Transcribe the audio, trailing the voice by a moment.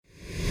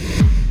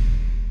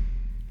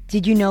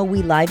Did you know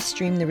we live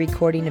stream the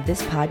recording of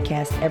this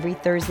podcast every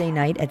Thursday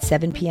night at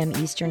 7 p.m.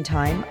 Eastern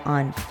Time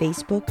on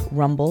Facebook,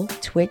 Rumble,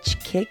 Twitch,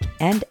 Kick,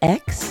 and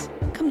X?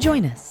 Come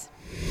join us.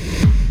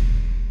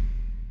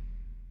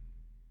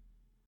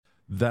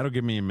 That'll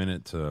give me a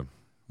minute to...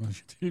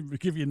 We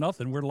give you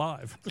nothing. We're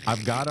live.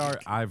 I've got our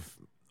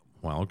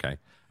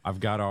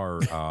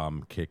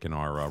Kick and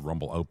our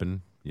Rumble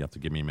open. You have to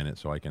give me a minute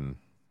so I can,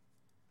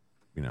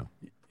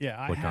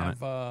 Yeah, I click have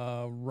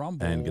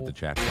Rumble. and get the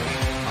chat going.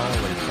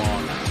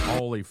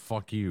 Holy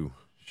fuck you.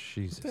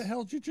 Jesus. What the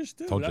hell did you just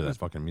do? Told you that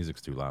fucking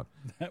music's too loud.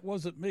 That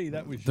wasn't me.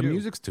 That was The you.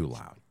 music's too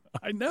loud.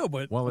 I know,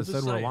 but... Well, I'm it just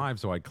said we're saying. live,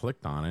 so I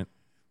clicked on it.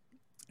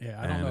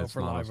 Yeah, I don't know if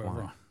we're not live us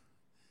over. live.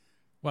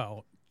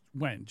 Well,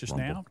 when? Just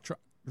Rumble. now?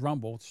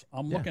 Rumble.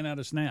 I'm Yeah. looking at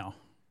us now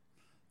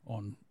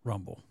on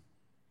Rumble.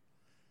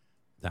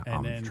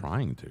 I'm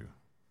trying to.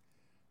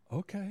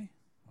 Okay.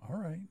 All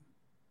right.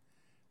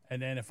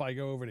 And then if I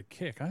go over to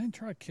Kick, I didn't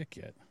try Kick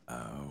yet.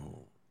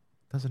 Oh.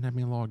 Doesn't have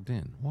me logged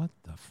in. What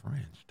the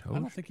French, Toad? I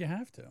don't think you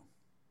have to.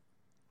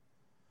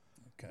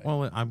 Okay.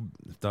 Well,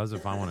 it does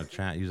if I want to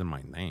chat using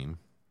my name.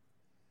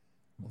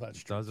 Well,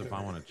 that's It true. does if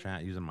I want to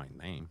chat using my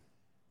name.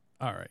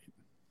 All right.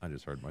 I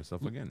just heard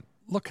myself again.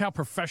 Look how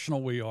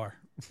professional we are.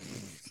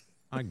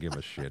 I give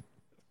a shit.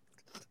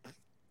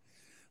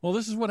 Well,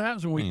 this is what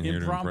happens when we I ain't here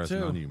to impress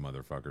none of impromptu. you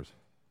motherfuckers.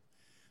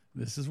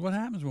 This is what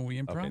happens when we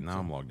impromptu. Okay, now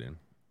I'm logged in.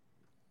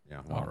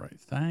 Yeah. Well, All right.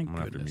 Thank I'm going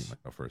to have to goodness. mute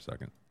myself for a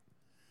second.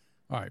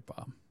 All right,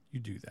 Bob. You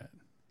do that.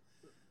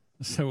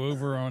 So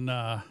over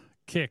on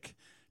Kick,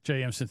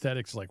 JM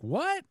Synthetics like,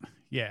 what?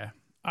 Yeah.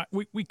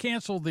 We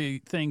canceled the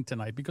thing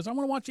tonight because I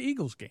want to watch the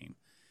Eagles game.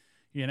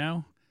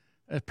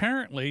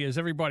 Apparently, as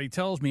everybody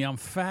tells me, I'm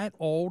fat,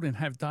 old, and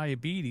have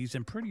diabetes,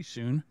 and pretty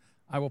soon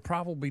I will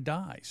probably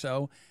die.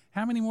 So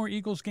how many more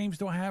Eagles games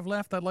do I have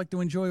left? I'd like to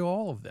enjoy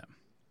all of them.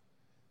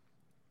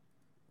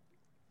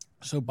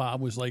 So Bob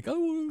was like,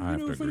 oh, I have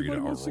to if agree to anybody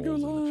our wants to go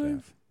roles in the chat.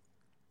 live.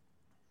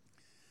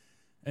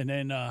 And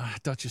then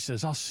Duchess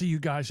says, I'll see you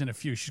guys in a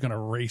few. She's going to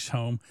race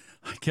home.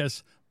 I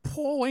guess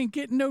Paul ain't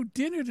getting no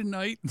dinner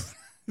tonight.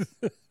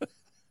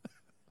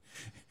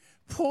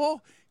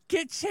 Paul,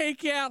 get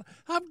takeout.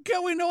 I'm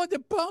going on the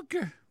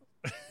bunker.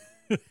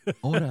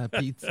 Order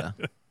pizza.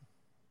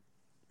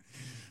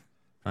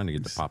 Trying to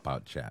get the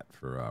pop-out chat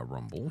for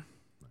Rumble.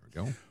 There we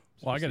go.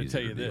 Well, I got to easy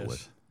tell you deal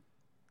this.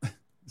 with.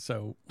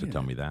 So To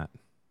tell me that.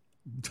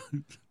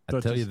 I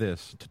Duchess, tell you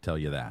this to tell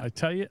you that. I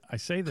tell you, I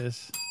say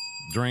this.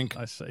 Drink.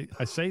 I say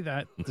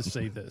that to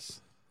say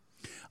this.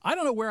 I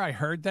don't know where I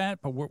heard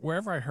that, but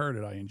wherever I heard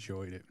it, I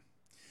enjoyed it.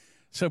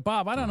 So,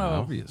 Bob, I don't know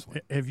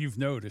Obviously. if you've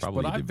noticed,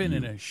 Probably but the I've been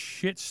in view. a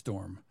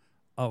shitstorm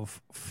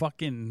of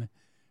fucking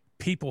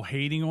people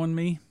hating on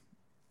me,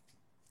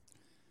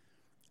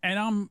 and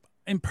I'm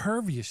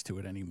impervious to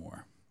it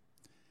anymore.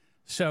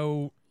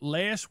 So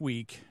last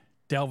week,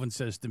 Delvin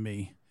says to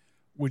me,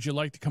 would you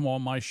like to come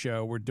on my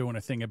show? We're doing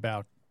a thing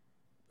about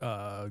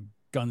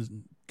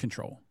gun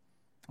control.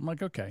 I'm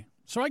like, okay.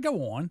 So I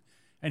go on,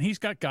 and he's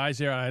got guys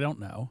there I don't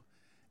know,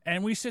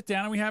 and we sit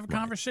down and we have a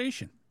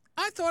conversation.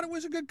 I thought it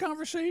was a good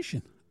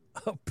conversation.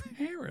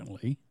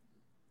 Apparently,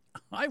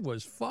 I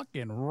was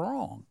fucking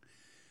wrong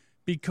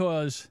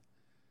because,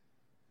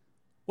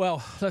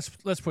 well,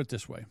 let's put it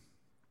this way.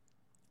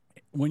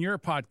 When you're a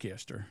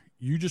podcaster,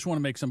 you just want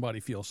to make somebody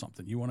feel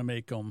something. You want to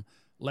make them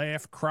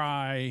laugh,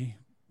 cry,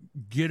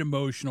 get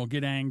emotional,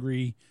 get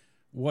angry,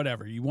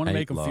 whatever. You want to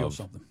make them feel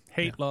something.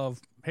 Hate, love,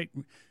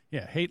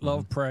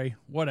 pray,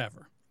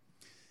 whatever.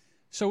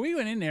 So we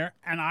went in there,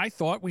 and I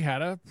thought we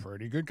had a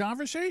pretty good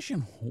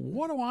conversation.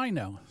 What do I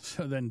know?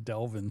 So then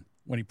Delvin,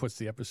 when he puts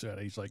the episode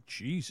out, he's like,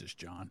 Jesus,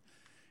 John.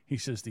 He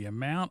says, the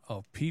amount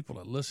of people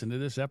that listen to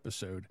this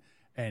episode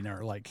and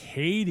are, like,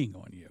 hating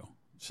on you.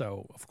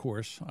 So, of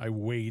course, I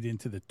wade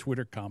into the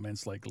Twitter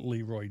comments like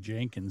Leroy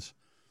Jenkins.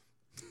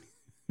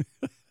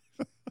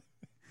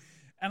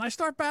 And I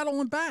start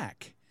battling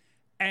back.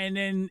 And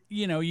then,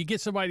 you get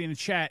somebody in the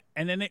chat,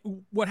 and then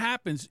what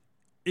happens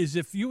is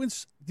if you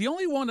the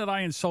only one that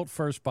I insult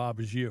first, Bob,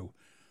 is you.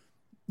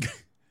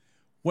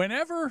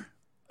 Whenever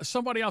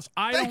somebody else,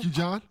 Thank you,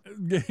 John.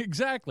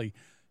 Exactly.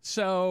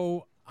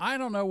 So I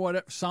don't know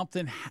what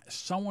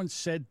someone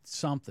said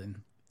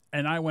something,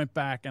 and I went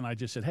back and I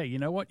just said, hey, you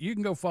know what? You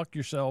can go fuck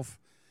yourself.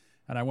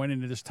 And I went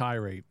into this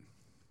tirade,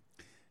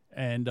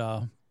 and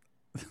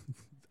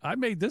I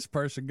made this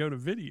person go to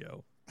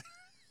video.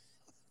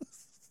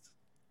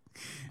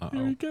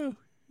 Here we go.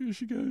 Here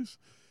she goes.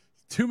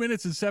 2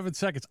 minutes and 7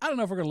 seconds. I don't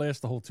know if we're going to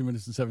last the whole 2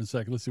 minutes and 7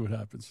 seconds. Let's see what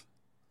happens.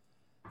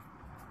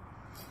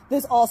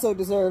 This also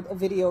deserved a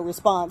video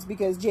response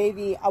because,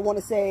 JV, I want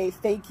to say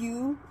thank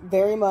you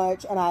very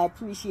much, and I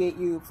appreciate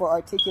you for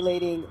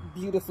articulating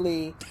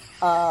beautifully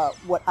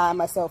what I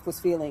myself was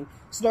feeling.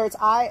 Snurts,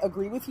 I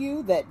agree with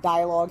you that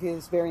dialogue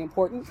is very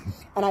important,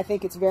 and I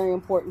think it's very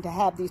important to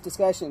have these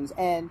discussions.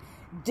 And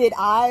did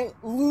I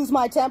lose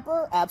my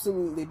temper?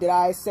 Absolutely. Did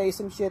I say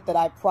some shit that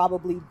I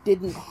probably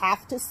didn't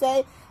have to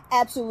say?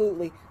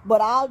 Absolutely.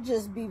 But I'll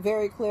just be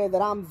very clear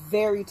that I'm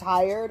very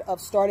tired of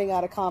starting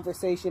out a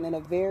conversation in a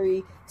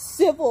very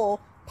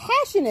civil,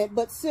 passionate,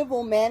 but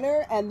civil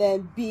manner and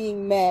then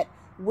being met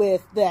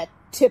with that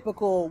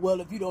typical, well,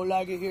 if you don't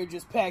like it here,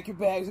 just pack your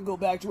bags and go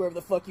back to wherever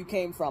the fuck you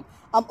came from.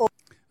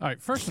 All right,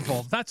 first of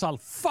all, that's a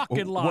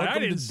fucking lie. I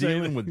didn't say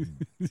that.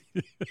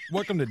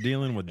 Welcome to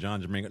dealing with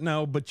John Jamingo.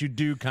 No, but you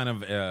do kind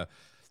of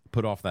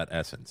put off that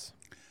essence.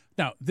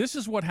 Now, this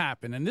is what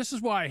happened, and this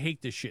is why I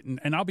hate this shit,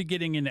 and I'll be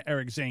getting into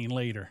Eric Zane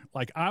later.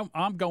 Like,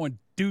 I'm going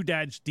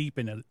doodads deep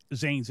into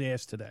Zane's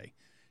ass today,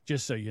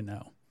 just so you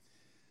know.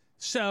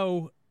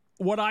 So,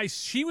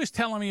 she was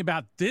telling me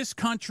about this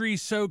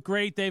country's so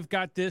great, they've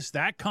got this,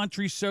 that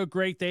country's so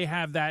great, they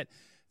have that,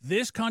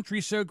 this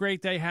country's so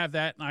great, they have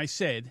that, and I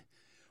said,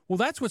 well,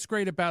 that's what's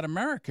great about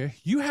America.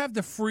 You have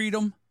the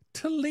freedom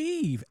to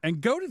leave and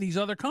go to these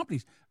other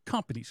countries.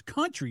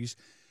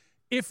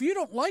 If you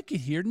don't like it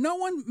here, no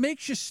one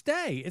makes you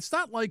stay. It's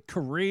not like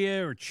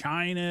Korea or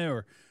China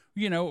or,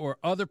 or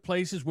other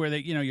places where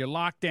you're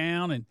locked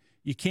down and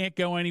you can't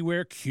go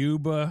anywhere.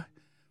 Cuba,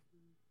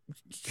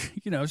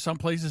 some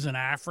places in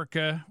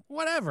Africa,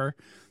 whatever.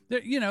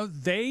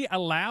 They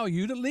allow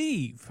you to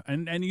leave,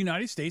 and the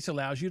United States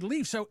allows you to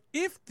leave. So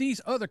if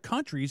these other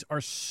countries are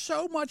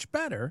so much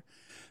better,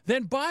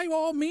 then by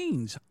all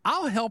means,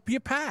 I'll help you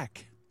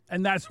pack.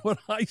 And that's what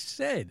I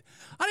said.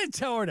 I didn't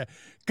tell her to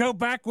go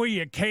back where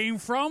you came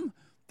from.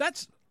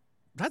 That's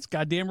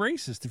goddamn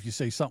racist if you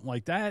say something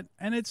like that,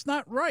 and it's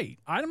not right.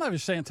 I'm not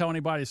just saying tell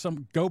anybody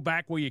to go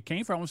back where you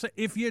came from. I'm saying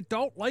if you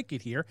don't like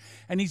it here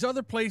and these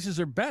other places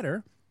are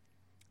better,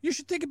 you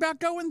should think about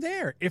going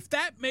there. If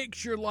that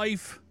makes your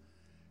life,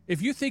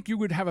 if you think you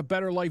would have a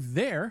better life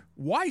there,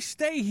 why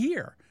stay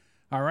here?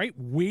 All right,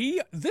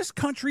 this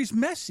country's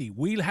messy.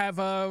 We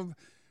have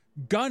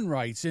gun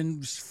rights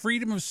and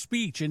freedom of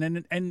speech,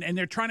 and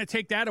they're trying to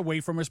take that away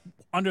from us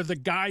under the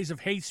guise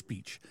of hate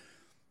speech,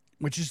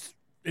 which is,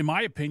 in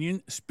my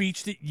opinion,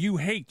 speech that you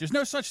hate. There's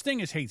no such thing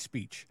as hate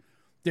speech.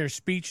 There's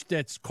speech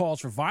that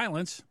calls for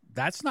violence.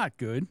 That's not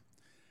good.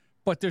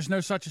 But there's no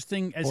such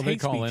thing as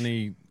hate speech. Well, they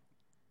call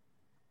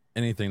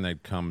anything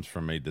that comes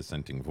from a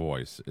dissenting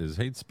voice is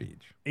hate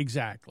speech.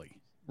 Exactly.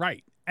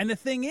 Right. And the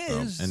thing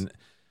is,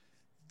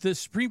 the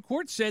Supreme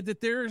Court said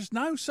that there is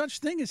no such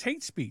thing as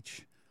hate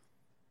speech.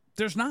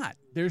 There's not.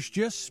 There's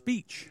just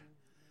speech.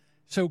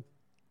 So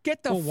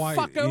get the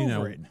fuck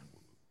over it.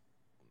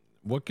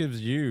 What gives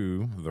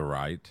you the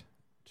right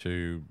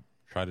to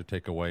try to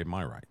take away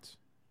my rights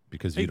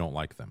because you don't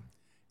like them?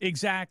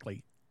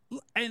 Exactly.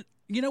 And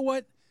you know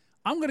what?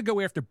 I'm going to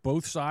go after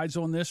both sides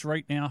on this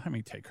right now. Let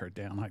me take her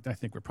down. I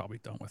think we're probably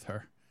done with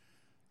her.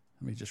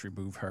 Let me just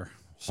remove her.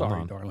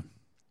 Sorry, darling.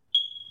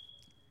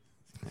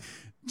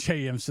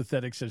 JM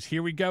Synthetic says,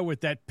 here we go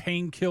with that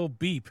pain kill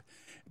beep.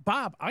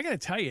 Bob, I got to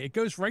tell you, it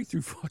goes right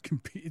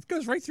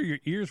through your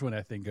ears when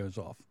that thing goes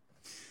off.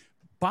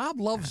 Bob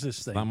loves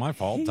this thing. Not my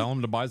fault. Tell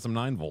him to buy some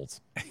 9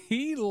 volts.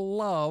 He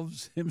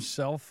loves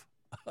himself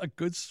a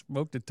good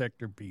smoke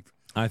detector beep.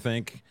 I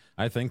think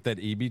that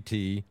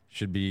EBT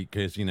should be,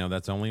 because,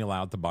 that's only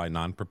allowed to buy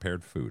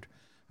non-prepared food.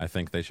 I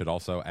think they should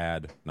also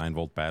add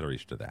 9-volt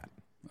batteries to that.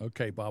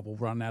 Okay, Bob, we'll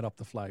run that up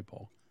the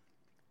flagpole.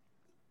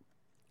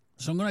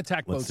 So I'm going to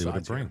attack both sides.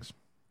 Let's see what it brings.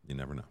 You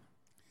never know.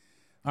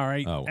 All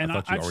right. Oh, and I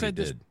thought you I've already said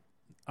this. did.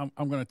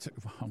 I'm going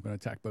to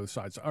attack both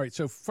sides. All right.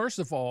 So first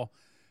of all,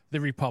 the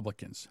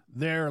Republicans,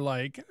 they're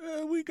like,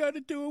 we got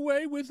to do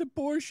away with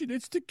abortion.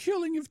 It's the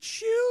killing of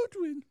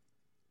children.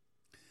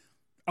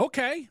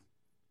 Okay.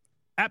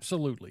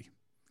 Absolutely.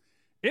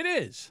 It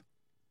is.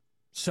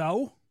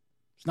 So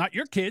it's not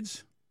your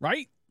kids,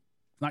 right?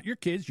 It's not your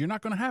kids. You're not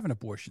going to have an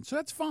abortion. So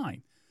that's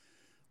fine.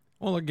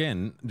 Well,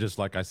 again, just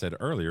like I said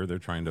earlier, they're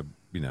trying to,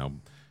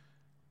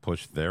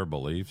 push their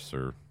beliefs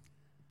or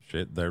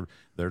shit. They're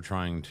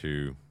trying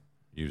to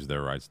use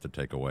their rights to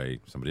take away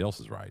somebody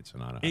else's rights,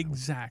 and I don't like it.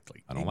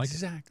 Exactly.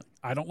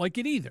 I don't like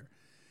it either.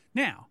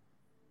 Now,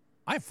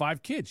 I have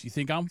 5 kids. You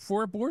think I'm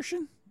for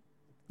abortion?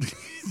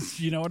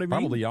 You know what I mean?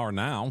 Probably are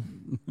now.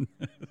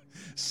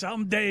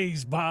 Some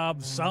days,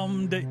 Bob.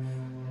 Some day.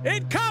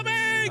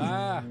 Incoming!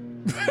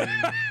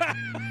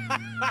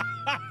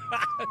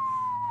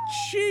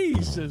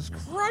 Jesus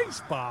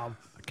Christ, Bob.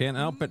 I can't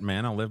help it,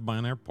 man. I live by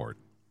an airport.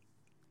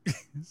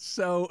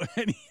 So,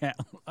 anyhow,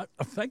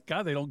 thank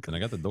God they don't... And I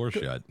got the door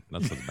shut.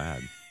 That's what's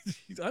bad.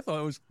 I thought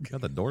it was...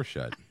 Got the door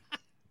shut.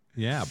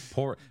 Yeah,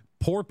 poor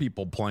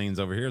people planes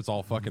over here. It's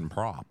all fucking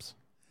props.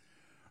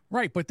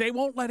 Right, but they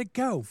won't let it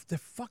go. The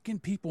fucking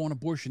people on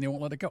abortion, they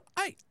won't let it go.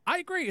 I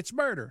agree, it's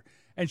murder.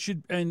 And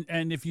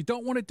if you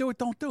don't want to do it,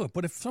 don't do it.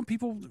 But if some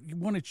people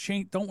don't want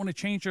to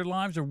change their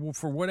lives, or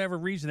for whatever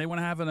reason they want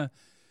to have an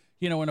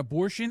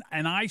abortion,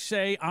 and I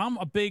say I'm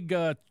a big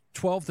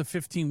 12 to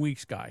 15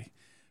 weeks guy.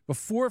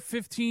 Before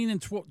 15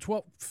 and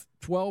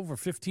 12 or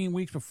 15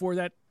 weeks before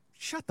that,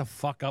 shut the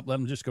fuck up. Let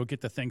them just go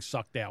get the thing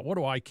sucked out. What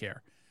do I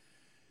care?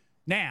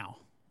 Now,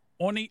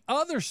 on the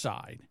other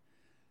side,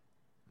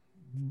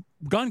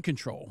 gun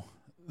control.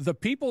 The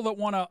people that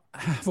want to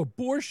have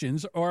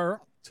abortions are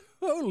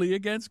totally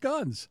against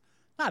guns.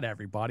 Not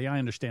everybody. I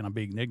understand I'm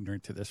being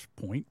ignorant to this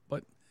point,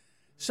 but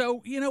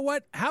so you know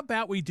what? How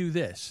about we do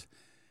this?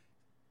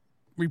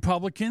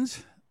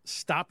 Republicans,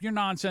 stop your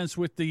nonsense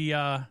with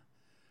the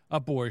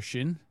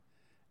abortion.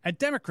 And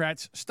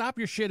Democrats, stop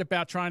your shit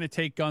about trying to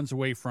take guns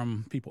away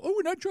from people. Oh,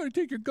 we're not trying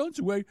to take your guns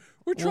away.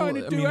 We're trying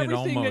to do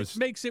everything that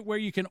makes it where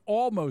you can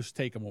almost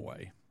take them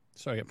away.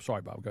 Sorry, I'm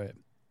sorry, Bob. Go ahead.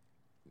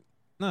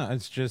 No,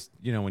 it's just,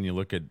 when you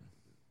look at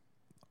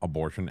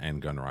abortion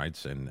and gun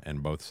rights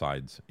and both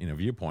sides,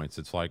 viewpoints,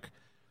 it's like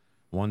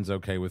one's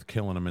okay with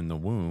killing them in the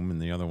womb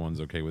and the other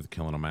one's okay with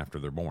killing them after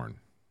they're born,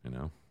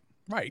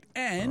 Right.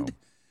 And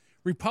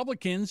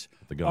Republicans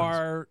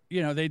are,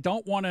 they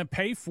don't want to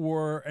pay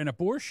for an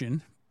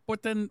abortion.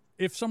 But then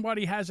if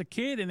somebody has a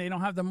kid and they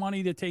don't have the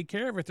money to take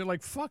care of it, they're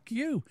like, fuck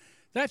you.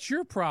 That's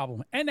your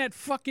problem. And that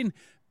fucking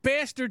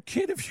bastard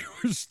kid of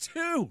yours,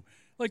 too.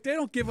 Like, they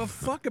don't give a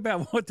fuck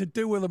about what to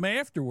do with them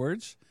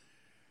afterwards.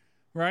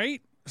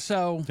 Right?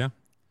 So. Yeah.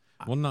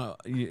 Well, no,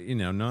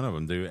 none of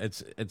them do.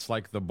 It's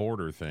like the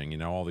border thing.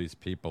 All these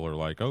people are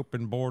like,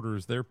 open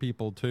borders, they're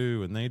people,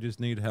 too, and they just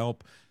need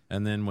help.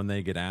 And then when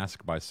they get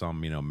asked by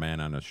some,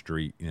 man on a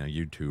street,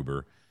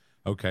 YouTuber,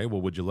 okay,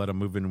 well, would you let them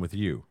move in with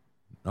you?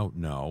 Oh,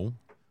 no.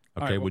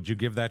 Okay, would you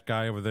give that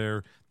guy over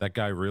there, that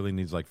guy really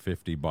needs like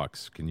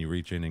 $50. Can you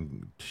reach in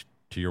and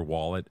to your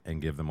wallet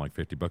and give them like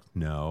 $50?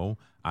 No,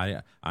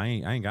 I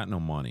ain't got no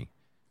money.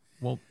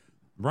 Well,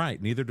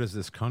 right, neither does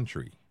this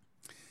country.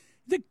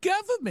 The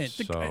government,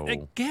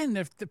 again,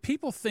 if the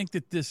people think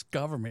that this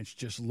government's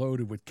just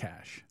loaded with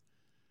cash,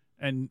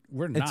 and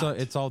we're not.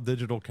 It's all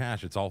digital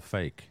cash. It's all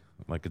fake.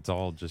 Like, it's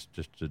all just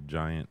a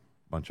giant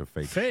bunch of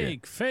fake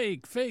shit.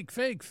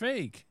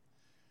 Fake.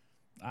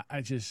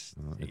 I just,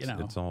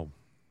 It's all.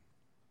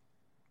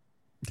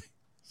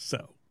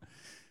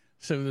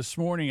 So this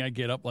morning I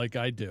get up like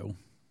I do,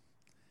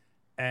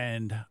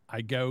 and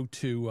I go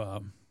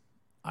to,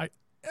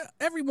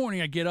 every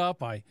morning I get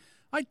up, I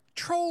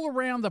troll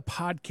around the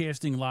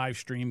podcasting live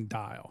stream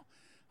dial.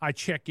 I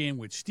check in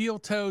with Steel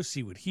Toe,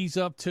 see what he's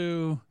up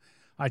to.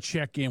 I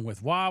check in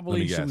with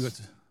Wobbly, see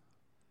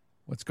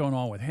what's going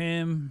on with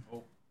him.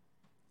 Oh.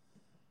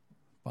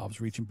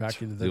 Bob's reaching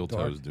back into the dark. Steel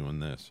Toe's doing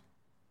this.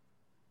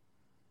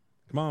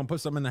 Come on,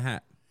 put something in the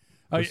hat.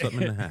 Put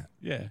something in the hat.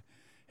 Yeah.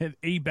 Hit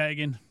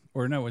e-bagging.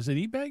 Or no, is it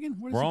e-bagging?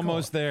 We're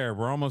almost there.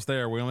 We're almost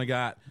there. We only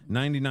got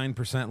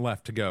 99%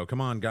 left to go. Come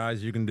on,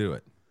 guys. You can do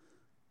it.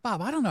 Bob,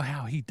 I don't know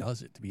how he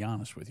does it, to be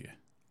honest with you.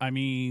 I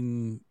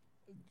mean,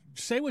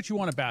 say what you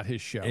want about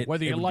his show.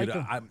 Whether you like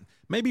him.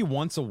 Maybe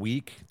once a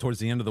week, towards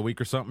the end of the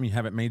week or something, you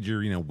haven't made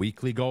your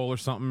weekly goal or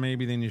something.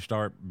 Maybe then you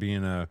start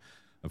being a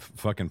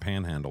fucking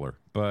panhandler.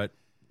 But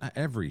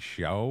every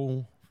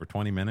show for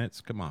 20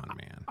 minutes? Come on,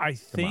 man. I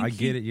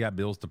get it. You got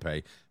bills to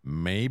pay.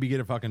 Maybe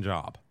get a fucking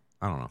job.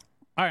 I don't know.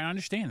 I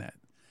understand that.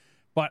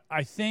 But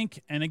I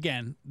think, and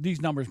again,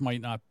 these numbers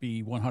might not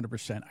be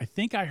 100%. I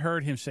think I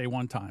heard him say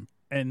one time,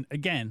 and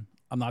again,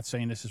 I'm not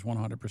saying this is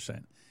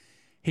 100%.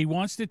 He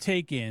wants to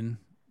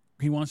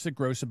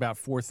gross about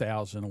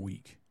 $4,000 a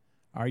week.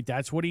 All right,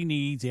 that's what he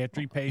needs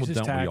after he pays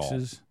his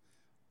taxes.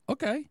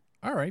 Okay,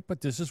 all right,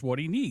 but this is what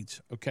he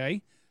needs,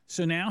 okay?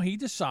 So now he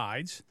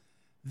decides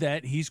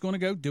that he's going to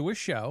go do a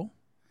show,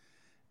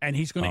 and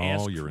he's going to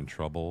ask. Oh, you're in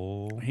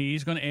trouble.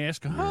 He's going to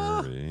ask.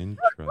 You're in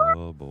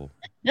trouble.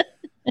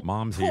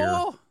 Mom's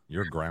here.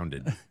 You're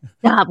grounded.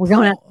 Stop. We're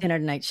going out to dinner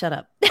tonight. Shut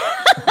up.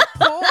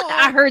 Paul,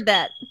 I heard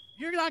that.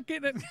 You're not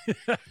getting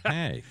it.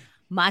 Hey.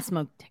 My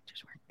smoke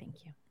detectors work.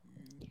 Thank you.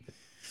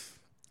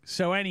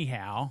 So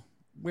anyhow,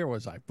 where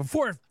was I?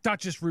 Before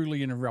Duchess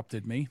rudely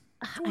interrupted me.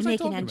 I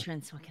make an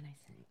entrance. What can I say?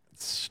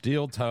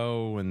 Steel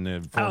Toe and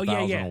the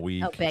 4,000 a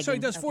week. So he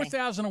does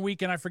 4,000 a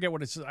week, and I forget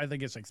what it's. I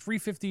think it's like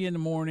 $350 in the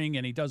morning,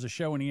 and he does a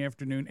show in the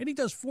afternoon, and he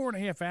does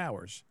 4.5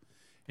 hours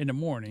in the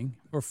morning,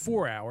 or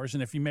 4 hours,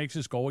 and if he makes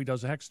his goal, he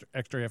does an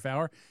extra half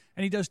hour,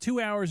 and he does 2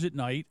 hours at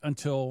night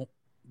until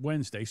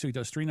Wednesday. So he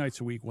does 3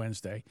 nights a week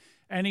Wednesday,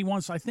 and he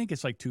wants. I think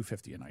it's like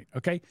 $250 a night.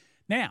 Okay,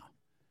 now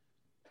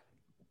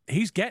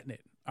he's getting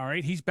it. All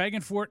right, he's begging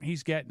for it, and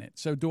he's getting it.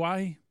 So do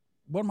I?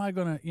 What am I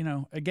going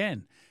to,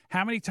 again,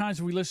 how many times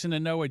have we listened to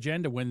No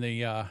Agenda when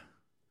the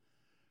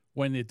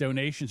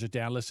donations are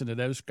down, listen to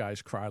those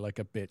guys cry like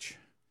a bitch.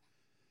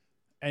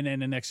 And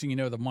then the next thing you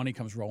know, the money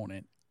comes rolling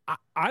in.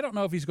 I don't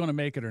know if he's going to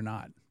make it or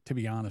not, to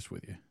be honest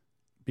with you,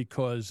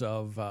 because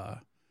of the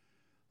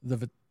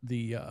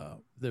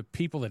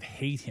people that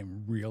hate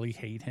him really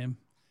hate him.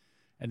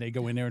 And they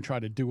go in there and try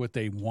to do what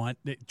they want.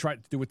 They try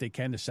to do what they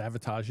can to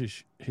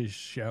sabotage his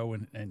show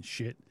and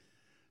shit.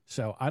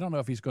 So I don't know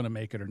if he's going to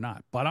make it or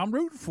not, but I'm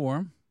rooting for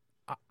him.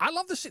 I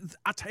love this.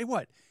 I'll tell you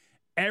what,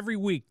 every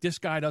week, this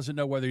guy doesn't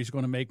know whether he's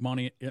going to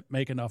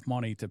make enough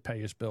money to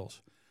pay his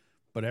bills.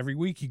 But every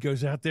week he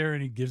goes out there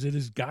and he gives it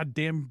his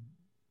goddamn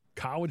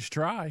college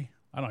try.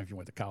 I don't know if you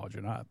went to college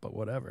or not, but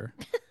whatever.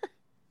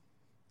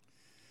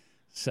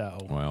 So,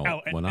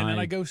 and then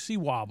I go see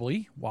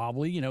Wobbly.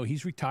 Wobbly,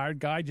 he's a retired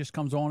guy, just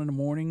comes on in the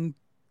morning,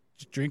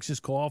 drinks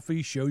his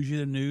coffee, shows you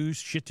the news,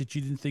 shit that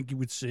you didn't think you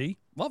would see.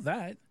 Love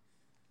that.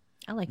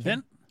 I like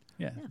him.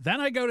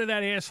 Then I go to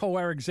that asshole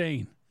Eric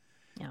Zane.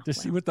 to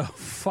see what the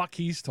fuck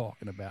he's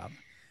talking about.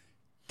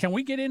 Can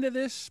we get into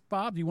this,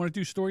 Bob? Do you want to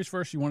do stories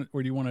first? Or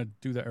do you want to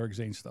do the Eric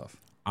Zane stuff?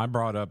 I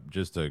brought up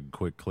just a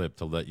quick clip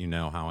to let you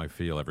know how I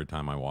feel every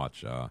time I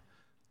watch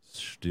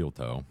Steel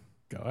Toe.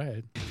 Go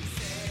ahead.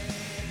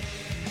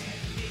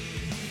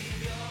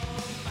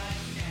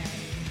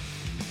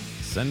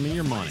 Send me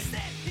your money.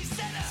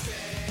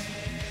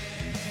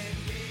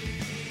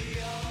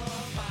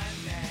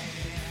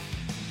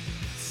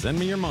 Send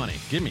me your money.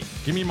 Give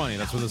me money.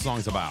 That's what the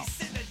song's about.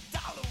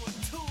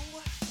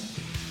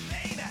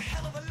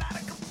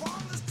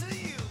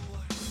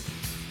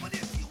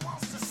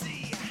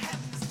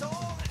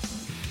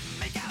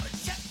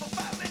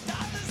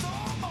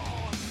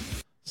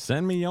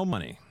 Send me your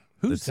money.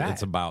 Who's that?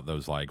 It's about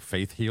those like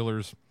faith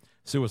healers,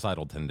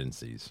 suicidal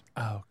tendencies.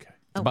 Oh, okay.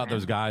 It's about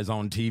those guys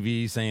on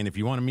TV saying, if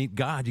you want to meet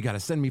God, you got to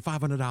send me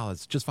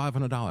 $500. Just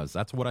 $500.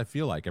 That's what I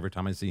feel like every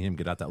time I see him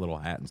get out that little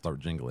hat and start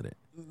jingling it.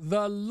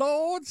 The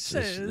Lord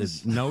says.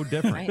 It's no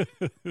different.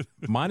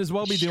 Might as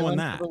well be doing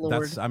that.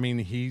 That's. I mean,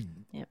 he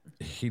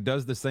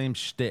does the same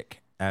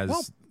shtick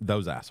as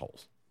those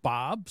assholes.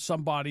 Bob,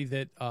 somebody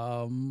that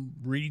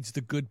reads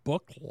the good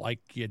book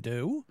like you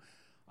do.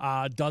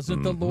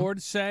 Doesn't the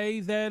Lord say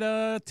that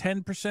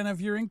 10%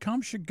 of your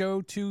income should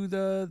go to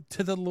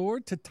the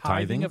Lord, to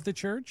tithing of the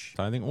church?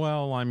 Tithing.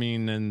 Well, I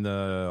mean, in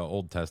the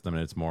Old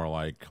Testament, it's more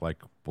like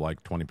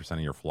 20% of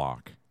your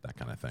flock, that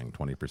kind of thing.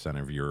 20%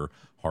 of your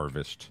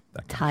harvest,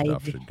 that kind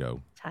of stuff should go.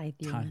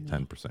 Tithing.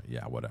 10%.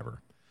 Yeah,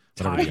 whatever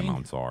the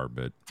amounts are,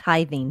 but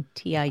Tithing.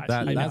 TIT.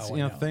 That's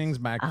things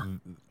back.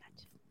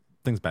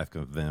 Things back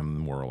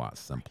then were a lot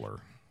simpler.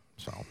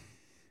 So.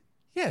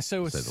 Yeah,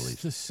 so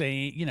it's the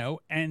same,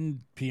 and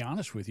be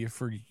honest with you,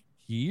 for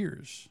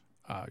years,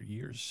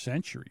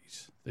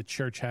 centuries, the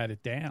church had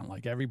it down.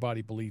 Like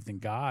everybody believed in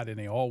God and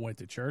they all went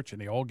to church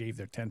and they all gave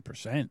their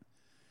 10%,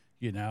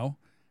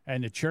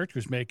 and the church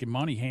was making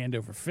money hand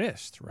over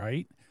fist,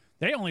 right?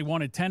 They only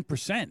wanted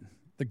 10%.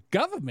 The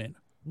government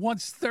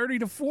wants 30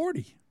 to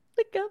 40.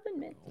 The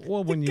government.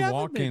 Well, when you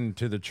walk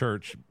into the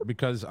church,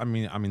 because I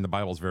mean, the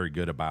Bible's very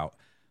good about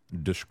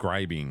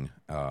describing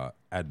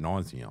ad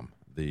nauseum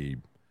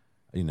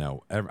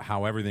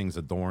how everything's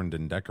adorned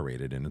and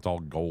decorated, and it's all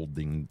gold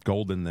in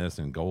this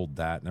and gold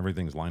that, and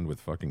everything's lined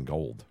with fucking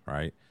gold,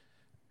 right?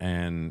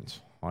 And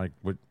like,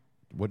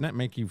 wouldn't that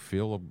make you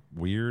feel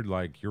weird?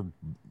 Like you're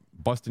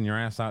busting your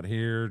ass out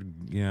here,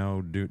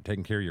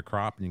 taking care of your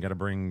crop, and you got to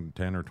bring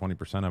 10 or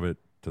 20% of it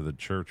to the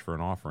church for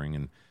an offering,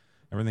 and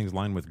everything's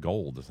lined with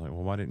gold. It's like,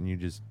 well, why didn't you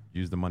just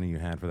use the money you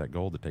had for that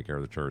gold to take care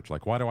of the church?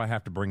 Like, why do I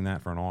have to bring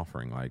that for an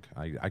offering? Like,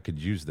 I could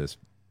use this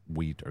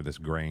wheat or this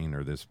grain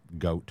or this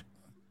goat.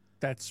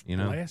 That's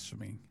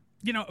blasphemy.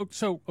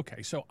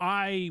 So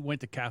I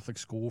went to Catholic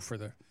school for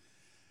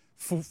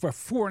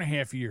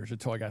 4.5 years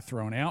until I got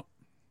thrown out.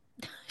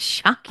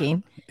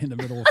 Shocking. In the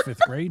middle of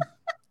fifth grade.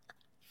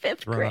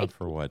 Fifth grade. Thrown out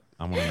for what?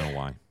 I want to know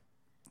why.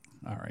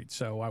 All right,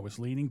 so I was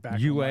leaning back.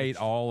 You ate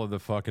all of the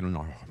fucking.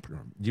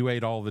 You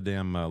ate all the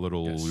damn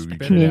little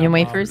communion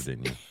wafers,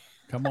 didn't you?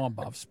 Come on,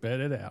 Bob, spit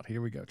it out.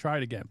 Here we go. Try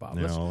it again, Bob.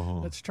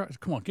 Let's try.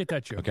 Come on, get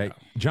that joke. Okay, out.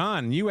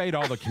 John, you ate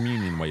all the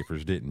communion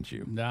wafers, didn't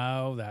you?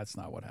 No, that's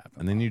not what happened.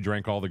 And then you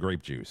drank all the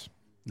grape juice.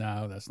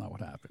 No, that's not what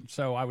happened.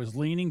 So I was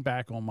leaning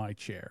back on my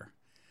chair,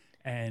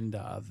 and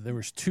there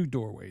was 2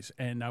 doorways,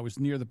 and I was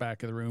near the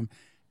back of the room,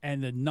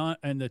 and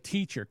the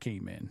teacher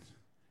came in.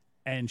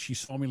 And she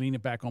saw me leaning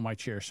back on my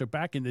chair. So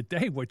back in the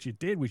day, what you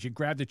did was you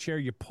grabbed the chair,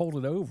 you pulled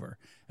it over,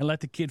 and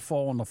let the kid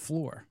fall on the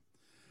floor.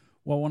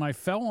 Well, when I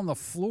fell on the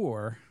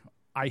floor,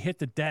 I hit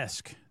the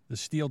desk, the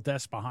steel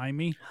desk behind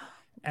me,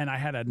 and I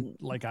had an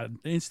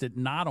instant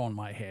knot on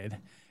my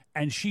head.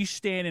 And she's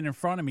standing in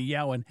front of me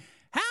yelling,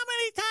 "How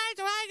many times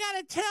do I got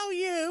to tell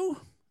you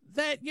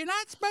that you're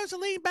not supposed to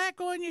lean back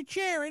on your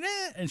chair?"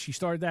 And she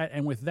started that.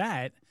 And with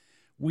that,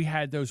 we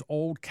had those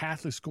old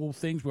Catholic school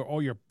things where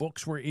all your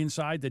books were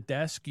inside the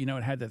desk. It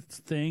had that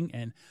thing.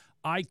 And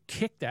I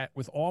kicked that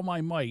with all my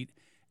might.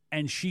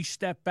 And she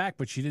stepped back,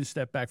 but she didn't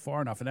step back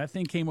far enough. And that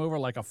thing came over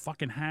like a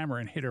fucking hammer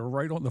and hit her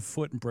right on the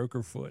foot and broke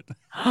her foot.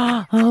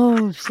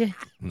 Oh, shit.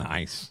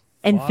 Nice.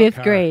 In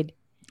fifth grade.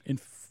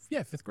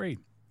 Fifth grade.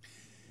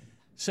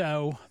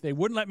 So they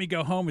wouldn't let me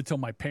go home until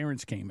my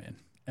parents came in.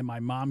 And my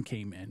mom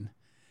came in.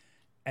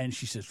 And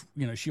she says,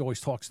 she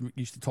always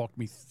used to talk to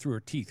me through her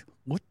teeth.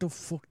 What the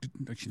fuck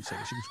I shouldn't say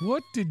this. She goes,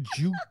 "What did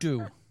you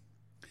do?"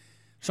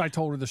 So I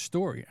told her the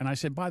story. And I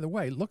said, "By the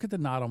way, look at the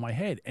knot on my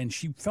head." And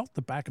she felt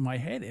the back of my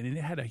head, and it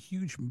had a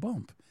huge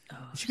bump.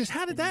 She goes,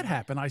 "How did that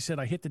happen?" I said,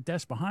 "I hit the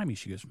desk behind me."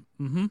 She goes,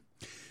 "Mm-hmm."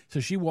 So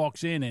she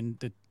walks in,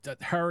 and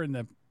her and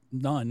the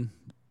nun,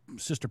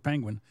 Sister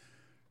Penguin,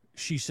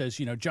 she says,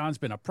 "John's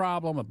been a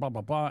problem," and blah,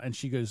 blah, blah. And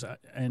she goes,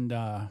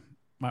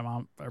 my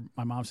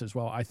mom says,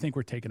 "Well, I think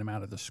we're taking him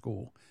out of the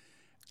school."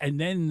 And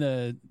then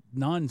the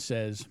nun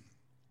says,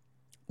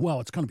 "Well,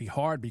 it's going to be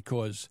hard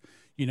because,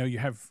 you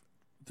have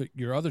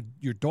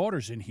your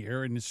daughter's in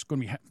here, and it's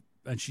going to be."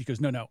 And she goes,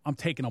 No, I'm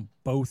taking them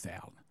both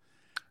out.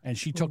 And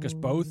she took us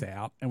both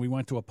out, and we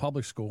went to a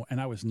public school,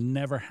 and I was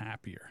never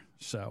happier.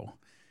 So,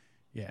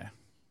 yeah.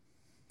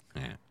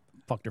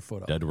 fucked her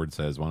foot up. Edward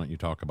says, "Why don't you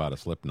talk about a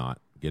slip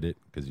knot? Get it?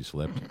 Because you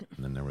slipped,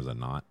 and then there was a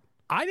knot."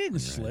 I didn't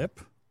slip.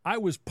 I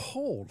was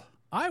pulled.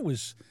 I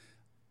was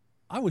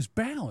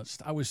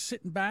balanced. I was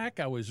sitting back.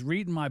 I was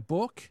reading my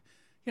book.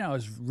 I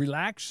was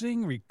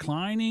relaxing,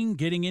 reclining,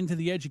 getting into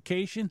the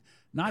education.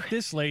 Not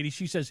this lady.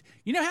 She says,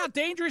 "You know how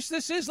dangerous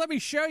this is? Let me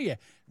show you."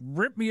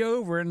 Ripped me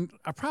over, and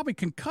probably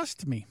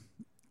concussed me.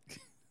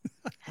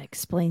 That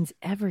explains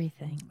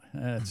everything.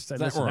 That's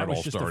where it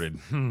all started.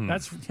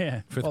 That's Fifth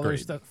well, grade.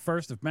 there's the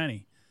first of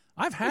many.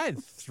 I've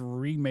had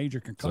 3 major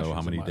concussions. So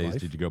how many in my days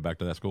life. did you go back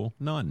to that school?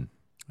 None.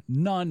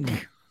 None.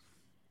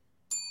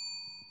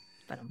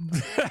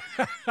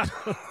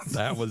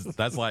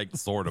 That's like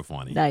sort of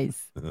funny.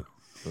 Nice.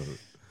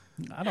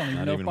 I don't even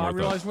Not know even if I worth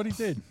realized what he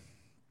did.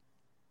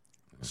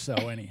 So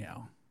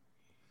anyhow,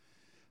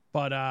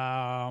 but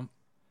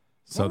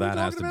So What were we that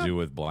has talking to about? do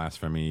with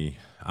blasphemy.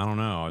 I don't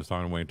know. I was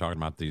talking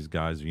about these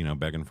guys,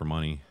 begging for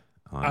money.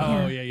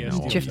 Oh, yeah.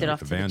 Steve. Drifted off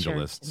to the church.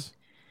 evangelists.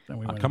 then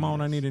we went Come into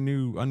on, I this. need a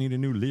new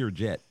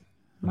Learjet.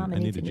 Mama I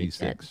need needs a a new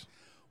jet. G6.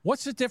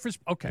 What's the difference?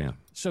 Okay, Yeah.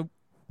 so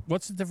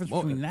what's the difference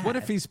Well, between that? what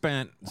if he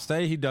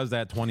say he does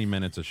that 20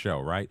 minutes a show,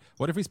 right?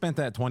 What if he spent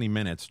that 20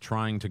 minutes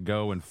trying to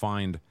go and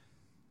find,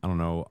 I don't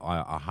know,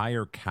 a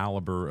higher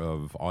caliber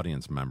of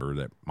audience member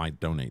that might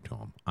donate to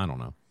him? I don't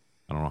know.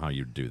 I don't know how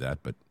you'd do that,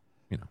 but,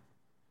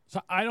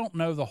 So I don't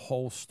know the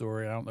whole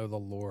story. I don't know the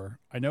lore.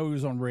 I know he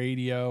was on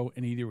radio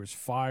and either was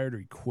fired or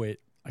he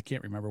quit. I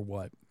can't remember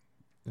what.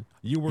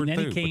 you were And then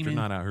he too, but came you're in-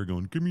 not out here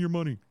going, "Give me your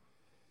money."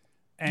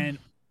 And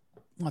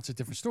that's a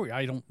different story.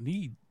 I don't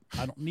need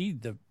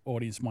the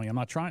audience money. I'm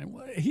not trying.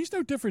 He's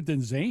no different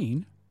than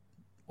Zane,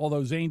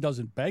 although Zane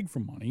doesn't beg for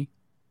money.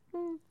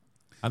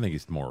 I think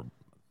he's more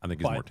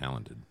But-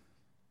 talented.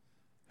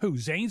 Who?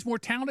 Zane's more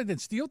talented than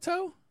Steel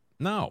Toe?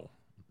 No.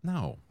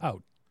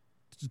 Oh,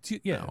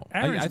 yeah. No.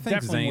 Aaron's I think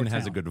definitely Zane more has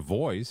a talented. good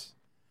voice.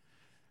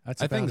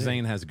 That's I think about it.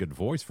 Zane has a good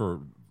voice for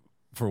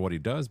what he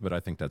does, but I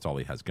think that's all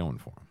he has going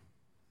for him.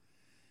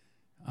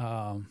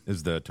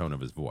 Is the tone of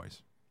his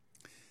voice.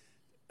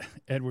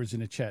 Edwards in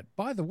the chat.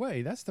 By the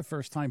way, that's the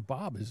first time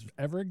Bob has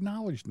ever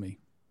acknowledged me.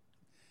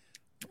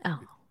 Oh,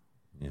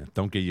 Yeah,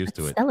 don't get used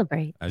to it.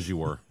 celebrate. As you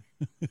were.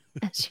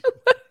 As you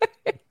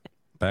were.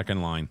 Back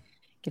in line.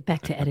 Get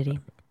back to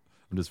editing.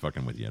 I'm just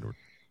fucking with you, Edward.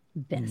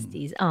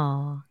 Besties.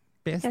 Aw.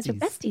 You guys are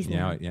besties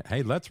now. Yeah.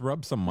 Hey, let's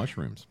rub some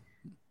mushrooms.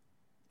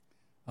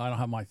 I don't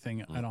have my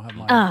thing. I don't have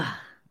my.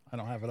 Ah, I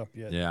don't have it up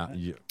yet. Yeah,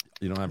 you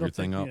don't have your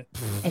thing up.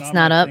 it's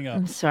not up. Thing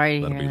I'm sorry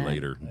to That'll hear be that.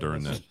 later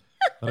during the.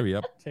 That'll be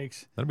up.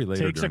 Takes That'll be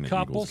later takes a during the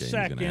couple Eagles game. He's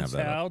gonna have seconds.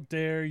 that up. How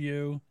dare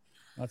you?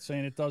 Not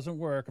saying it doesn't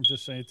work. I'm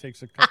just saying it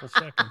takes a couple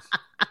seconds.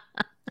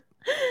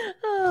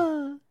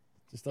 Oh.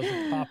 Just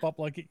doesn't pop up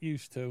like it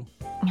used to.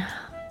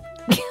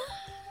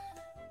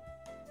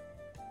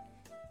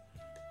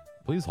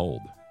 Please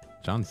hold.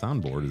 John's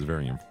soundboard is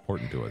very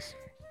important to us.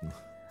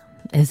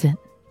 Is it?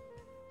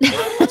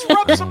 Let's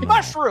rub some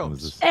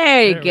mushrooms.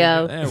 There you There we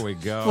go. There we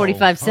go.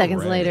 45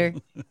 seconds Alrighty. later.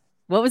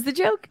 What was the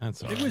joke?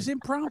 That's all It was right.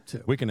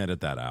 impromptu. We can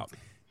edit that out.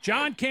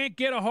 John can't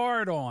get a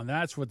hard on.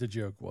 That's what the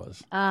joke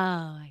was. Oh,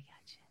 I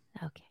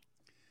got you. Okay.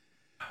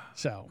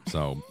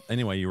 So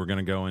anyway, you were going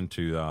to go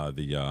into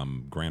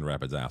the Grand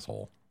Rapids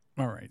asshole.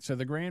 All right. So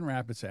the Grand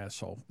Rapids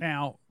asshole.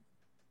 Now,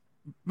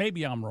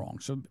 maybe I'm wrong.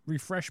 So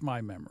refresh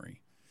my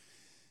memory.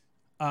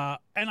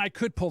 And I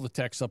could pull the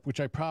text up, which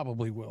I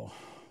probably will.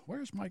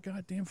 Where's my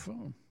goddamn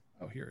phone?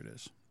 Oh, here it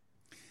is.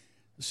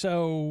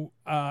 So,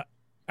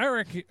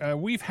 Eric,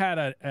 we've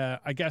had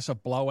I guess a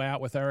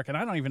blowout with Eric, and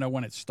I don't even know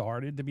when it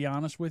started, to be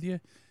honest with you.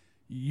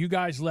 You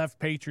guys left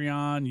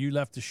Patreon. You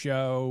left the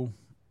show.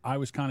 I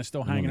was kind of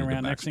still hanging need the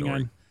around. Next thing I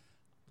backstory.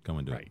 Come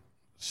and do Right. it.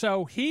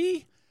 So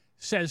he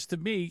says to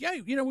me, "Yeah,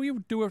 we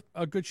would do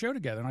a good show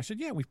together." And I said,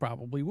 "Yeah, we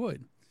probably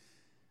would."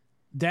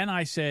 Then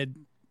I said,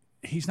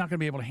 "He's not going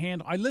to be able to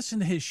handle." I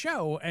listened to his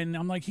show, and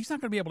I'm like, "He's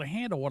not going to be able to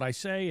handle what I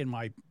say and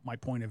my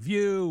point of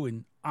view,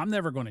 and I'm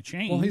never going to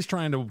change." Well, he's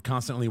trying to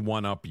constantly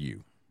one-up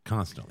you.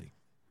 Constantly.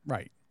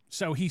 right.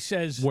 So he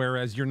says,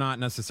 Whereas you're not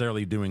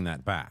necessarily doing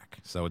that back.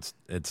 So it's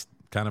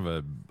kind of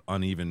a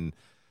uneven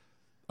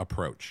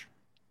approach.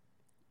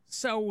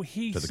 So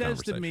he to the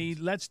says to me,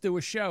 conversations. "Let's do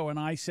a show." And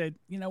I said,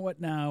 "You know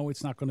what? No,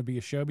 it's not going to be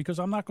a show because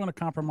I'm not going to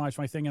compromise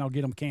my thing and I'll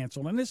get him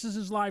canceled. And this is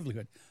his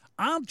livelihood.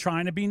 I'm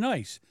trying to be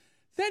nice."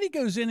 Then he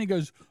goes in and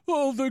goes,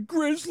 "Oh, the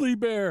grizzly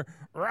bear.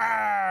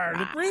 Rawr,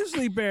 the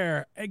grizzly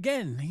bear."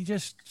 Again, he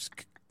just.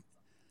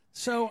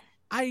 So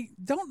I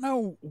don't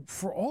know,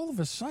 for all of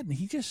a sudden,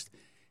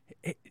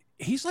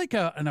 he's like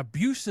an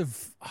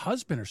abusive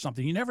husband or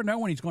something. You never know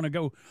when he's going to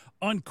go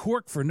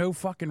uncork for no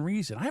fucking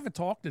reason. I haven't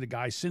talked to the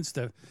guy since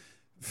the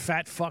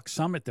fat fuck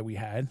summit that we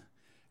had.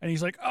 And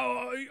he's like,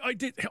 "Oh, I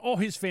did." All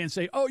his fans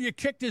say, "Oh, you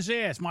kicked his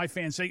ass." My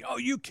fans say, "Oh,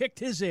 you kicked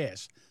his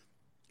ass."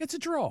 It's a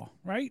draw,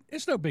 right?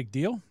 It's no big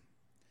deal.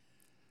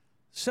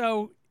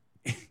 So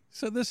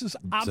this is,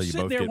 I'm So you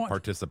sitting both there get one,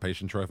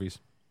 participation trophies?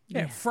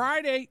 yeah,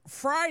 Friday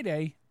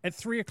at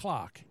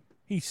 3:00,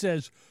 he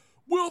says,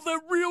 "Will the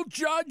real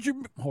judge?"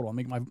 Hold on,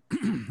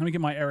 let me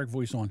get my Eric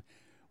voice on.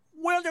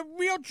 Will the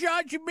real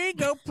John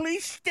Domingo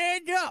please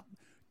stand up?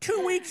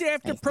 2 weeks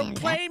after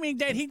proclaiming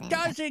that he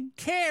doesn't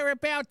care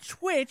about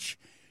Twitch,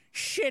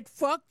 shit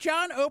fuck,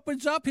 John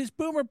opens up his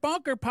Boomer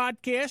Bunker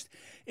podcast,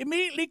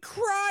 immediately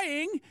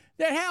crying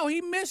that how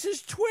he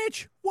misses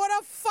Twitch. What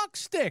a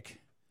fuckstick.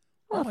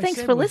 Well,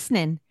 thanks for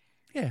listening.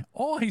 Yeah,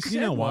 all he said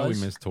You know why we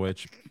was miss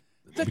Twitch?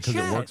 the Because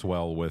chat. it works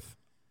well with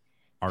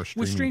our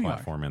streaming StreamYard.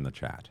 platform and the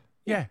chat.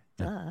 Yeah.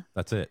 That's it.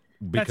 That's it.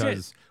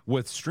 Because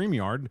with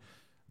StreamYard,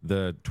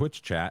 the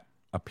Twitch chat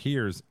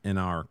appears in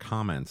our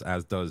comments,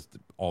 as does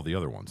all the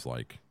other ones.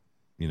 Like,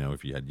 you know,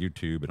 if you had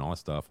YouTube and all that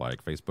stuff,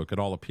 like Facebook, it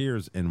all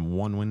appears in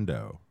one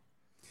window.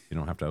 You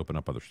don't have to open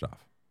up other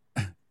stuff.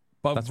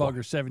 Bug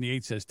Bugger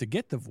 78 says, to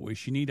get the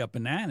voice, you need a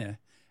banana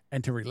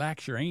and to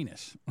relax your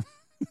anus.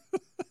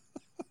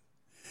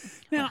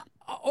 Now,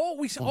 all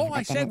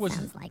I said was,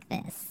 sounds like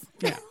this.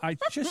 yeah, I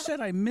just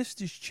said I missed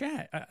his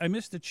chat. I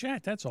missed the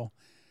chat, that's all.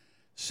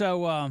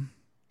 So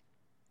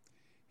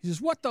he says,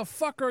 what the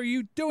fuck are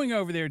you doing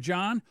over there,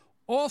 John?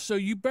 Also,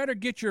 you better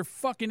get your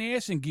fucking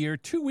ass in gear.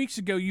 2 weeks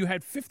ago, you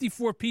had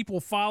 54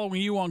 people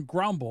following you on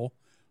Grumble.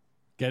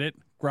 Get it?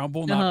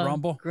 Grumble, not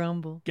Rumble.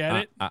 Grumble. Get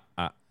it?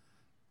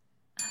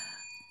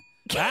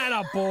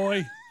 Atta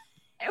boy.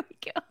 There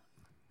we go.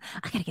 I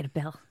gotta get a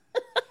bell.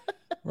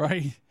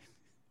 Right.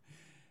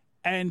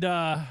 And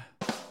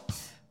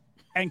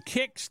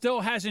Kick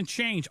still hasn't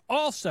changed.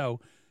 Also,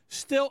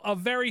 still a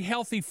very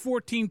healthy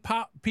 14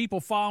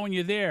 people following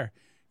you there.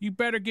 You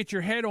better get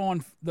your head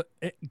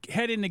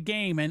in the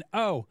game. And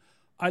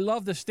I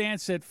love the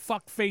stance that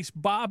fuckface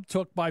Bob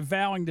took by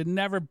vowing to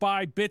never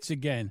buy bits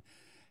again.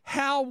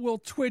 How will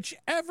Twitch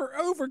ever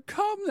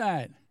overcome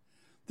that?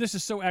 This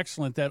is so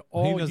excellent that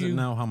all he doesn't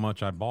know how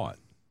much I bought.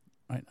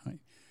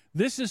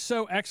 This is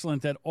so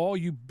excellent that all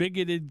you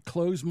bigoted,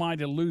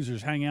 closed-minded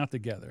losers hang out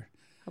together.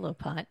 Hello,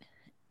 Pot.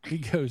 He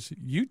goes,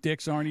 you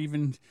dicks aren't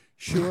even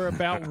sure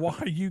about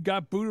why you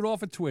got booted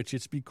off of Twitch.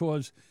 It's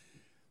because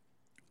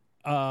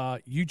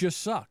you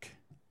just suck.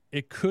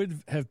 It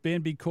could have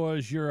been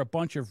because you're a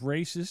bunch of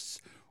racists,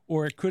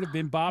 or it could have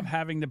been Bob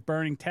having the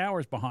burning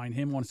towers behind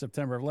him on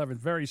September 11th.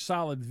 Very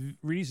solid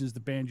reasons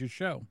to ban your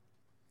show.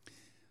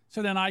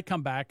 So then I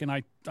come back and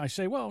I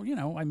say, well, you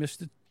know, I missed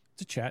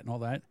the chat and all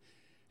that.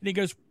 And he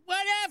goes,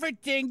 whatever,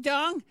 ding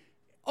dong.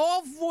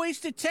 All voice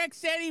to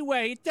text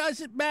anyway. It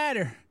doesn't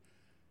matter.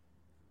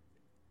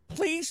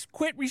 Please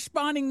quit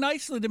responding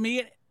nicely to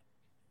me,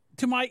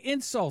 to my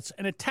insults,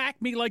 and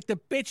attack me like the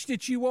bitch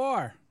that you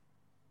are.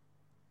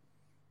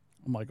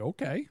 I'm like,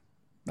 okay,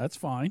 that's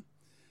fine.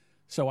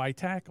 So I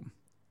attack him.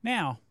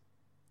 Now,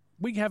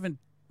 we haven't,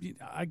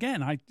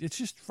 again, it's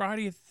just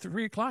Friday at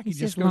 3 o'clock. He's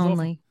he just just goes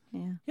lonely. off.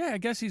 Yeah. Yeah, I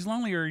guess he's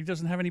lonely, or he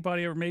doesn't have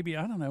anybody, or maybe,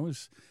 I don't know. It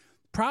was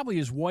probably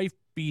his wife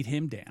beat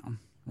him down,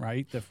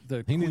 right?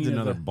 He needs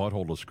another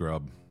butthole to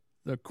scrub.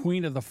 The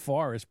queen of the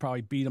forest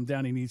probably beat him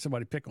down. He needs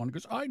somebody to pick on. He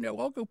goes, I know,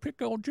 I'll go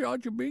pick on John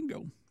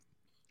Bingo.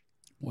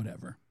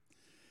 Whatever.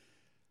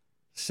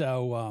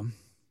 So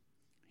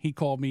he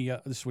called me.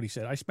 This is what he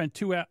said. I spend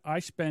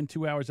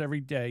 2 hours every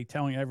day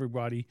telling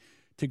everybody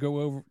to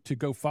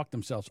go fuck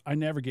themselves. I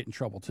never get in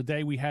trouble.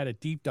 Today we had a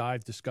deep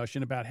dive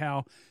discussion about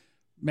how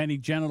many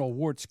genital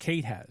warts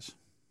Kate has.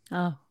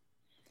 Oh,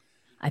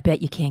 I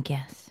bet you can't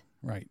guess.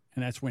 Right.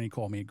 And that's when he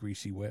called me a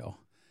greasy whale.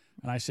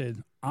 And I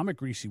said, I'm a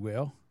greasy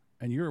whale,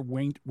 and you're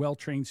a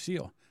well-trained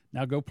seal.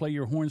 Now go play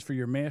your horns for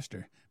your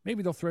master.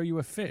 Maybe they'll throw you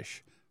a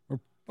fish,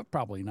 but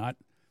probably not.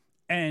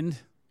 And,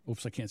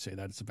 oops, I can't say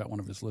that. It's about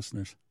one of his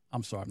listeners.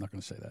 I'm sorry, I'm not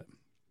going to say that.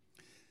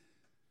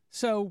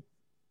 So,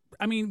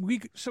 I mean,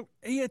 so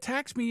he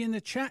attacks me in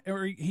the chat,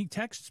 or he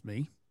texts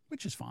me,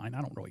 which is fine. I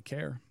don't really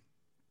care.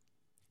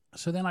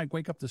 So then I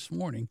wake up this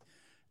morning,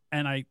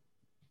 and I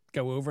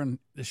go over, and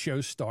the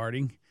show's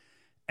starting,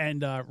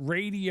 and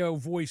radio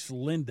voice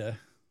Linda,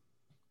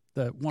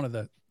 one of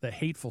the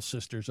hateful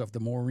sisters of the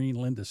Maureen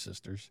Linda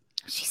sisters.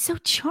 She's so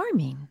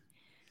charming.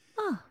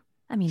 Oh,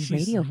 I mean,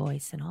 She's radio like,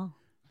 voice and all.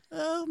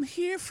 I'm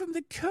here from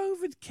the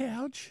COVID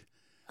couch.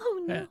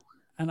 Oh, no.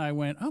 And I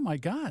went, oh, my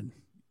God.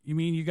 You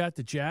mean you got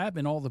the jab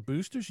and all the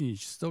boosters and you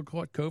still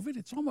caught COVID?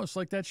 It's almost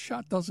like that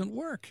shot doesn't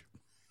work.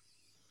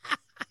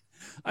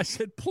 I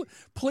said,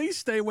 please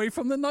stay away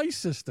from the nice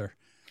sister.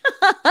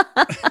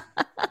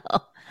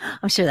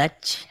 I'm sure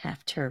that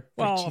chaffed her.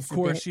 Well, of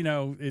course, you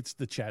know, it's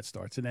the chat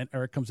starts, and then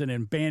Eric comes in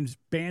and bans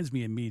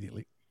me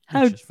immediately.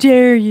 How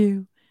dare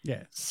you?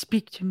 Yeah.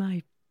 Speak to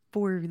my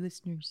 4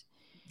 listeners.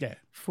 Yeah.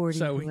 40,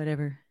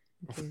 whatever.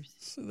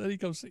 So then he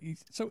goes,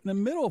 so in the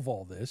middle of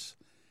all this,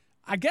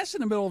 I guess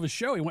in the middle of his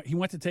show, he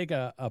went to take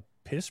a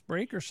piss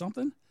break or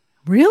something.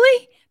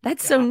 Really?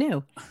 That's so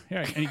new.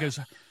 Yeah. And he goes,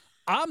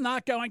 I'm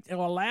not going to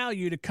allow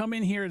you to come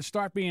in here and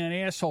start being an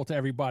asshole to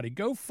everybody.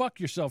 Go fuck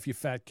yourself, you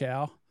fat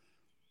cow.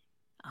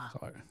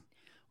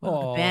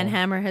 Well, the ban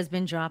hammer has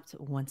been dropped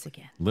once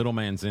again. Little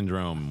man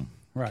syndrome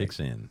kicks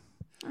in.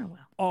 Oh,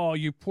 well. Oh,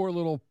 you poor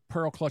little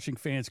pearl-clutching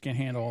fans can't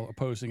handle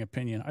opposing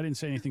opinion. I didn't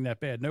say anything that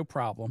bad. No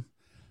problem.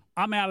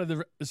 I'm out of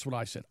this is what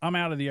I said. I'm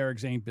out of the Eric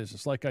Zane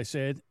business. Like I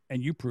said,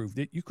 and you proved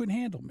it, you couldn't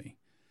handle me.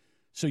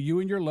 So you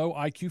and your low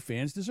IQ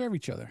fans deserve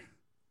each other.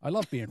 I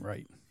love being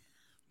right.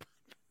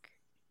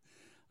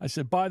 I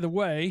said, by the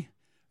way,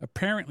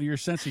 apparently your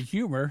sense of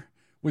humor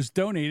was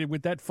donated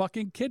with that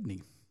fucking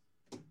kidney.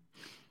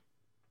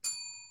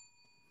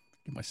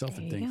 Give myself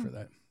a ding for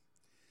that.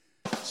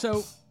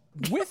 So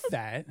with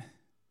that,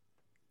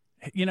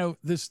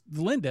 this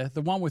Linda,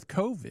 the one with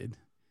COVID,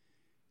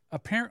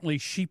 apparently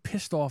she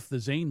pissed off the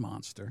Zane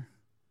monster.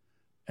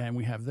 And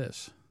we have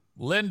this.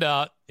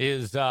 Linda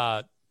is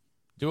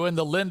doing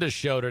the Linda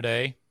show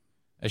today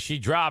as she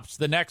drops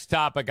the next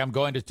topic I'm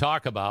going to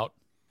talk about.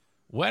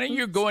 When are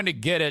you going to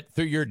get it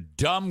through your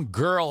dumb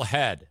girl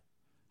head?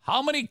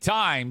 How many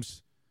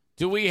times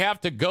do we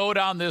have to go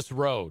down this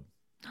road?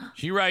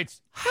 She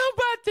writes, how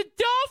about the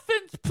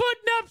Dolphins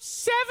putting up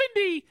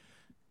 70?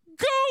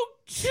 Go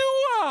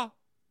Tua!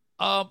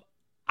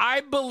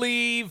 I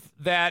believe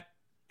that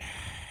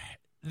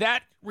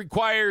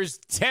requires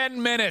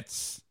 10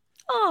 minutes.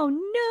 Oh,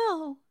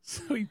 no.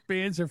 So he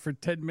bans her for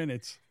 10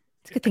 minutes.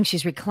 It's a good thing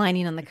she's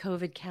reclining on the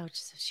COVID couch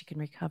so she can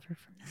recover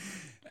from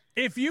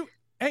that.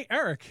 Hey,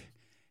 Eric,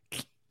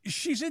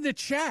 she's in the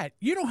chat.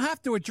 You don't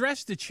have to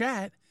address the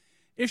chat.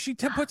 If she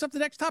puts up the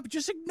next topic,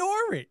 just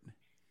ignore it.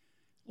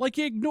 Like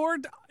you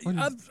ignored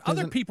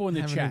other people in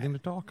the chat. Anything to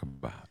talk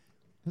about.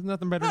 There's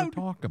nothing better to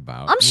talk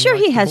about. I'm sure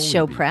he has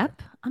show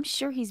prep. I'm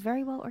sure he's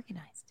very well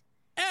organized.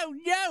 Oh,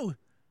 no.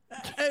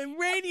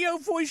 Radio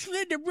voice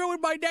Linda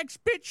ruined my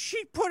next bitch.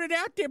 She put it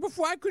out there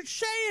before I could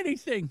say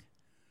anything.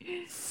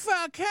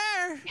 Fuck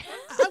her.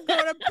 I'm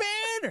going to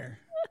ban her.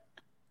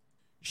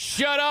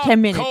 Shut up,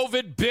 10 minutes.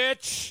 COVID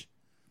bitch.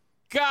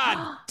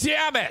 God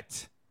damn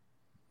it.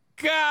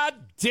 God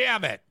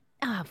damn it.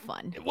 Ah,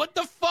 fun. What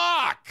the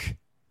fuck?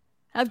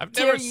 I've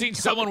never seen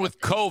someone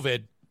with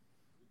COVID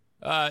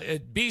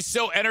be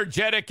so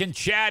energetic and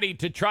chatty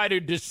to try to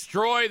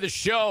destroy the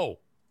show.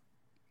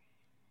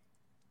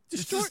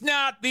 This is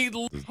not the...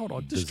 Hold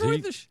on. Destroy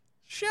the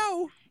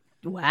show?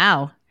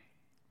 Wow.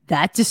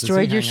 That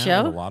destroyed your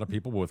show? A lot of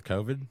people with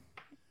COVID?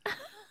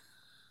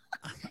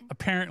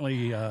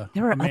 Apparently, there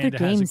were Amanda other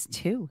games,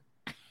 too.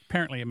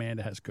 Apparently,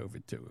 Amanda has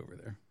COVID, too, over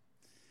there.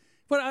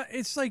 But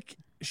it's like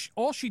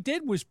all she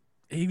did was...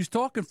 He was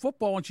talking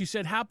football, and she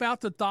said, how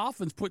about the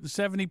Dolphins putting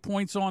 70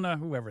 points on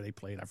whoever they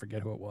played? I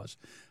forget who it was.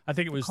 I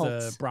think it was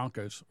the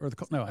Broncos. I think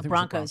Broncos, it was the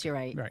Broncos. You're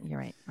right. You're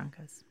right,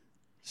 Broncos.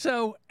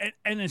 So,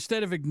 and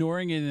instead of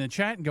ignoring it in the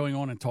chat and going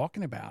on and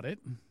talking about it,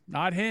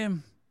 not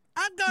him.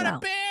 I'm going to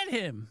ban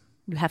him.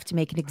 You have to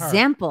make an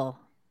example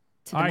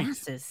to the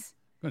masses.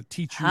 I'm going to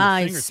teach you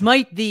I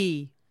smite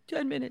thee.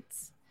 10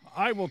 minutes.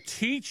 I will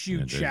teach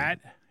you, chat,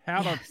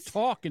 how to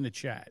talk in the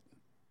chat.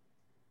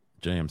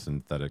 JM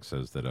Synthetic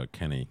says that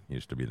Kenny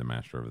used to be the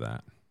master of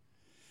that.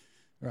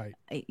 Right.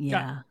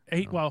 Yeah.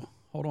 Well,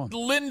 hold on.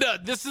 Linda,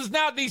 this is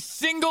not the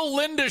single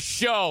Linda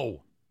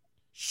show.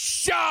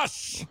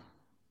 Shush.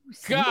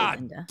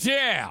 God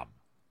damn.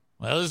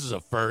 Well, this is a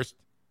first.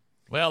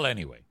 Well,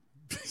 anyway.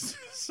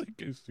 It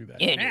goes through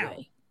that.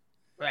 Anyway.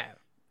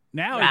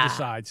 Now he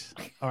decides,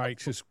 all right,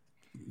 because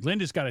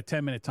Linda's got a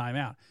 10-minute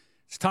timeout.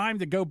 It's time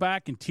to go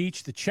back and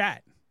teach the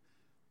chat.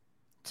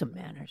 Some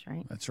manners,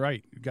 right? That's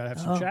right. You've got to have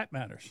some chat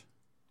manners.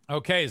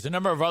 Okay, there's a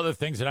number of other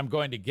things that I'm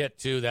going to get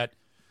to that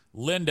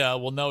Linda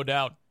will no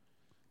doubt,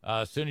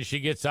 as soon as she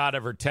gets out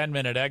of her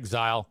 10-minute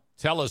exile,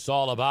 tell us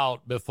all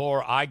about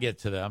before I get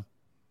to them.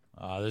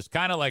 There's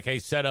kind of like a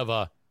set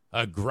of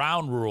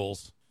ground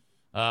rules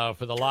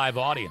for the live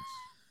audience.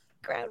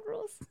 Ground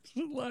rules.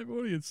 Live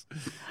audience.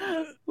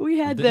 We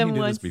had Didn't them you do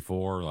once. this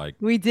before, like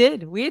we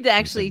did. We had to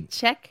actually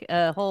check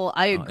a whole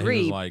I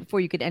agree like, before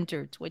you could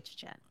enter Twitch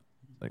chat.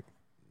 Like,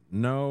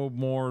 no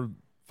more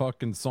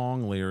fucking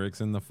song lyrics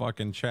in the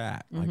fucking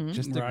chat. Like,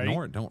 just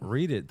ignore it. Don't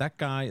read it. That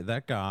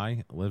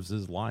guy lives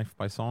his life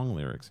by song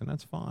lyrics, and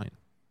that's fine.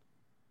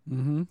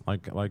 Mm-hmm.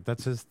 Like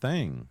that's his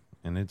thing,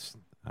 and it's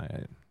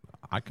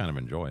I kind of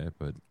enjoy it,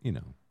 but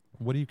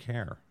what do you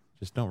care?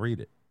 Just don't read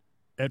it.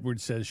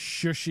 Edward says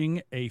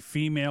shushing a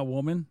female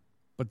woman,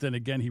 but then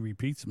again he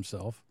repeats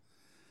himself.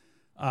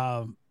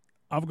 I'm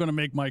going to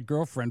make my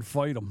girlfriend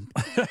fight him.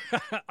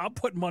 I'll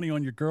put money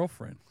on your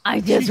girlfriend. I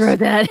just wrote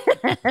that.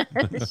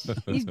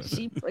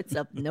 she puts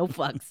up no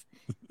fucks.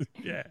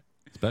 Yeah.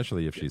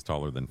 Especially if she's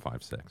taller than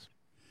 5'6".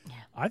 Yeah.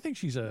 I think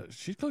she's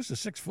close to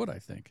 6 foot, I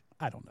think.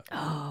 I don't know.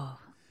 Oh.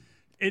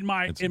 In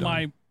my Come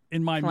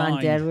mind.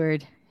 On,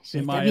 Edward.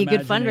 That'd be a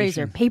good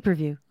fundraiser.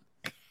 Pay-per-view.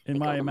 In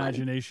my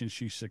imagination,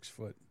 she's 6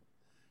 foot.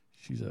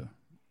 She's a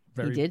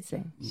very He did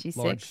say she's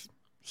large, 6.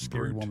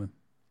 scary woman.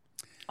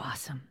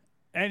 Awesome.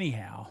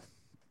 Anyhow.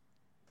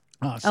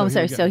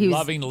 Sorry. So he was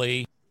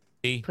lovingly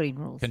putting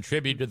rules.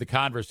 Contribute to the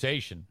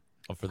conversation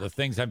for the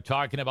things I'm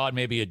talking about.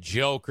 Maybe a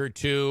joke or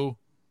two,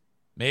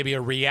 maybe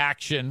a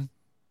reaction,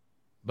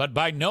 but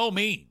by no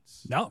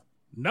means. No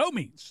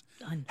means.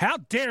 Done. How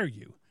dare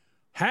you?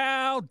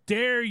 How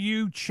dare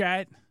you,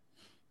 chat,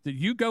 that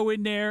you go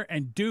in there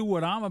and do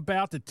what I'm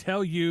about to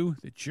tell you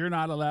that you're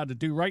not allowed to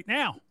do right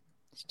now?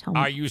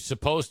 Are you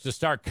supposed to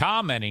start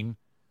commenting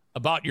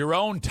about your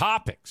own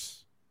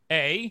topics?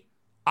 A,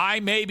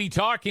 I may be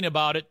talking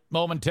about it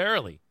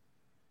momentarily.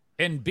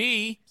 And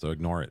B, so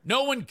ignore it.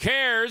 No one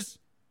cares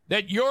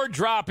that you're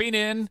dropping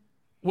in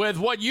with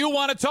what you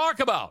want to talk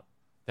about.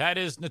 That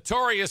is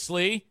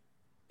notoriously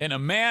an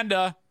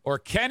Amanda or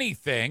Kenny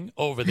thing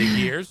over the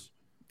years.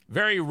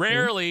 Very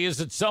rarely is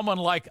it someone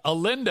like a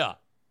Linda.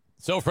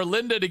 So for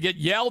Linda to get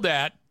yelled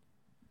at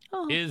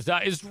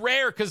is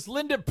rare because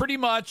Linda pretty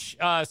much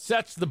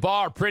sets the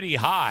bar pretty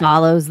high.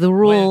 Follows the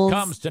rules. When it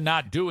comes to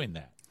not doing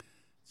that.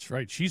 That's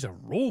right. She's a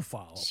rule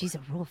follower. She's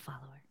a rule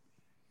follower.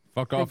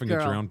 Fuck off and girl.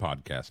 get your own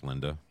podcast,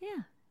 Linda. Yeah.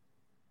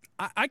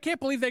 I can't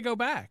believe they go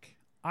back.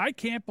 I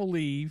can't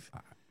believe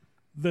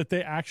that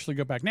they actually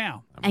go back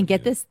now. And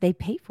get this, they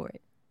pay for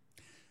it.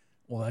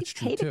 Well, that's They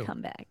true pay too. to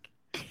come back.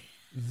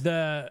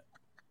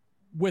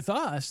 With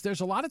us,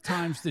 there's a lot of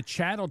times the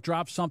chat will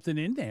drop something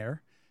in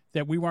there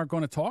that we weren't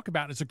going to talk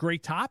about. It's a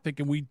great topic,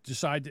 and we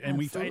decide,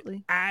 and it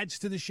Absolutely. adds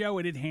to the show.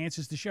 It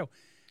enhances the show.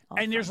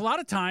 And there's a lot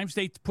of times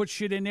they put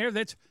shit in there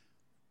that's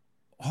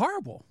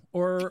horrible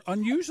or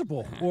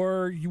unusable,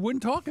 or you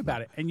wouldn't talk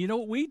about it. And you know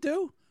what we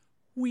do?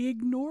 We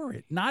ignore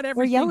it. Not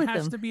everything yell at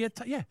has them. to be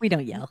We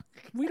don't yell.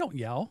 We don't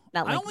yell.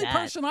 Not like the only that.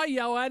 person I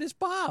yell at is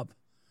Bob.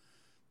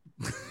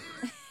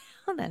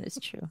 Oh, that is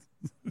true.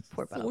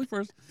 Poor It's the Bob.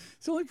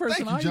 only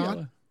person Thank you, I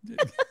John. yell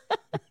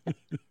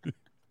at.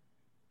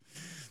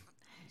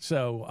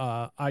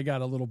 So I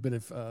got a little bit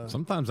of.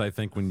 Sometimes I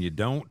think when you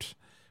don't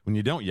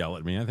yell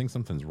at me, I think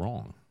something's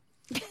wrong.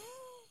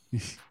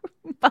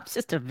 Bob's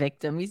just a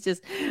victim. He's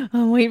just,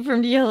 I'm waiting for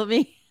him to yell at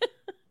me.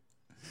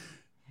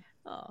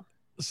 Oh.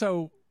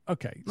 So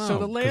okay. No, So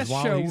the 'cause last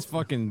while show. he's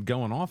fucking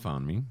going off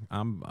on me,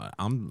 I'm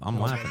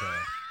laughing.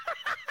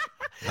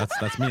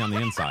 That's me on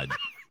the inside.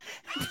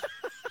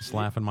 Just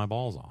laughing my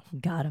balls off.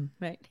 Got him.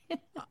 Right.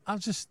 I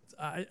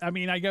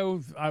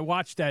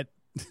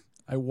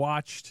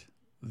watched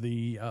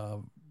the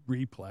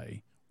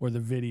replay or the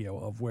video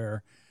of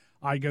where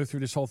I go through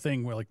this whole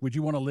thing where, like, would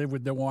you want to live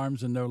with no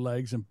arms and no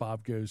legs? And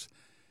Bob goes,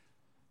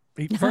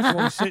 first of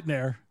all, he's sitting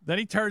there. Then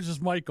he turns his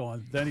mic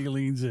on. Then he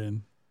leans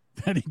in.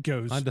 Then he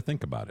goes, I had to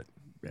think about it.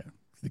 yeah,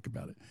 think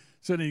about it.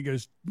 So then he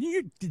goes,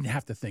 you didn't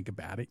have to think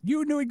about it.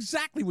 You knew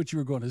exactly what you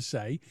were going to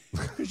say.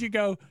 Because you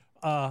go,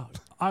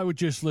 I would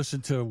just listen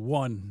to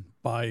One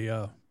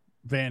by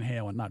Van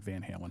Halen. Not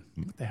Van Halen.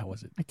 What the hell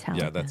was it? Metallica.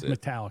 Yeah, that's it.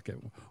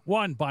 Metallica.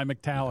 One by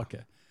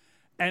Metallica.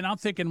 And I'm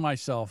thinking to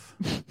myself,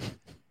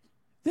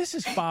 this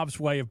is Bob's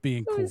way of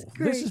being cool. was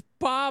great. This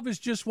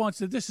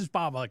is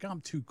Bob like,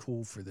 I'm too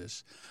cool for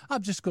this.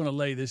 I'm just going to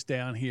lay this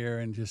down here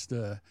and just,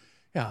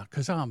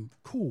 because I'm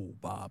cool,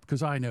 Bob,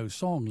 because I know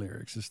song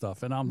lyrics and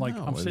stuff. And I'm like,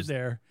 No, I'm it sitting was-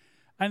 there,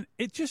 and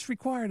it just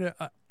required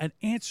an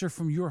answer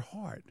from your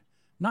heart,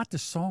 not the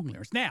song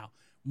lyrics. Now,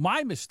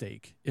 my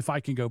mistake, if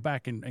I can go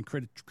back and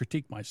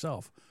critique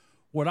myself,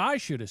 what I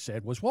should have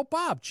said was, well,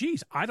 Bob,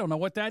 geez, I don't know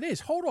what that is.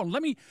 Hold on,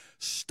 let me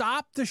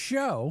stop the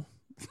show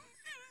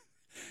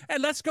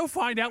and let's go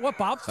find out what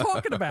Bob's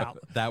talking about.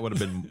 That would have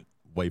been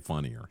way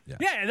funnier. Yeah.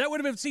 Yeah, that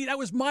would have been, that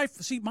was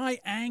my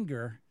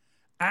anger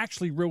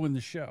actually ruined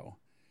the show.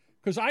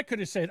 Because I could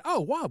have said, oh,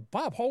 wow,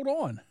 Bob, hold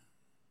on.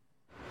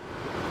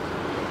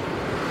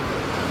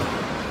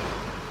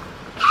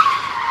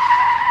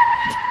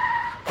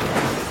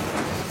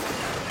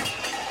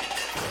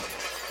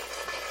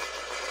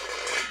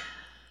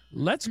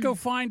 Let's go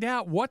find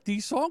out what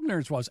these song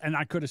lyrics was. And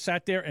I could have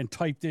sat there and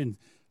typed in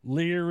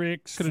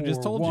lyrics. Could have just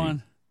for told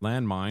one. you.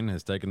 Landmine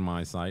has taken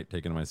my sight,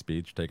 taken my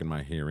speech, taken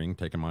my hearing,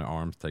 taken my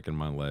arms, taken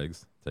my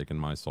legs, taken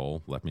my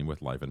soul, left me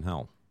with life in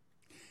hell.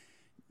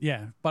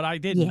 Yeah, but I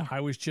didn't. Yeah.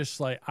 I was just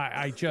like,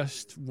 I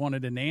just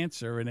wanted an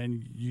answer, and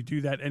then you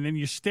do that, and then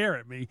you stare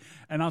at me,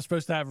 and I'm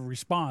supposed to have a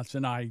response,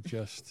 and I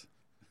just,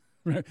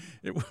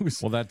 it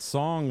was. Well, that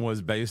song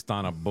was based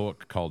on a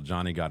book called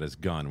Johnny Got His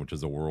Gun, which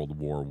is a World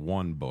War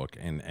I book,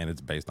 and it's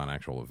based on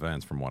actual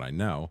events from what I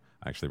know.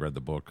 I actually read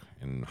the book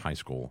in high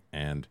school,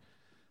 and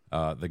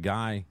the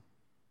guy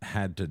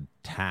had to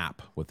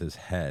tap with his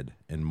head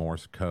in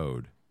Morse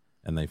code,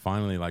 and they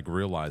finally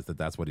realized that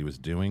that's what he was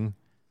doing.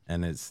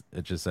 And it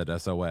just said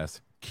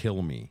SOS,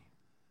 kill me.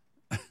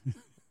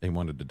 He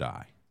wanted to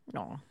die.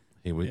 No.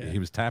 He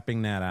was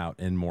tapping that out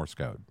in Morse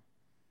code.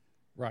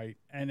 Right,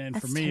 and then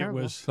That's for me terrible.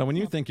 it was. So when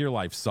you think your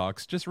life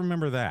sucks, just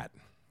remember that.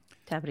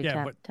 Tappity Yeah,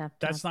 tap, but tap,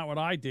 that's tap. not what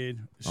I did.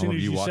 As All soon of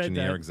as you you watching said the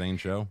that, Eric Zane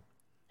show.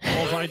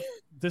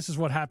 this is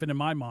what happened in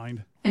my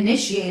mind.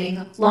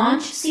 Initiating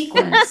launch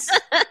sequence.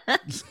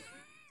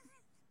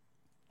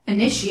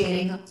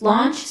 Initiating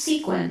launch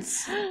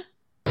sequence.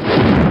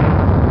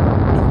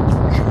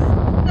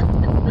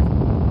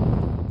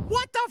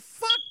 What the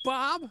fuck,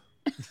 Bob?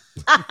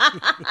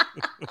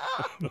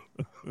 It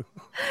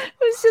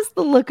was just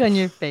the look on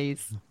your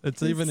face.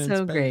 It's even in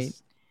so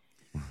space.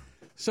 great.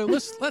 So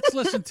let's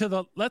listen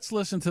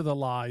to the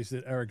lies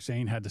that Eric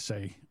Zane had to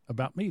say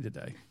about me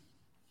today.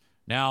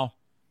 Now,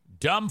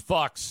 dumb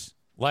fucks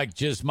like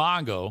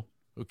Gizmongo,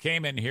 who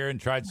came in here and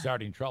tried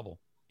starting trouble.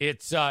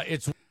 It's I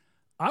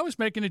was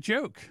making a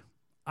joke.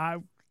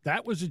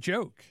 That was a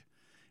joke.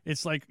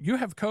 It's like, you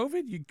have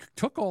COVID? You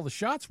took all the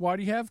shots. Why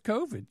do you have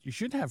COVID? You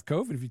shouldn't have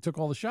COVID if you took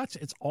all the shots.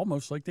 It's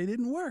almost like they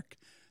didn't work.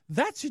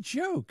 That's a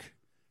joke.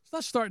 It's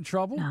not starting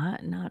trouble.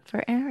 Not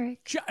for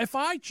Eric. If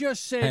I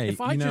just said, Hey,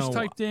 if I just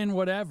typed in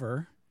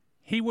whatever,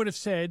 he would have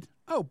said,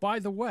 "Oh, by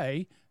the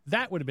way,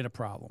 that would have been a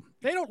problem.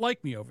 They don't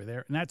like me over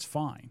there, and that's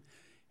fine."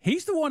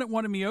 He's the one that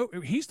wanted me.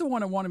 He's the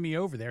one that wanted me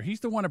over there. He's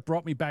the one that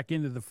brought me back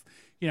into the.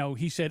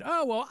 He said,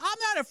 "Oh well, I'm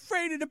not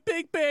afraid of the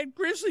big bad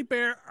grizzly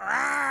bear."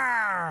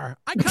 Arr!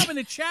 I come in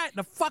the chat, and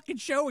the fucking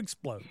show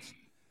explodes.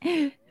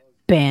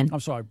 Ben. I'm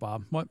sorry,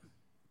 Bob. What?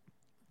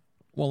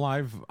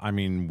 Well,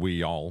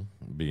 we all,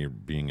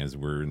 being as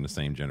we're in the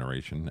same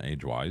generation,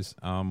 age-wise,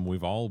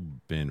 we've all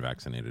been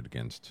vaccinated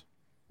against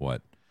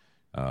what?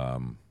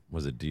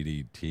 Was it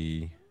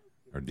DDT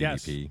or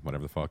DDP,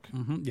 whatever the fuck?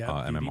 Mm-hmm. Yeah,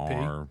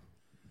 MMR,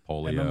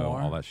 polio,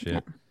 all that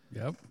shit.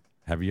 Yep.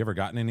 Have you ever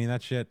gotten any of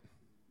that shit?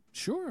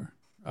 Sure.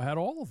 I had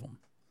all of them.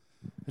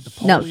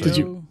 No, did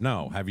you?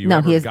 No. Have you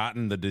ever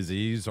gotten the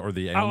disease or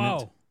the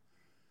ailment? Oh.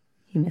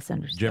 He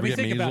misunderstood. Did you ever Let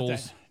me get think about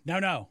measles? that.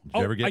 No. Did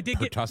you ever get I did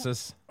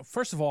pertussis?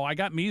 First of all, I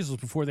got measles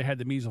before they had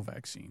the measles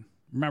vaccine.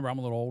 Remember, I'm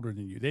a little older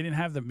than you. They didn't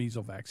have the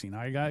measles vaccine.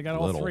 I got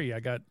all three. I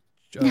got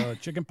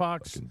chicken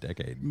pox,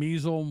 decade,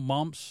 measles,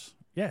 mumps.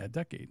 Yeah, a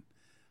decade.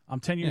 I'm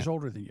 10 years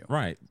older than you.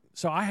 Right.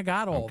 So I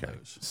got all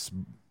those.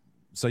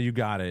 So you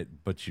got it,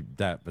 but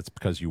that's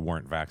because you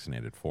weren't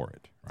vaccinated for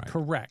it, right?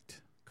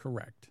 Correct.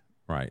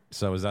 Right.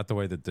 So is that the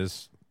way that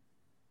this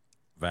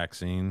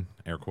vaccine,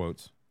 air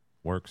quotes,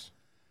 works?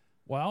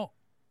 Well,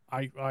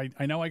 I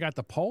know I got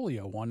the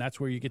polio one. That's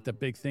where you get the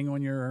big thing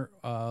on your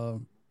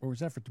or was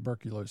that for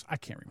tuberculosis? I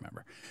can't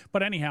remember.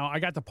 But anyhow, I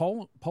got the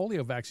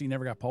polio vaccine,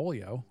 never got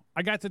polio.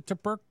 I got the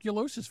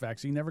tuberculosis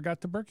vaccine, never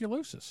got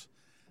tuberculosis.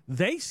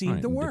 They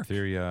seem to work.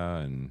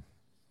 Diphtheria and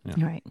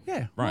Right.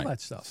 Yeah, right. all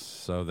that stuff.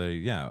 So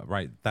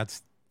right.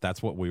 That's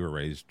what we were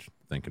raised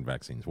thinking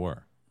vaccines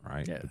were,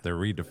 right? Yeah. But they're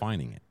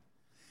redefining it.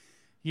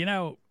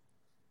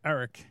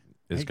 Eric,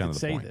 I hate to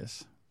say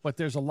this, but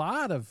there's a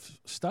lot of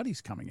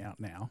studies coming out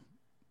now,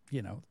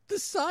 the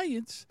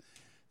science,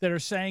 that are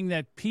saying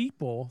that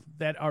people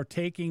that are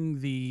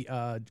taking the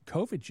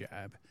COVID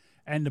jab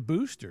and the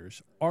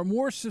boosters are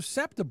more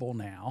susceptible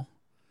now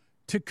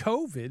to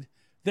COVID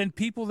than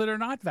people that are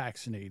not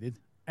vaccinated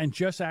and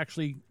just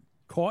actually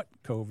caught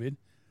COVID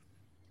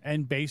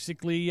and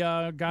basically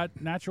got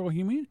natural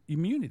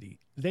immunity.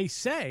 They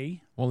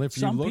say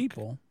some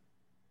people.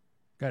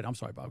 Go ahead. I'm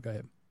sorry, Bob. Go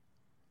ahead.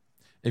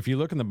 If you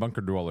look in the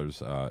Bunker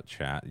Dwellers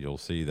chat, you'll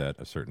see that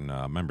a certain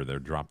member there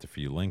dropped a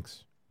few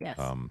links. Yes.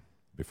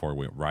 Before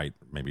we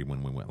maybe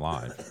when we went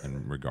live,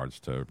 in regards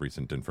to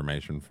recent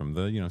information from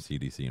the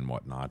CDC and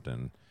whatnot,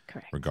 and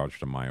Correct. regards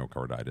to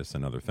myocarditis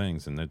and other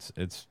things, and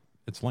it's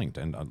linked,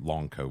 and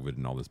long COVID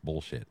and all this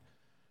bullshit,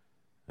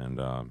 and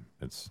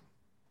it's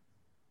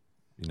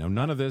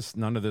none of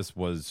this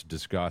was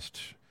discussed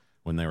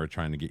when they were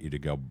trying to get you to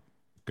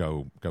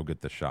go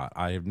get the shot.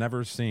 I have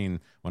never seen,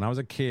 when I was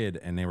a kid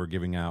and they were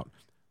giving out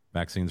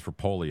vaccines for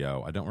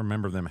polio, I don't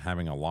remember them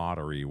having a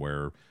lottery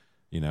where,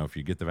 if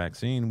you get the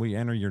vaccine, we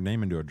enter your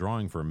name into a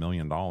drawing for $1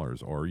 million,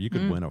 or you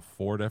could win a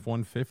Ford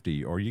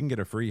F-150, or you can get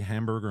a free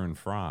hamburger and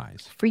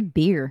fries. Free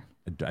beer.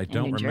 I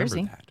don't remember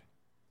Jersey. that.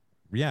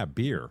 Yeah,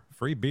 beer.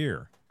 Free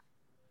beer.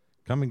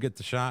 Come and get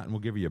the shot and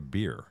we'll give you a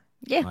beer.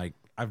 Yeah.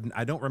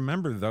 I don't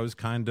remember those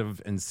kind of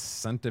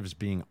incentives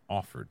being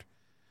offered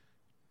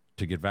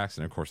to get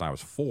vaccinated. Of course, I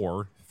was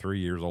 3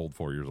 years old,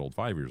 4 years old,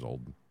 5 years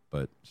old,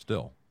 but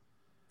still.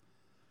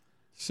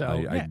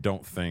 So I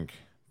don't think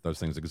those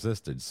things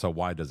existed. So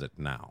why does it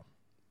now?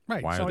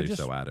 Right. Why are they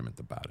so adamant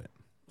about it?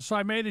 So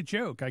I made a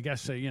joke. I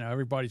guess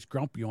everybody's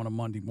grumpy on a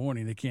Monday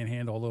morning. They can't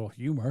handle a little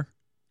humor,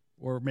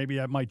 or maybe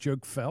my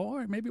joke fell,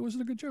 or maybe it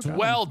wasn't a good joke. It's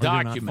well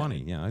documented,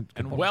 funny. Yeah,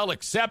 and well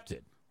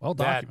accepted. Well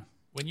that documented.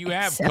 when you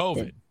have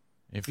COVID,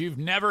 if you've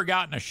never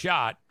gotten a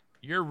shot,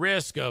 your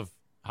risk of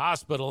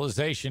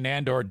hospitalization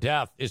and/or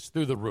death is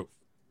through the roof.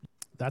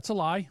 That's a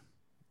lie.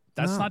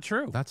 That's not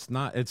true.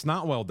 It's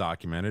not well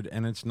documented,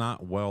 and it's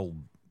not well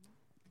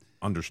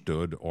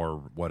understood or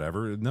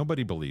whatever.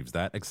 Nobody believes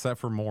that except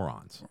for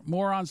morons.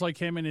 Morons like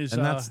him and his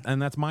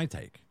and that's my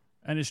take.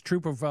 And his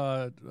troop of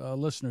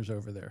listeners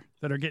over there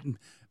that are getting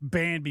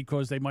banned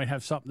because they might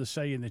have something to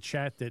say in the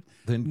chat that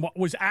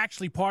was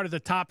actually part of the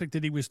topic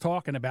that he was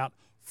talking about,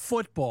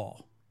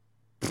 football.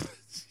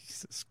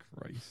 Jesus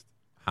Christ.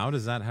 How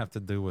does that have to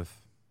do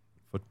with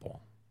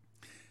football?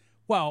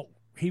 Well,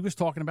 he was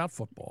talking about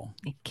football.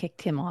 It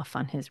kicked him off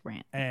on his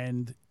rant.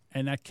 And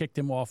that kicked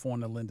him off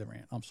on the Linda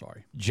rant. I'm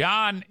sorry.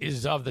 John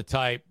is of the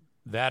type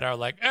that are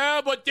like,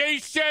 but they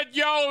said,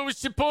 it was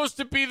supposed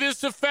to be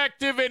this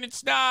effective and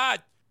it's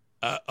not.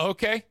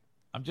 Okay.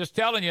 I'm just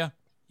telling you.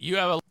 You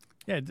have a...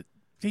 Yeah,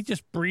 he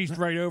just breezed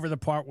right over the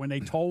part when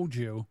they told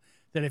you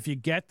that if you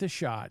get the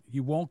shot,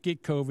 you won't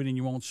get COVID and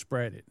you won't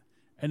spread it.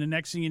 And the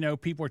next thing you know,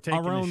 people are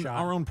taking the shot.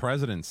 Our own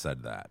president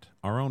said that.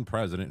 Our own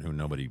president, who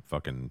nobody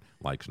fucking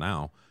likes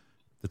now,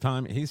 the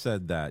time he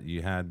said that,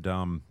 you had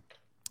Rachel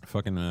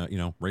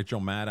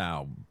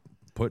Maddow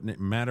putting it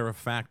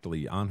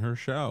matter-of-factly on her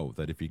show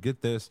that if you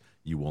get this,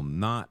 you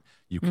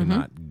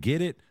cannot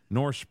get it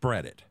nor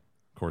spread it.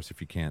 Of course, if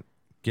you can't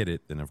get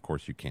it, then of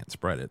course you can't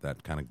spread it.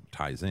 That kind of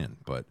ties in.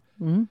 But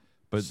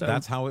But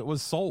that's how it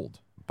was sold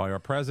by our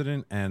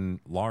president and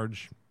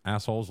large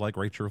assholes like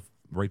Rachel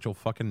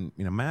fucking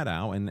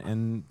Maddow,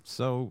 and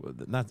so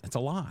it's a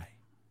lie.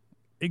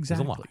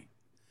 Exactly. It's a lie.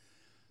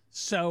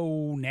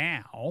 So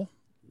now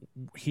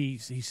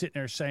he's sitting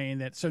there saying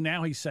that. So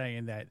now he's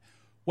saying that.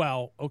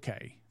 Well,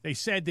 okay. They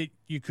said that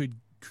you couldn't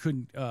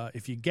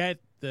if you get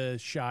the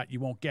shot, you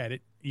won't get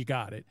it. You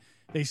got it.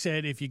 They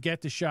said if you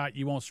get the shot,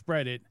 you won't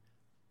spread it.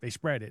 They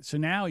spread it. So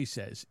now he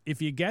says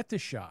if you get the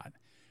shot,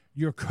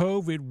 your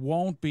COVID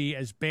won't be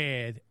as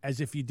bad as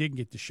if you didn't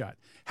get the shot.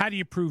 How do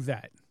you prove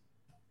that?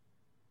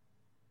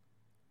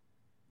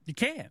 You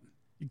can't.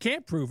 You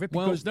can't prove it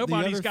because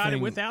nobody's got it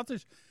without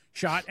the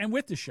shot and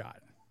with the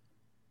shot.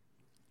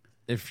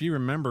 If you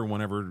remember,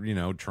 whenever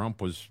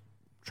Trump was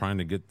trying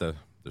to get the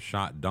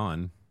shot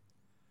done,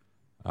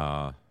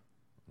 I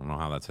don't know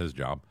how that's his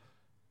job.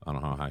 I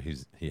don't know how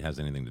he has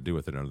anything to do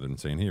with it other than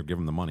saying, "Here, give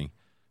him the money."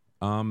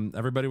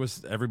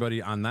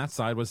 Everybody on that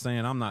side was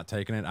saying, "I'm not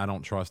taking it. I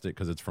don't trust it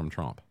because it's from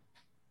Trump.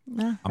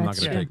 I'm not going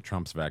to take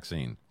Trump's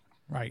vaccine."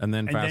 Right. And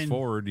then fast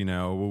forward,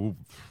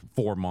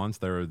 4 months,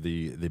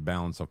 the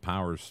balance of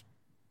powers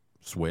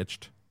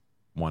switched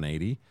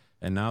 180,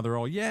 and now they're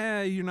all,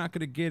 "Yeah, you're not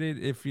going to get it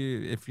if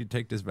you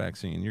take this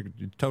vaccine. You're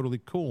totally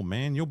cool,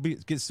 man. You'll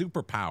get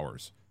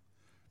superpowers."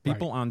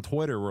 People on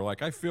Twitter were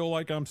like, "I feel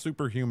like I'm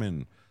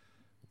superhuman."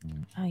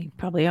 Oh, you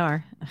probably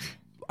are.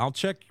 I'll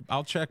check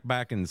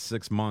back in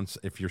 6 months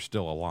if you're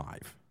still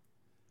alive.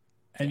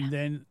 And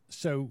then,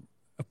 so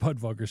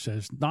Pudvugger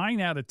says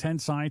 9 out of 10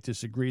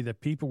 scientists agree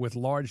that people with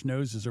large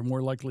noses are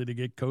more likely to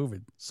get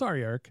COVID.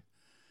 Sorry, Eric.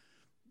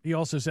 He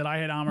also said I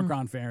had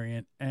Omicron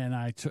variant, and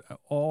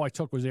all I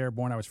took was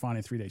airborne. I was fine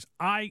in 3 days.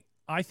 I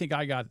think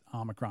I got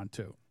Omicron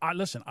too.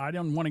 Listen, I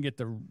don't want to get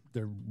the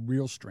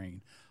real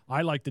strain.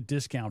 I like the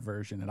discount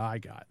version that I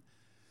got.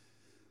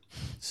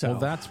 So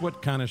that's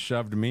what kind of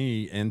shoved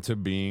me into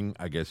being,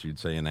 I guess you'd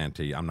say,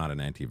 I'm not an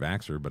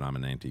anti-vaxxer, but I'm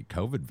an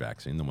anti-COVID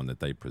vaccine, the one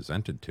that they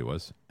presented to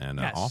us and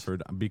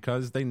offered,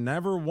 because they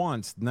never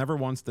once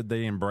did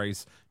they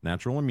embrace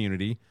natural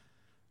immunity,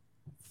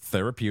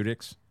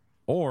 therapeutics,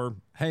 or,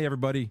 hey,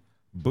 everybody,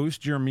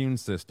 boost your immune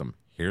system.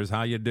 Here's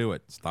how you do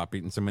it. Stop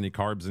eating so many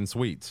carbs and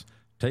sweets.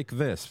 Take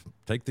this.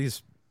 Take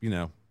these,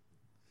 do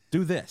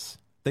this.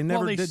 They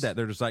never did that.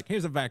 They're just like,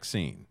 here's a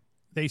vaccine.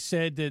 They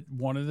said that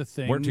one of the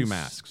things wear 2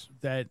 masks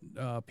that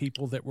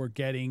people that were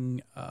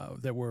getting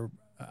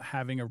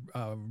having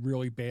a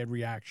really bad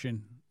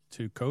reaction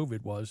to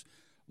COVID was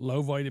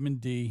low vitamin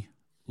D,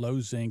 low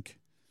zinc.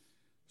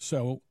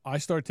 So I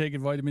started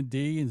taking vitamin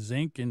D and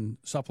zinc and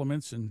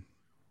supplements, and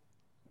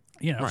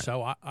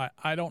so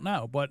I don't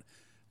know, but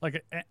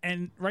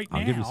and right now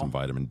I'll give you some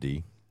vitamin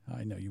D.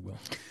 I know you will.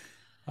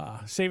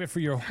 Save it for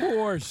your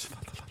whores.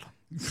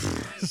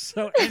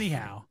 So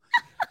anyhow.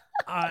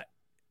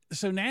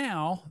 So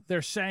now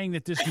they're saying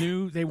that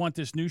they want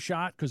this new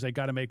shot because they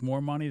got to make more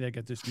money. They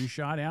get this new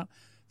shot out.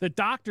 The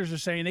doctors are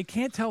saying they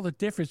can't tell the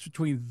difference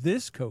between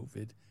this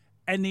COVID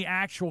and an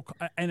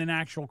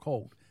actual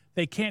cold.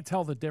 They can't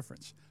tell the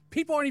difference.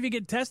 People aren't even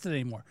getting tested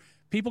anymore.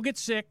 People get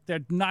sick.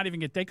 They're not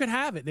even they could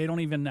have it. They don't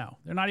even know.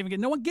 They're not even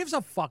getting. No one gives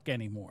a fuck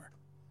anymore.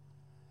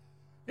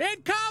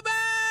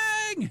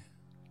 Incoming!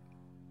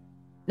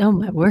 Oh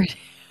my word!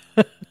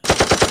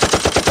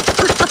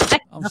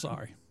 I'm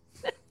sorry.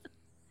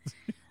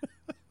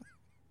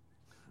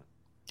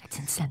 It's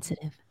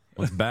insensitive.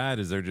 What's bad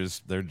is they're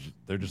just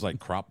like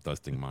crop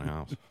dusting my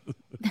house.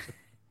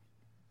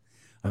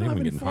 I think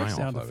I'm getting high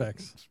sound off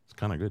effects. Of it. It's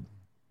kind of good.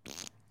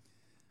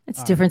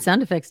 It's different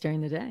sound effects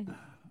during the day.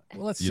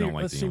 Well, let's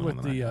see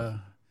what the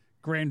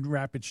Grand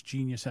Rapids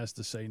genius has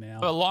to say now.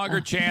 A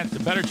better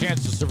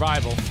chance of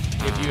survival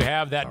if you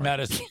have that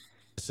medicine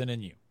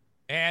in you.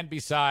 And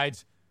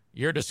besides,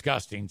 you're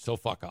disgusting, so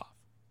fuck off.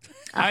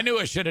 I knew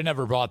I should have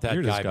never brought that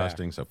You're guy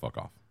disgusting, back. so fuck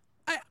off.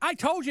 I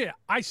told you.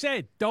 I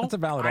said, don't. That's a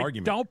valid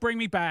argument. Don't bring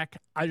me back.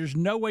 There's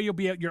no way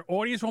your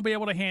audience won't be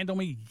able to handle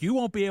me. You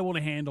won't be able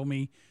to handle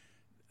me.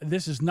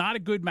 This is not a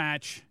good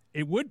match.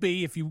 It would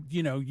be if you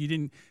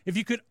didn't, if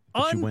you could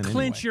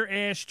unclench your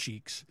ass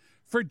cheeks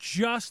for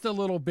just a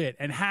little bit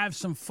and have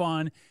some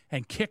fun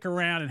and kick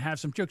around and have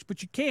some jokes,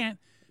 but you can't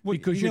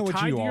because you're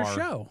tied to your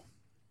show.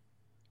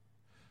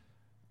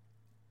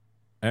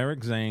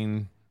 Eric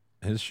Zane,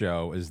 his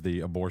show is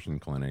the abortion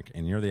clinic,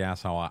 and you're the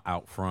asshole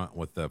out front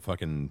with the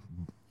fucking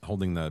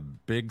holding the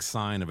big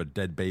sign of a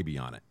dead baby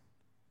on it.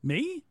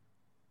 Me?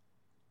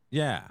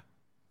 Yeah.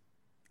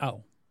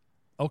 Oh.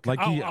 Okay.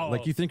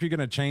 Like you think you're going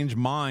to change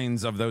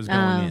minds of those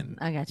going in.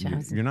 I got you.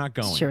 You're not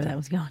going. Sure, that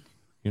was going.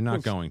 You're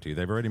not going to.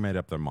 They've already made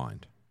up their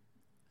mind.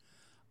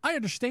 I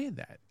understand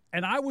that.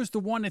 And I was the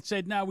one that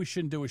said, no, we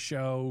shouldn't do a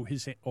show.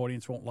 His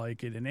audience won't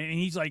like it. And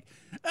he's like,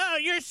 oh,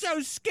 you're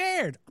so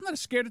scared. I'm not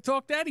scared to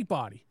talk to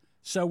anybody.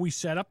 So we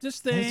set up this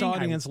thing. His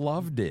audience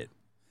loved it.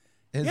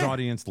 His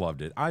audience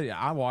loved it.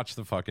 I watched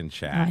the fucking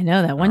chat. I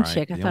know that one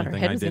chick. I thought her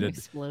head was going to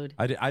explode.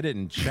 I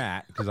didn't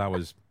chat because I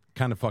was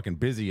kind of fucking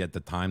busy at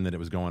the time that it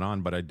was going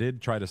on, but I did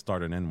try to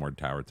start an N-word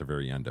tower at the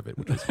very end of it,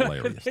 which was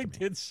hilarious. They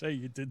did say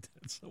you did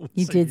that.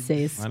 You did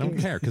say it's I don't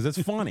care because it's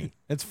funny.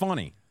 It's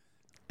funny.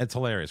 It's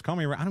hilarious. Call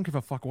me. I don't give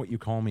a fuck what you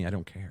call me. I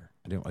don't care.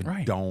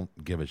 I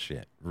don't give a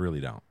shit.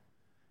 Really don't.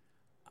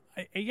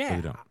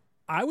 Really don't.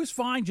 I was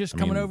fine just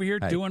coming over here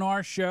doing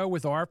our show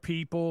with our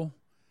people,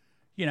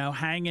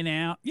 hanging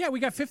out. Yeah, we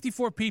got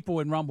 54 people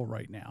in Rumble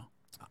right now.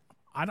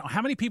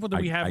 How many people do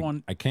we have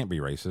on? I can't be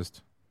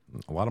racist.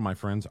 A lot of my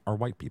friends are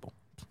white people.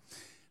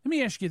 Let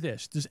me ask you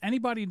this. Does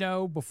anybody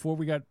know before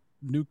we got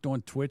nuked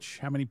on Twitch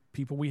how many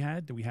people we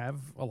had? Do we have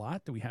a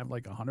lot? Do we have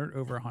like 100,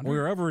 over 100? We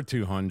were over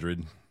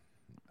 200.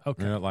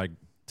 Okay. We're at like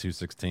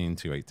 216,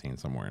 218,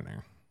 somewhere in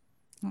there.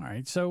 All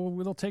right. So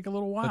it'll take a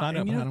little while. But I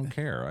don't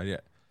care.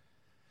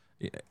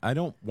 I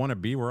don't want to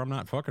be where I'm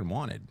not fucking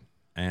wanted.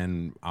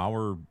 And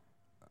our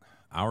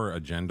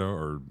agenda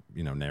or,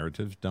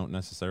 narratives don't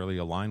necessarily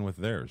align with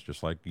theirs,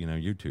 just like,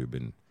 YouTube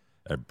and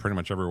pretty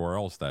much everywhere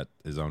else that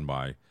is owned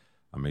by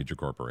a major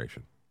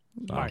corporation.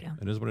 So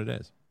it is what it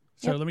is.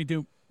 So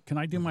can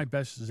I do my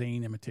best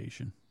Zane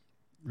imitation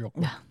real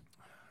quick?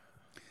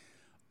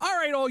 All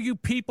right, all you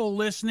people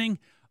listening,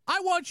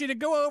 I want you to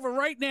go over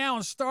right now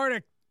and start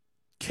a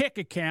Kick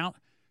account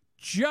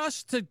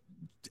just to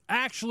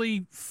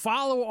actually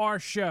follow our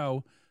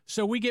show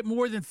so we get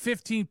more than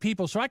 15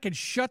 people so I can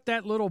shut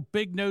that little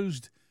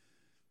big-nosed,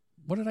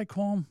 what did I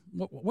call him?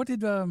 What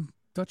did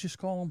Duchess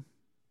call him?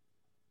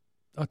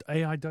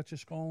 AI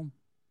Duchess call him?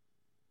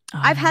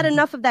 I've had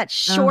enough of that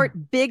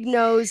short,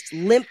 big-nosed,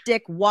 limp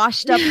dick,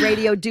 washed-up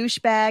radio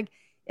douchebag.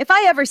 If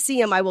I ever see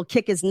him, I will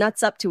kick his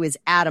nuts up to his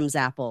Adam's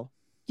apple.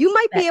 You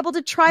might be able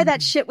to try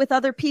that shit with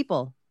other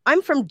people.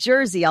 I'm from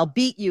Jersey. I'll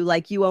beat you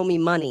like you owe me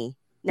money.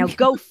 Now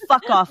go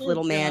fuck off,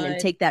 little man, and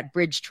take that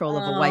bridge troll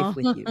of a wife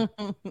with you.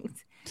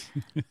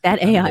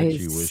 That AI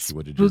is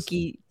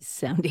spooky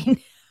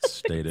sounding.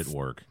 Stayed at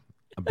work.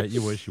 I bet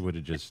you wish you would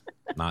have just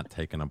not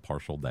taken a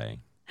partial day.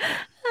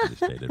 Just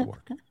stayed at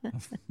work.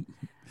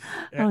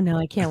 Oh, no,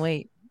 I can't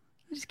wait.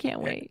 I just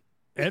can't wait.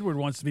 Edward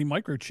wants to be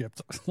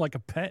microchipped like a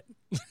pet.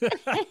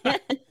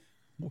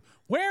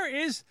 Where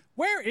is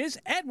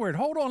Edward?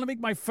 Hold on, let me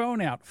get my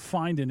phone out.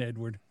 Finding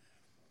Edward.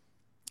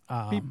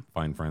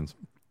 Find friends.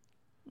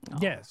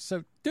 Yeah,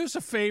 so do us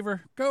a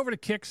favor. Go over to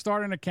Kick,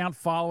 start an account,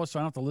 follow us so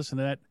I don't have to listen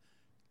to that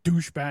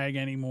douchebag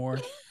anymore.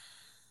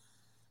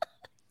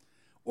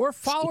 Or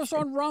follow us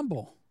on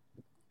Rumble.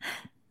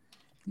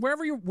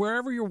 Wherever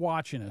you're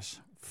watching us,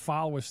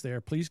 follow us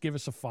there. Please give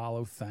us a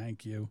follow.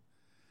 Thank you.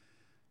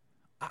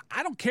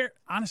 I don't care,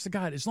 honest to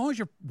God, as long as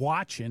you're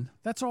watching,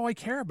 that's all I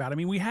care about. I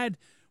mean, we had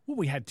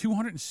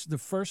 200,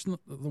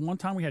 the one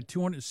time we had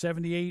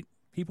 278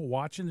 people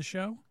watching the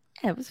show.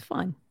 Yeah, it was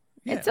fun.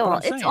 Yeah, it's all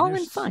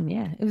in fun.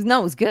 Yeah, it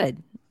was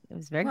good. It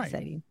was very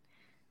exciting.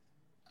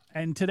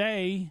 And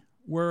today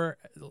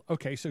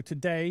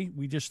today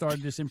we just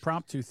started this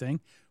impromptu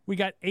thing. We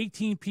got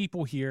 18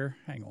 people here.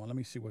 Hang on, let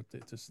me see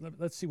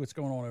let's see what's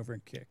going on over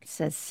in Kick. It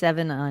says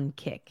 7 on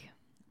Kick.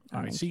 All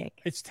right, see,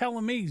 it's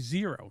telling me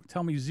 0.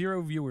 Tell me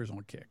 0 viewers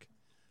on Kick.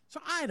 So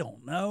I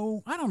don't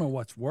know. I don't know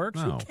what's works.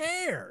 No. Who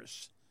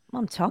cares?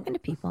 Well, I'm talking to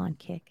people on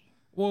Kick.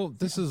 Well,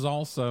 this is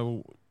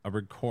also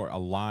a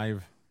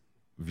live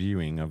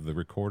viewing of the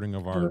recording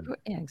of our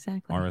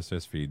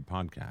RSS feed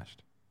podcast.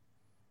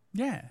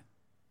 Yeah.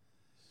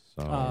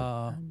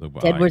 So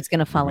Edward's going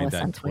to follow us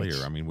on Twitch.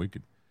 I mean, we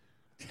could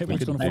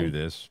do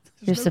this.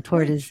 Your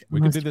support is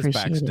we could do this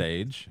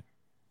backstage,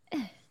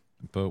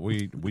 but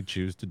we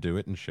choose to do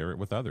it and share it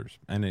with others,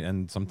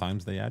 and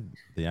sometimes they add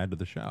to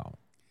the show.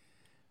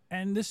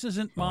 And this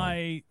isn't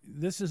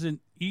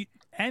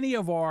any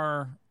of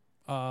our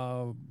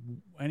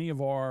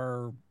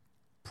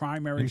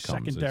primary,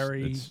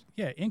 secondary,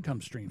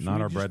 income streams.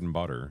 Not our bread and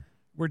butter.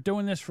 We're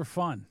doing this for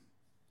fun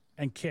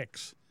and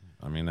kicks.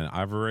 I mean,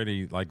 I've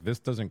already, this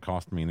doesn't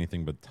cost me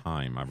anything but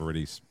time. I've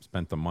already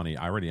spent the money.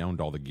 I already owned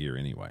all the gear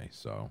anyway,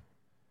 so.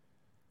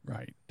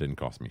 Right. Didn't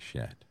cost me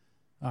shit.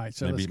 All right,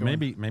 so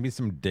maybe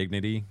some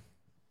dignity,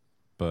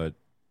 but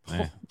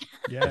that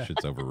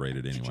shit's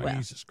overrated anyway.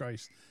 Jesus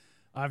Christ.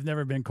 I've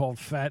never been called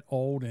fat,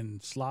 old,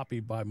 and sloppy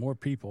by more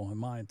people in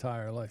my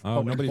entire life.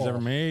 Oh, nobody's ever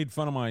made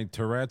fun of my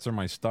Tourette's or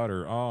my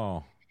stutter.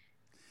 Oh.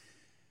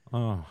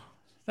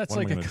 That's what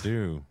like am I gonna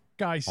do?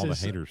 Guy all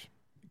says, the haters.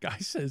 Guy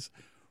says,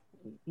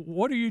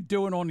 what are you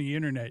doing on the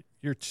internet?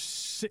 You're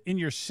in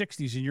your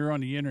 60s and you're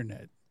on the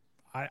internet.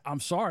 I'm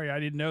sorry. I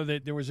didn't know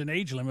that there was an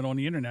age limit on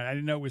the internet. I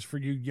didn't know it was for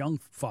you young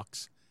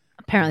fucks.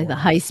 Apparently the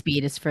high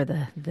speed is for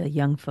the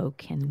young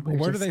folk. And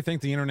where do they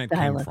think the internet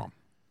came from?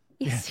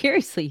 Yeah,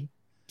 seriously.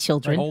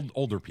 Children.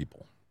 Older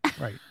people.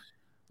 Right.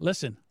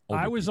 Listen,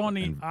 older I was on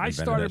the, I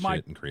started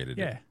my, and created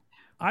it.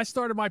 I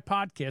started my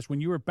podcast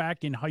when you were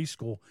back in high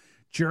school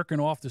jerking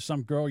off to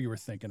some girl you were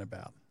thinking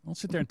about. Don't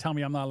sit there and tell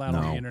me I'm not allowed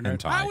on the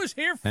internet. Hentai. I was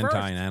here first.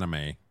 Hentai and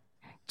anime.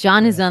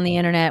 John is on the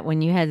internet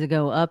when you had to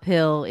go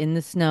uphill in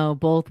the snow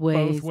both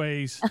ways. Both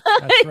ways.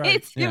 That's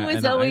right. It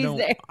was always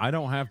there. I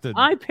don't have to.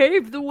 I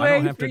paved the way. I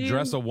don't have for to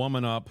dress a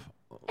woman up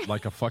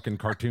like a fucking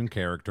cartoon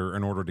character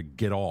in order to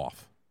get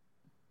off.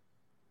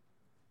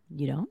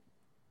 You don't?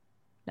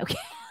 Okay.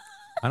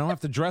 I don't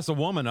have to dress a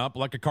woman up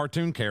like a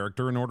cartoon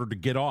character in order to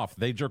get off.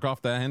 They jerk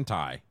off the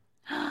hentai.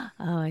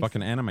 Oh,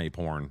 fucking anime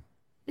porn.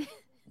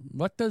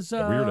 What does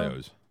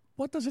Weirdos.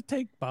 What does it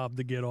take, Bob,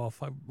 to get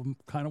off? I'm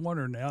kind of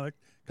wondering now. That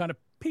kind of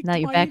piqued Now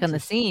you're my back on the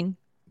interest. scene.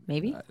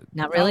 Maybe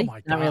not really.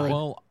 my Not God. really.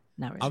 Well,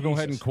 Not really. I'll go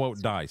ahead and Jesus.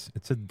 quote Dice.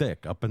 It's a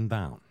dick up and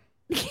down.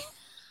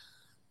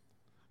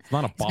 It's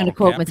not a He's ball going to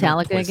quote cap. You don't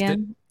Metallica twist it.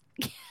 again.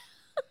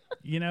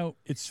 You know,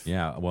 it's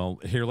Yeah, well,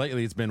 here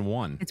lately it's been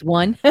one. It's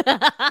one.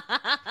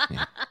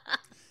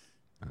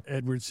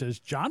 Edward says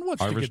John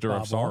wants to get Harvester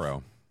Bob of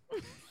Sorrow.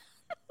 off.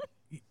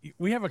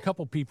 We have a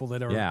couple people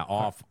that are Yeah,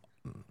 off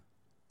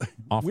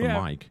We the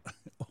have- mic.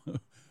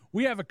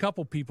 We have a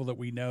couple people that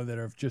we know that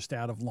are just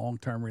out of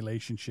long-term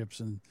relationships,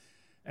 and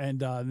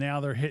now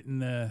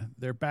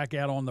they're back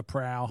out on the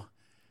prowl.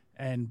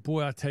 And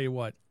boy, I tell you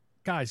what,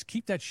 guys,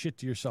 keep that shit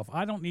to yourself.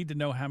 I don't need to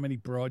know how many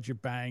broads you're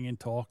banging,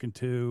 talking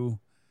to.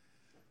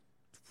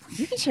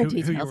 You can share who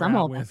you details. were I'm out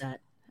all about with.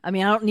 that. I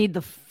mean, I don't need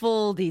the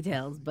full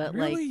details, but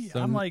Really,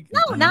 So I'm like,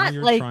 no, now not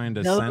you're like trying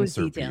to those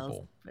censor details,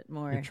 people. but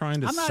more. You're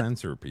trying to I'm not-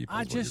 censor people.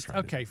 I is what you're just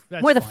trying to do. okay.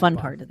 That's more the fine, fun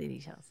Bob. part of the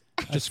details.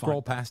 Just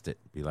scroll past it.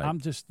 Be like, I'm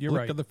just. You're flick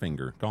right. of the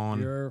finger.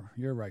 Gone.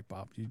 You're right,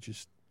 Bob.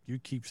 You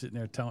keep sitting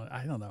there telling.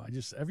 I don't know. I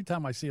just every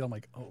time I see it, I'm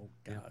like, oh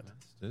God.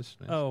 This-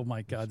 Oh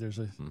my God. There's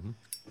a. Mhm.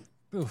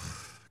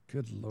 Oof,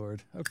 good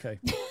Lord. Okay.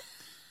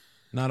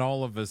 Not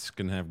all of us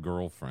can have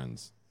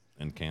girlfriends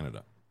in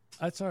Canada.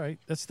 That's all right.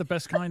 That's the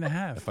best kind to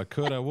have. If I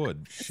could, I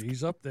would.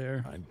 She's up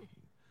there.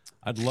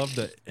 I'd love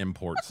to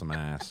import some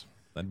ass.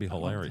 That'd be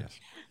hilarious.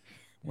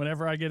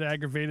 Whenever I get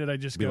aggravated, I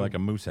just Be go. like a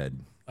moose head.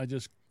 I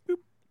just boop,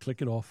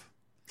 click it off.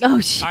 Oh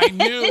shit! I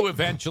knew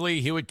eventually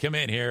he would come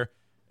in here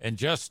and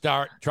just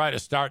try to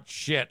start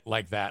shit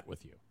like that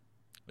with you.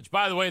 Which,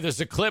 by the way, there's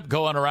a clip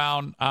going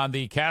around on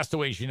the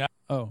Castaways United.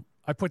 Oh,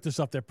 I put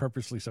this up there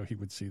purposely so he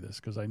would see this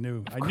because I knew.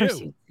 Of course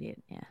you'd see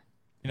it. Yeah.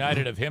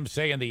 United of him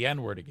saying the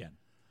N-word again.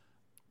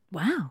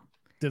 Wow.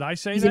 Did I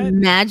say He's that?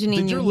 imagining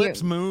Did your you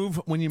lips here. move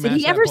when you Did mashed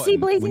he that ever see button?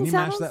 Blazing When you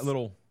mashed Saddles? that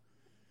little...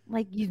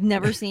 Like you've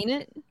never seen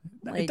it. It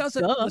Like,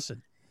 doesn't. duh.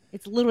 Listen,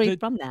 It's literally The-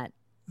 from that.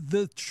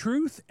 the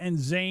truth and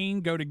Zane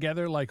go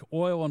together like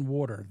oil and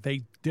water.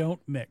 They don't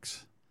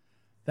mix.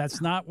 That's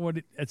not what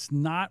it's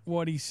not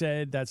what he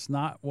said. That's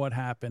not what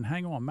happened.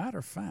 Hang on. Matter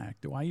of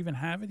fact, do I even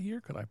have it here?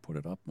 Could I put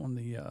it up on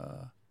the?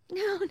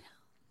 No.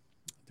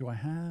 Do I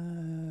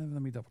have?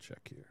 Let me double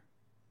check here.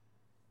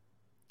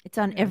 It's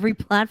on every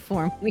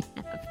platform we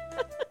have.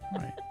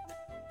 Right.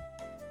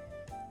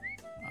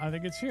 I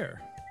think it's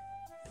here.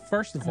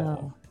 First of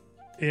all,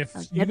 if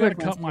you got to Edward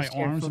wants cut to my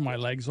share arms and my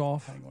footage. legs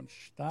off, hang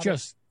on.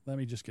 Just let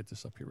me just get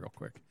this up here real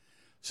quick.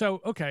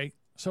 So okay,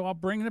 so I'll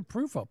bring the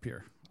proof up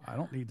here. I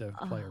don't need to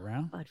play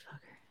around. Buttfucker.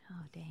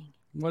 Oh dang.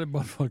 What did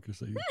Buttfucker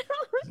say?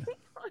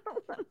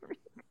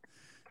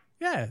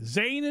 Yeah,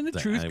 Zane and the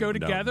truth go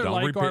together Don't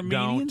like repeat,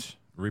 Armenians.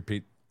 Don't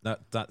repeat.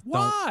 Don't.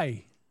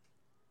 Why?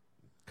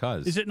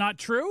 Because Is it not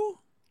true?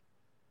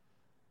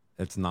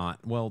 it's not.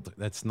 Well,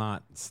 that's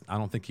not. I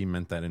don't think he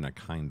meant that in a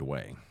kind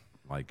way.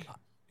 Like,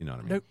 you know what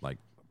I mean? No. Like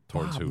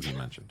towards Bob, who he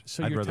mentioned.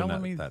 so I'd you're rather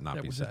telling me that not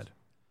that be was said.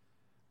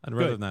 I'd Good.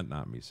 rather that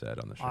not be said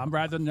on the show. I'm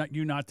rather not,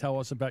 you not tell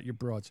us about your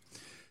broads.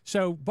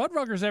 So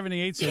Budrucker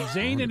 78 said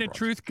Zane and the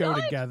truth go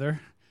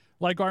together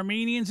like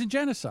Armenians and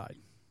genocide.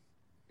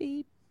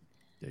 Beep.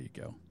 There you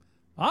go.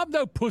 I'm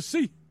no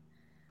pussy.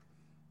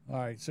 All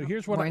right, so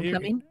here's what More I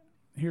incoming?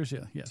 here's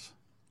yes.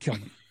 Kill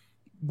me.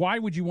 Why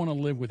would you want to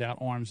live without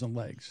arms and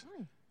legs?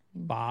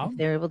 Bob? If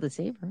they're able to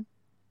save her.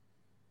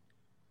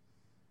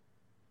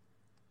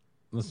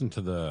 Listen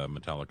to the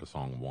Metallica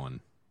song "One."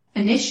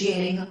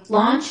 Initiating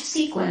launch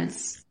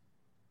sequence.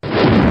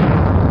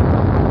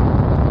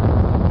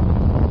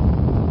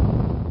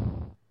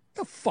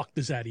 The fuck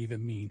does that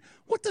even mean?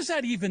 What does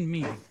that even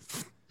mean?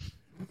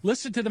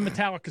 Listen to the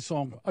Metallica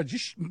song. Oh,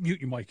 just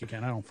mute your mic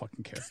again. I don't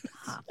fucking care.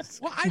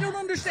 Well, I don't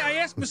understand. I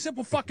asked him a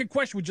simple fucking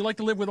question. Would you like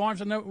to live with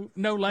arms and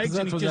no legs? That's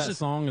And he what just that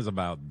song is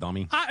about,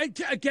 dummy.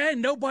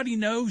 again, nobody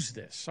knows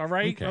this. All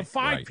right, Okay,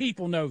 five right.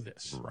 people know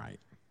this. Right.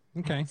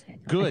 Okay.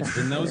 Good.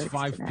 Then those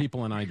five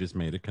people and I just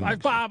made a connection.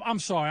 Bob, I'm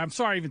sorry. I'm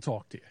sorry I even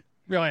talked to you.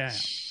 Really, I am.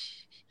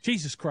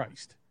 Jesus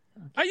Christ.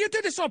 You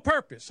do this on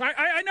purpose.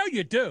 I know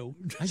you do.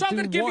 So I'm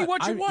going to give you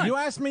what you want. You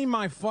asked me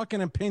my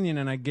fucking opinion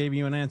and I gave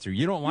you an answer.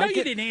 You don't like it?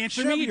 you didn't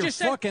answer Shove me. You your just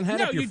said fucking head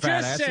no, up your you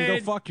fat just ass and go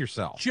said- fuck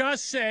yourself.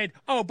 Just said,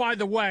 oh, by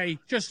the way,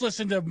 just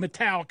listen to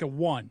Metallica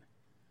 1.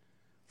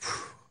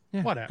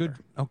 Yeah, Whatever. Good.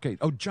 Okay.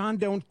 Oh, John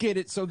don't get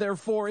it, so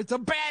therefore it's a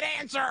bad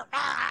answer.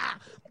 Ah!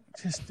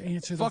 Just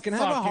answer the Fucking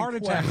have a heart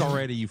attack question.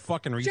 already, you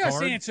fucking retard.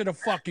 Just answer the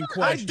fucking I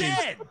question.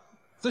 did.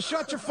 So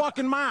shut your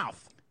fucking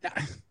mouth.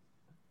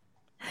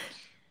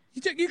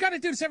 You got to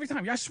do this every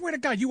time. I swear to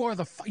God, you are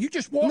you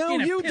just walk No,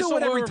 in and you piss do all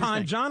it every over time,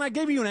 everything. John. I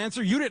gave you an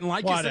answer. You didn't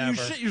like it, so Whatever. you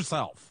shit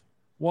yourself.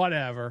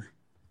 Whatever.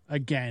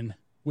 Again,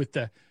 with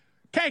the...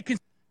 Okay,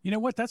 you know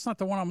what? That's not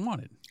the one I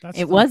wanted. That's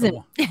It not the wasn't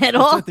one. at It's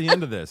all. at the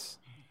end of this.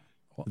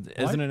 What?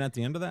 Isn't it at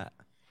the end of that?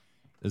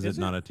 Is it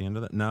not at the end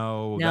of that?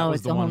 No, that was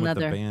it's the a one whole with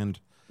the nother- band.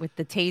 With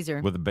the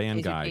taser. With the band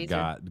Taser,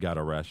 guy taser. got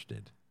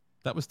arrested.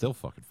 That was still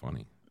fucking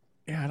funny.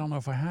 Yeah, I don't know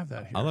if I have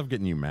that here. I love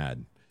getting you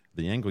mad.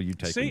 The angle you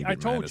take See, when you I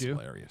get told mad is you.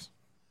 hilarious.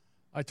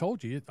 I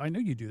told you. I knew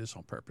you do this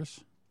on purpose.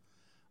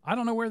 I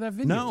don't know where that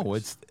video is. No,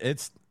 it's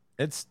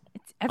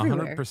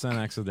everywhere. 100%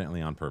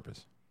 accidentally on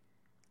purpose.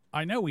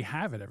 I know we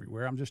have it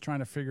everywhere. I'm just trying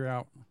to figure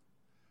out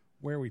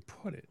where we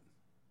put it.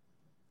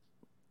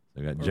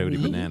 We got Jody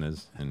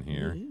Bananas in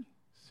here.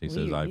 He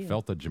says, I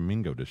felt a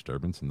Jamingo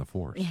disturbance in the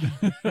force.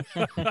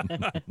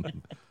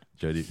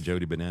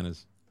 Jody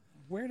Bananas.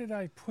 Where did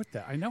I put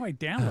that? I know I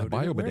downloaded it.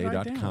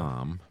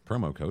 Biobidet.com,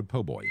 promo code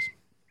POBOYS.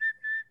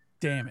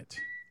 Damn it.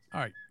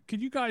 All right.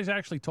 Could you guys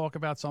actually talk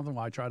about something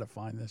while I try to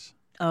find this?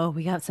 Oh,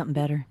 we got something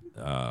better.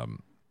 Go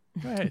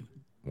ahead.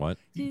 What?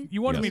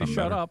 You wanted me to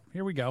shut up.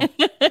 Here we go.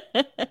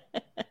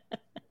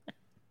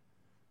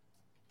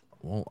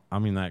 Well, I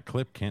mean, that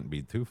clip can't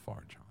be too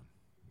far, John.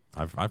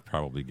 I've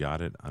probably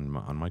got it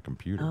on my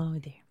computer. Oh,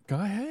 dear. Go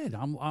ahead.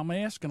 I'm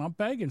asking. I'm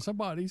begging.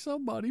 Somebody,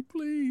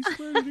 please.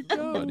 Where did it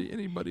go?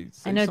 Anybody.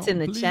 I know it's in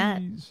the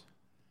chat.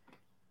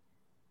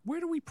 Where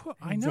do we put?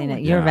 I know.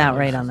 Zaina, you're about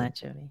right on that,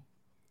 Jody.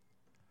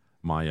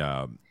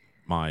 My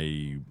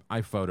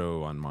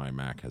iPhoto on my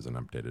Mac hasn't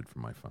updated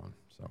from my phone,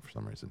 so for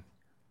some reason.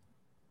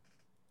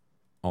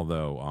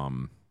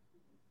 Although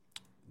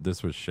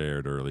this was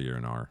shared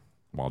earlier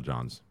while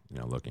John's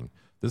looking.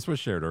 This was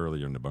shared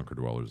earlier in the Bunker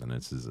Dwellers, and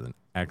this is an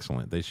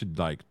excellent. They should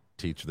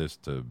teach this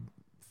to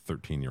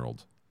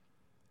 13-year-olds,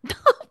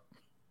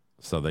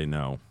 so they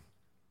know.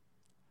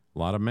 A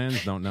lot of men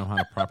don't know how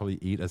to properly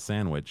eat a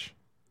sandwich.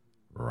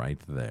 Right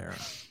there.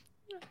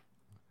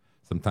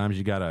 Sometimes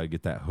you gotta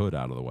get that hood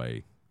out of the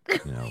way,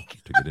 to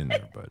get in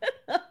there.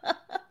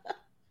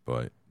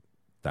 But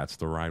that's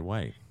the right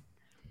way.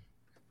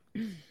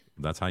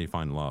 That's how you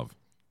find love.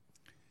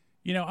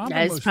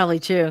 That's probably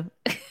true.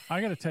 I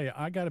got to tell you,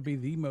 I got to be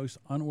the most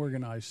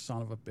unorganized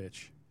son of a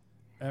bitch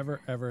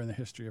ever in the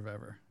history of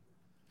ever.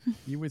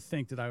 You would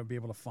think that I would be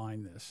able to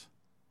find this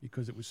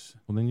because it was.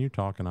 Well, then you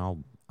talk, and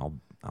I'll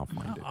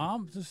find it.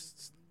 I'm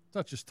just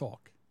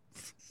talk.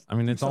 I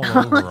mean, it's all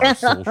over our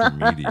social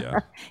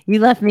media. You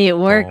left me at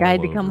work. I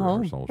had to come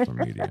home. Social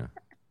media.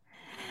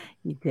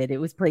 You did. It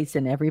was placed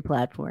in every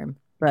platform.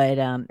 But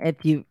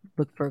if you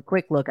look for a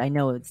quick look, I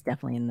know it's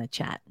definitely in the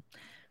chat.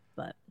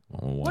 But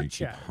while you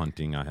keep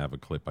hunting, I have a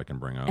clip I can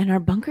bring up. In our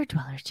Bunker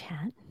Dweller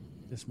chat.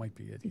 This might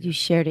be it. You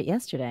shared it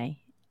yesterday.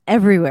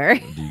 Everywhere.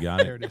 Do you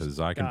got it? Because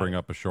I can bring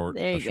up a short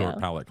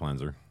palette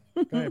cleanser.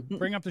 Go ahead.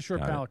 Bring up the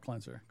short palette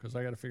cleanser because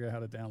I got to figure out how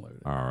to download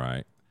it. All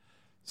right.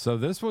 So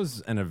this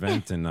was an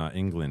event in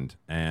England,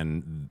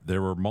 and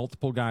there were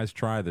multiple guys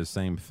try the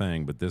same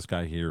thing, but this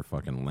guy here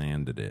fucking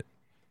landed it.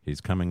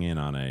 He's coming in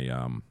on a,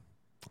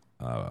 I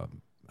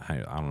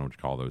don't know what you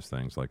call those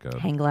things, like a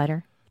hang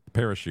glider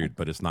parachute,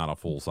 but it's not a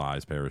full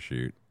size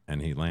parachute,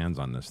 and he lands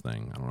on this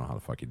thing. I don't know how the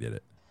fuck he did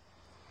it.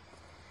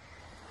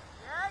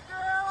 Yeah,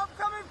 girl, I'm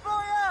coming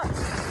for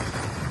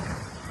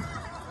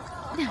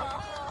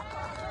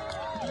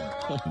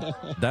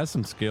you. That's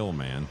some skill,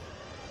 man.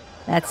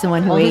 That's the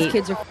one who ate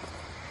kids are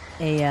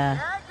a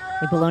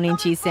bologna and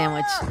cheese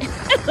sandwich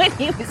when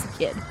he was a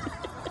kid.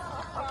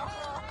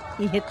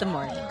 He hit the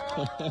mark.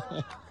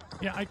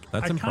 Yeah,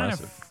 That's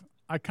impressive.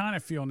 I kind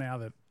of feel now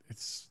that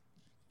it's,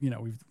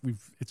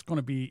 it's going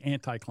to be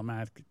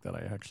anticlimactic that I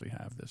actually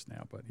have this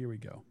now. But here we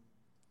go.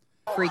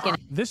 Freaking.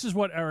 This is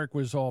what Eric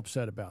was all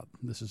upset about.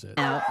 This is it.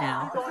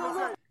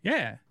 Now.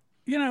 Yeah.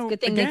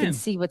 Good thing they can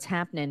see what's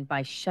happening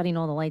by shutting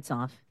all the lights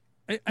off.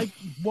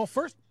 Well,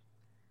 first,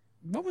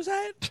 what was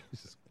that?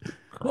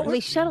 Well,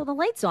 they shut all the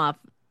lights off,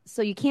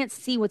 so you can't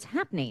see what's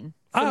happening.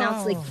 So now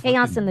it's like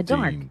chaos in the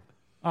dark. Dean.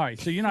 All right,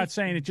 so you're not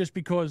saying it just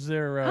because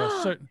they're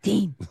certain.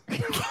 Dean.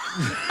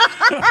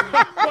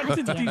 What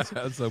did Dean say?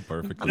 That's so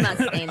perfect. I'm not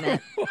saying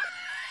that.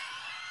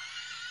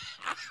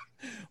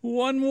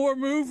 One more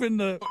move in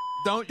the.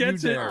 Don't you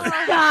dare.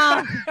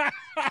 God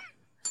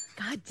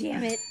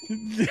damn it.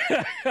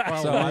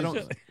 So I don't.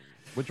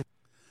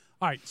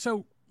 All right,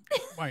 so.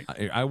 Right.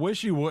 I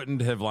wish you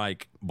wouldn't have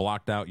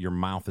blocked out your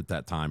mouth at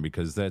that time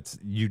because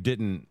you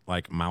didn't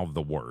mouth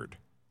the word.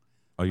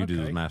 All you did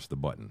was mash the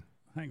button.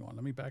 Hang on,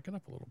 let me back it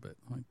up a little bit.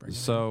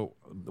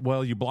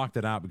 You blocked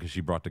it out because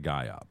she brought the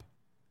guy up.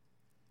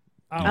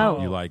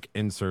 Oh, you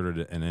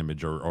inserted an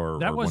image or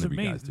that wasn't one of you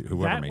me. guys do.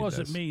 Whoever that made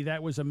wasn't this. me.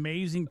 That was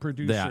amazing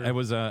producer. Yeah, it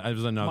was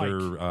another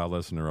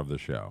listener of the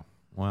show.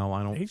 Well,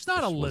 I don't. He's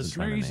not a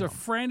listener. He's a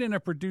friend and a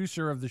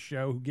producer of the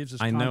show who gives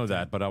us. I content. know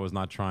that, but I was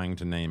not trying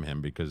to name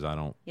him because I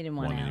don't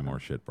want any more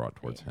shit brought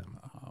towards him.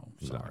 Oh,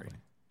 sorry.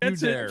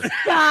 That's it.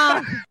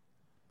 Stop.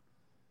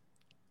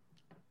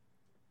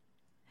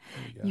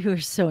 You are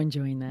so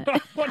enjoying that.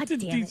 What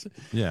did he say?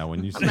 Yeah,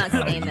 when you I'm not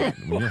saying that.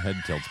 When your head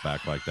tilts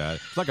back like that,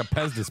 it's like a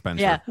Pez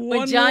dispenser. Yeah, when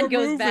One John more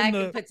goes move back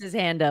in and puts his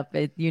hand up,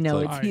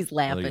 he's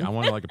laughing. I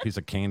wanted a piece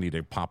of candy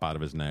to pop out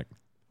of his neck.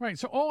 Right.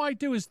 So all I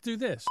do is do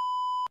this.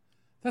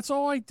 That's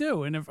all I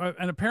do, and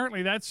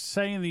apparently that's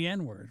saying the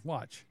N word.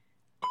 Watch.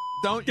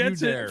 Don't you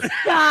dare.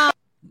 Stop.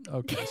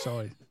 Okay,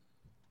 sorry.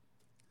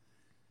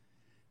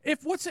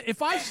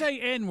 If I say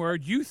N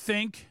word, you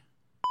think?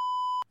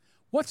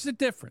 What's the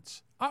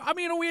difference? I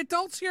mean, are we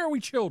adults here or are we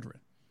children?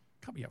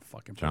 Cut me a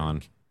fucking break.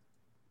 John.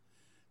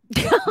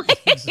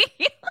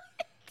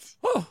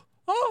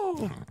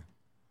 Oh.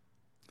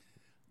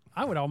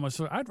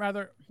 I'd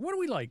rather, what do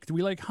we like? Do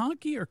we like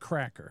honky or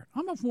cracker?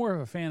 I'm more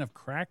of a fan of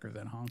cracker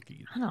than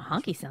honky. I don't know.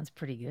 Honky sounds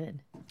pretty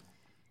good.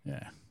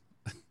 Yeah.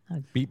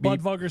 Beep,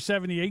 beep.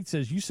 Budvugger78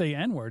 says, you say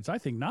N-words. I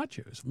think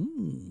nachos.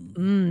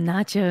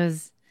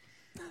 Nachos.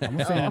 I'm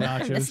a fan of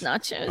nachos. Miss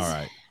nachos. All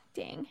right.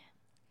 Dang.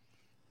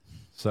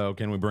 So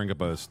can we bring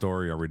up a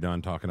story? Are we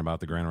done talking about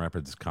the Grand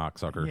Rapids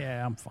cocksucker?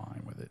 Yeah, I'm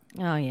fine with it.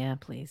 Oh, yeah,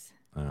 please.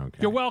 Okay.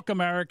 You're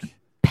welcome, Eric.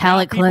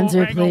 Palate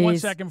cleanser, hang on 1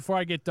 please. second before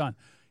I get done.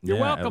 You're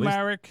Yeah, welcome, at least-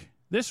 Eric.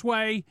 This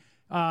way,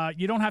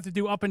 you don't have to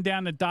do up and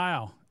down the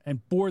dial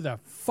and bore the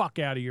fuck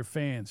out of your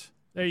fans.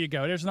 There you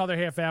go. There's another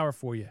half hour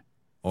for you.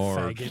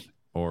 Faggot.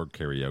 Or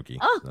karaoke.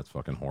 Oh. That's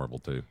fucking horrible,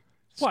 too.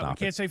 What? Stop We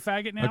can't it. say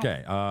faggot now?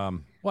 Okay.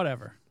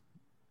 Whatever.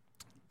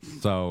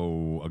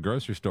 So a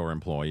grocery store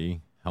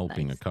employee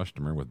helping Nice. a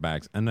customer with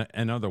bags. And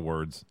in other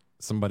words,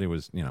 somebody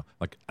was,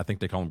 like I think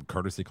they call them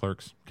courtesy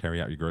clerks, carry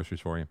out your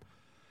groceries for you,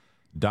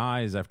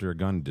 dies after a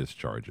gun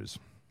discharges.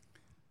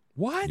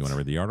 What? You want to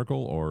read the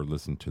article or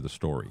listen to the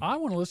story? I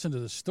want to listen to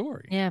the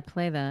story. Yeah,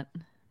 play that,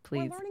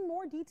 please. We're learning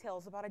more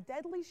details about a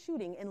deadly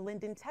shooting in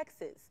Linden,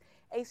 Texas.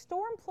 A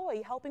store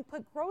employee helping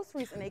put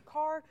groceries in a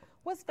car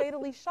was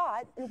fatally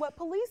shot in what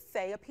police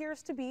say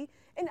appears to be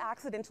an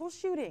accidental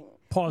shooting.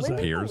 Pause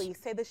that. Linden police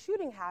say the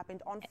shooting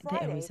happened on They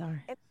Friday. always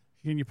are.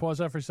 Can you pause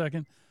that for a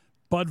second?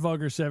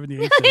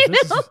 Budvugger78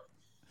 says,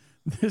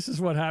 this is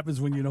what happens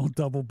when you don't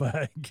double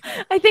bag.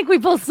 I think we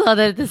both saw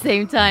that at the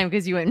same time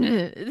because you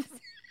went,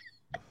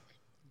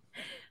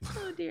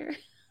 oh, dear.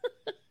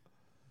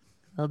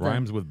 Well done.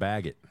 Rhymes with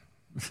bag it.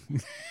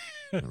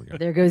 There we go.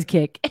 There goes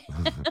kick.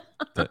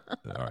 All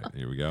right,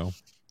 here we go.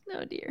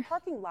 Oh, dear.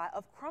 Parking lot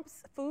of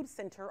Crump's Food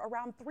Center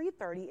around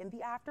 3:30 in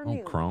the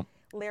afternoon. Oh, Crump.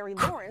 Larry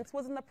Lawrence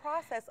was in the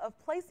process of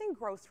placing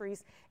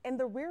groceries in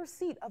the rear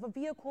seat of a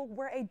vehicle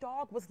where a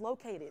dog was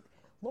located.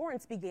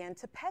 Lawrence began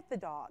to pet the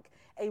dog.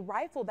 A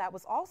rifle that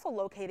was also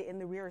located in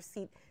the rear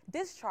seat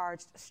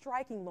discharged,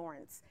 striking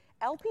Lawrence.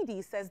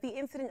 LPD says the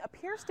incident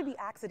appears to be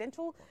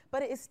accidental,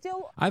 but it is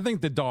still. I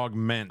think the dog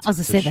meant I was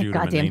to gonna say that shoot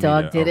him, and goddamn they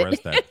dog need to did it.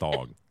 arrest that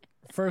dog.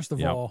 First of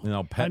Yep. all,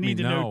 I pet me. need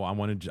to No, know. I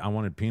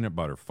wanted peanut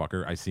butter,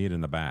 fucker. I see it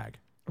in the bag.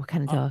 What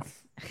kind of dog?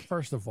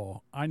 First of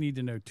all, I need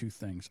to know two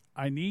things.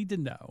 I need to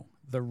know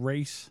the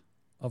race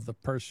of the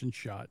person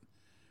shot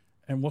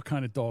and what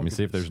kind of dog. Let me it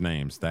see if is. there's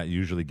names. That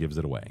usually gives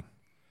it away.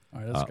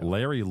 All right, let's go.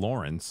 Larry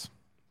Lawrence.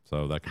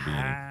 So that could be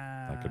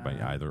that could be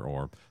either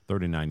or.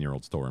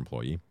 39-year-old store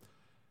employee.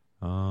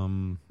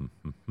 Looking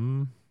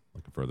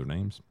for other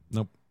names.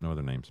 Nope, no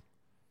other names.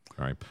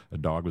 All right. A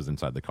dog was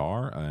inside the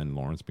car, and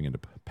Lawrence began to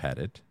pet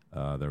it.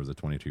 There was a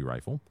 .22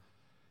 rifle in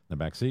the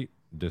back seat,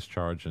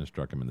 discharged and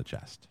struck him in the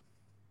chest.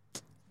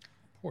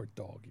 Poor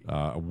doggy.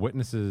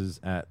 Witnesses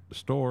at the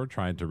store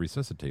tried to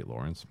resuscitate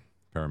Lawrence.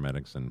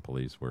 Paramedics and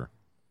police were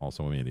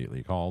also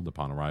immediately called.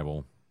 Upon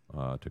arrival,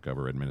 took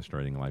over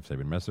administrating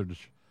life-saving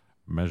measures,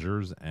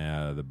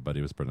 but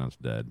he was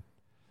pronounced dead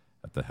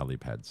at the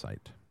helipad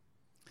site.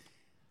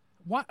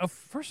 Why?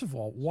 First of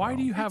all, why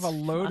do you have a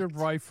loaded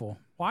rifle?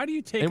 Why do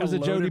you take? It was a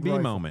loaded Jody B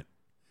rifle? moment.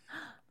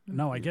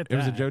 No, I get that. It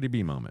was a Jody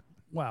B moment.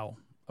 Well,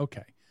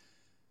 okay.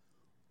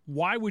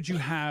 Why would you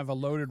have a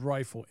loaded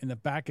rifle in the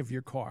back of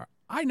your car?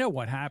 I know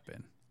what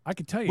happened. I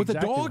can tell you With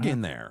exactly a what dog in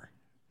happened. there.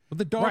 With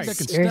the dog Right. that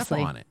can Seriously.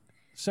 step on it.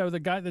 So the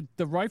guy,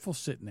 the rifle's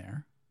sitting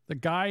there. The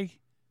guy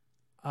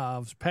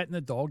was petting the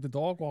dog. The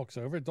dog walks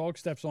over. The dog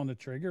steps on the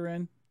trigger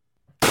and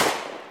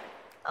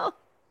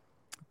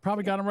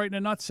probably got him right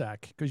in the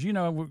nutsack because you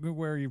know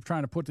where you're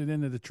trying to put it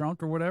into the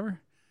trunk or whatever.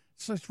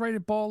 So it's right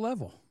at ball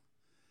level.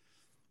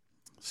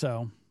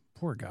 So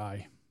poor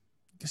guy.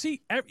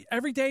 See,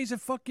 every day is a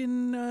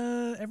fucking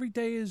every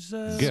day is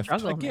Gift.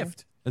 Struggle, a man.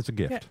 gift. It's a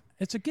gift. Yeah,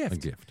 it's a gift. A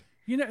gift.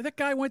 You know, that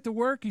guy went to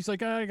work. He's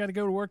like, I got to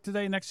go to work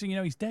today. Next thing you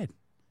know, he's dead.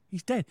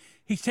 He's dead.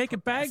 He's taking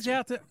bags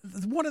out.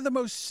 One of the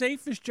most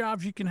safest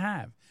jobs you can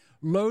have,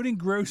 loading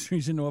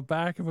groceries into a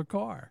back of a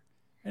car.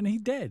 And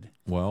he's dead.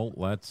 Well,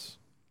 let's.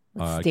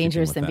 It's keeping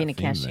dangerous with than that being a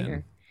theme cashier.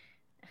 then.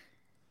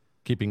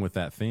 Keeping with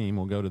that theme,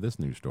 we'll go to this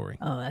news story.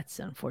 Oh, that's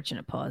an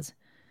unfortunate pause.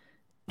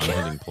 I'm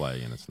hitting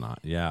play, and it's not.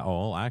 Yeah.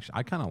 Oh, actually,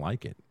 I kind of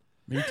like it.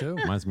 Me too.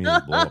 Reminds me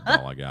of the blow-up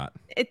doll I got.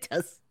 It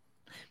does.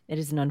 It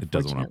is an It unfortunate.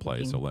 doesn't want to play,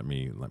 looking- so let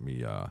me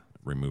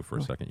remove for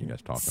a second. You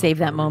guys talk. Save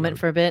that moment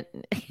for a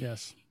bit.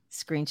 Yes.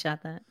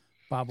 Screenshot that.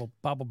 Bob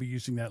will be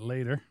using that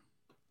later.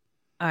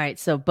 All right.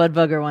 So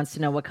Budvugger wants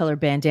to know what color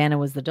bandana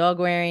was the dog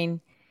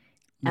wearing.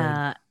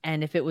 Red.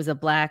 And if it was a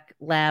black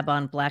lab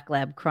on black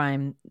lab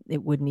crime,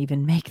 it wouldn't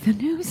even make the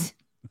news.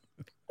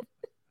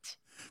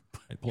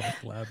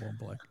 Black lab on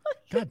black.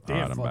 God All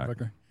right, damn, I'm back.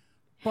 Budvugger.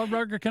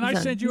 Budvugger, can I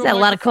He's send you he's had a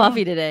lot of microphone?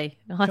 coffee today.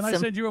 Awesome. Can I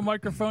send you a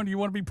microphone? Do you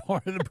want to be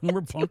part of the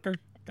Boomer Bunker?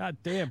 God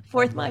damn.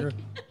 Fourth Budvugger.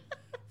 mic.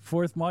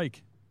 Fourth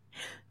mic.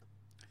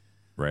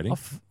 Ready?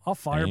 I'll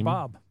fire Aim.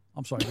 Bob.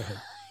 I'm sorry. Go ahead.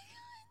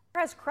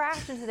 Has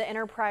crashed into the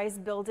Enterprise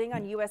building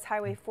on U.S.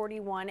 Highway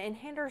 41 in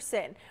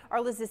Henderson.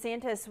 Arliss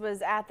DeSantis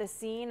was at the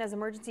scene as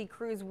emergency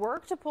crews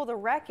worked to pull the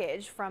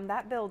wreckage from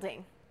that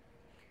building.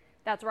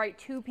 That's right.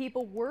 2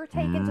 people were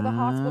taken to the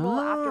hospital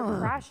after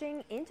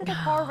crashing into the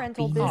car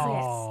rental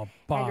business.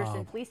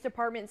 Henderson Police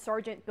Department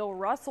Sergeant Bill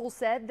Russell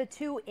said the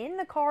 2 in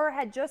the car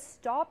had just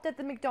stopped at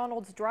the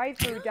McDonald's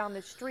drive-thru down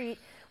the street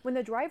when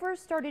the driver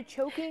started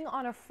choking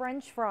on a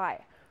French fry.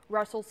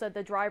 Russell said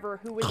the driver,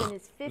 who was in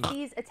his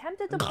 50s,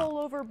 attempted to pull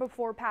over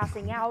before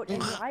passing out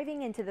and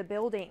driving into the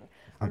building.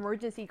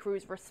 Emergency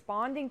crews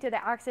responding to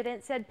the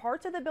accident said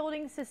parts of the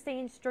building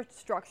sustained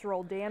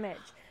structural damage.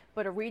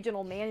 But a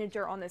regional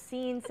manager on the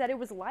scene said it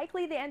was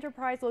likely the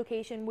Enterprise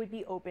location would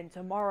be open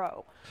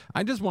tomorrow.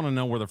 I just want to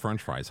know where the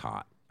French fries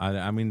hot.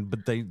 I mean,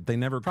 but they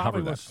never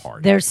cover that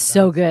part. They're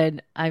so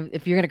good.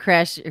 If you're going to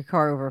crash your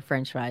car over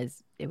French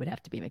fries, it would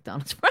have to be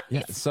McDonald's fries.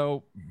 Yeah.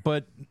 So,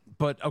 but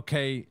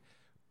okay.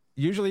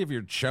 Usually, if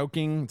you're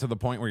choking to the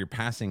point where you're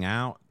passing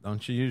out,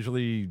 don't you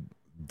usually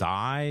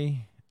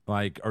die?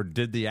 Like, or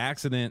did the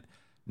accident,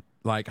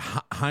 like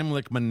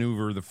Heimlich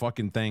maneuver the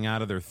fucking thing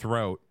out of their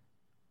throat?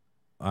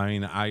 I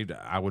mean,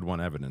 I would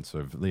want evidence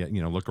of,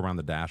 look around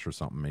the dash or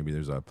something. Maybe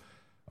there's a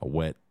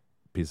wet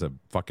piece of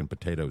fucking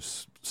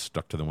potatoes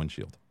stuck to the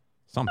windshield.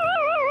 Something.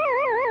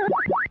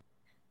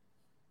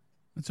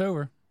 It's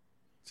over.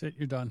 That's it.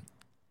 You're done.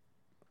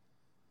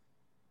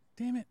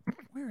 Damn it.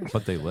 Where is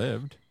But they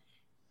lived.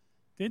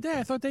 Did they?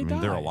 I thought they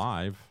died. They're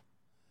alive.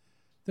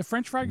 The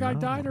French fry guy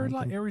died or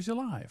he's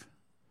alive?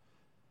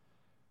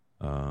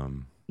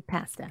 He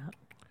passed out.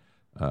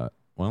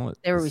 Well,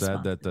 it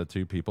said that the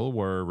 2 people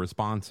were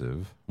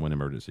responsive when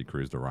emergency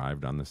crews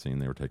arrived on the scene.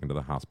 They were taken to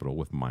the hospital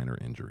with minor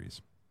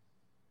injuries.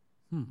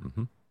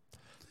 Mm-hmm.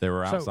 They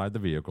were outside the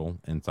vehicle,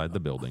 inside the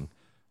building.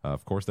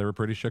 Of course, they were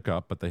pretty shook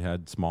up, but they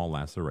had small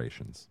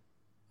lacerations.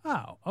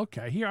 Oh,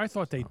 okay. Here, I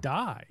thought they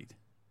died.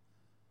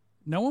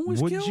 No one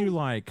was killed? Would you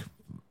like...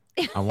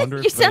 I wonder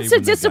if you sound so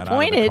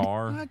disappointed.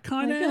 I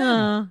kind of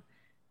am.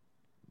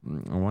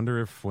 I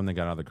wonder if when they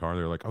got out of the car,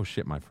 they were like, "Oh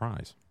shit, my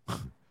fries." Let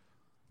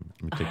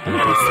me take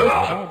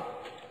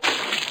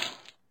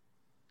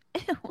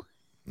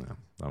No,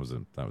 that was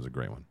a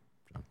great one.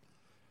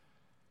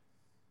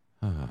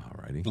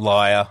 Alrighty,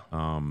 liar.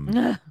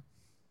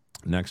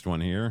 Next one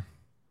here.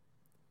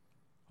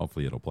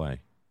 Hopefully, it'll play.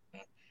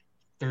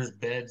 There's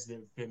beds that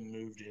have been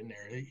moved in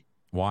there.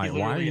 Why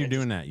are you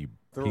doing that, you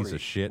piece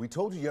of shit? We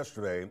told you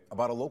yesterday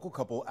about a local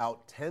couple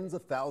out tens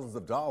of thousands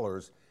of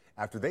dollars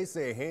after they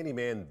say a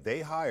handyman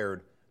they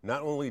hired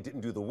not only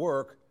didn't do the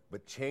work,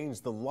 but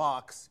changed the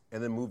locks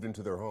and then moved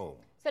into their home.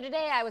 So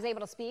today I was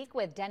able to speak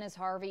with Dennis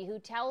Harvey, who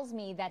tells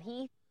me that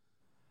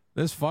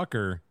This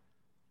fucker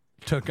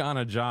took on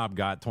a job,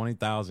 got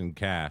 $20,000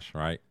 cash,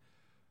 right,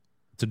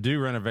 to do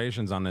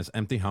renovations on this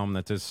empty home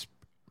that this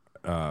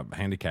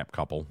handicapped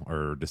couple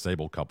or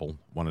disabled couple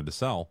wanted to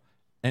sell.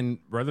 And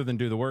rather than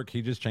do the work,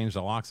 he just changed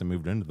the locks and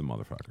moved into the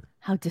motherfucker.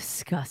 How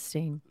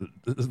disgusting.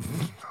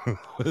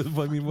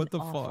 I mean, what the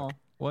fuck?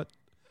 What?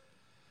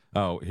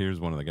 Oh, here's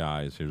one of the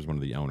guys. Here's one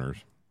of the owners.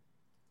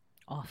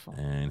 Awful.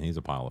 And he's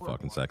a pile of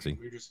fucking sexy.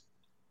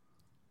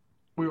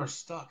 We were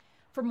stuck.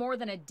 For more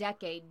than a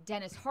decade,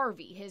 Dennis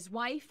Harvey, his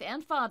wife,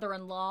 and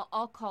father-in-law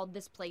all called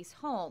this place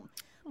home.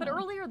 But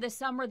earlier this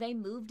summer, they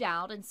moved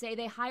out and say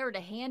they hired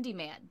a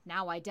handyman,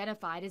 now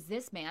identified as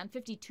this man,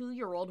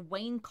 52-year-old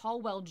Wayne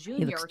Caldwell Jr.,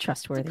 He looks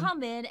trustworthy. to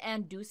come in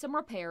and do some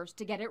repairs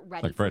to get it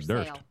ready Like for Fred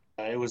Durst.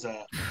 sale. It was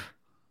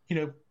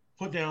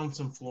put down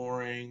some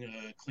flooring,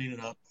 clean it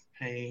up,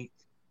 paint.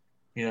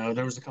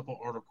 There was a couple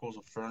articles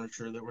of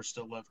furniture that were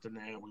still left in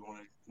there. We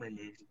wanted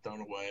removed and thrown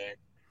away.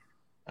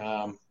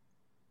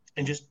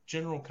 And just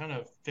general kind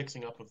of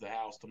fixing up of the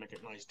house to make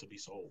it nice to be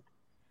sold.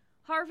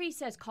 Harvey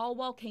says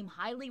Caldwell came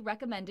highly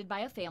recommended by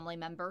a family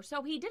member,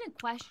 so he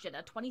didn't question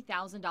a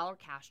 $20,000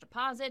 cash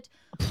deposit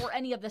or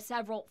any of the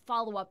several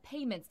follow-up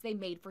payments they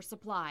made for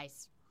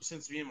supplies.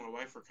 Since me and my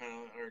wife are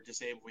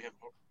disabled, we have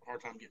a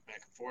hard time getting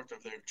back and forth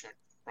over there to check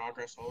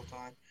progress all the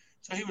time.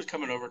 So he was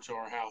coming over to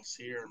our house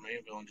here in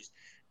Mayville and just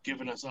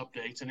giving us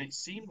updates, and it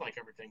seemed like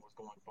everything was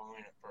going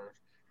fine at first.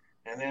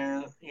 And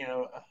then,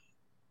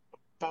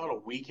 about a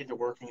week into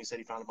working, he said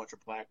he found a bunch of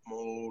black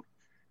mold.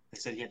 They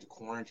said he had to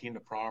quarantine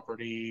the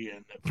property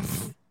and that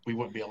we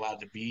wouldn't be allowed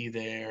to be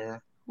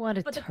there. What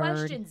a But the turd.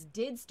 questions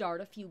did start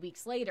a few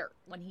weeks later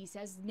when he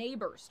says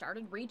neighbors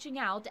started reaching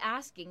out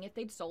asking if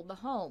they'd sold the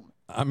home.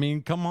 I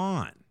mean, come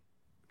on.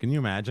 Can you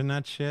imagine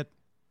that shit?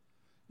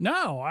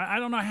 No, I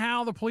don't know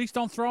how the police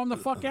don't throw him the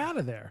fuck out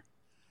of there.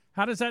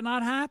 How does that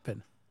not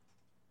happen?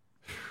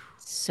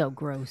 So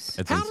gross.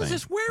 It's How insane. does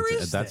this? Where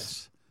is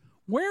this?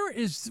 Where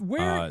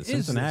is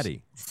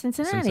Cincinnati. this?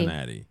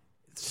 Cincinnati.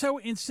 So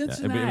in Yeah,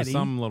 Cincinnati, it was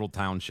some little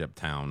township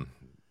town.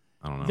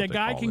 I don't know. the what they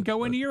guy call can it, go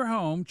but- into your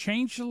home,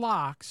 change the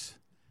locks,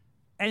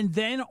 and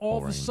then all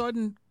of a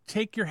sudden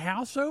take your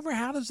house over.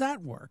 How does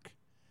that work?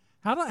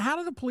 How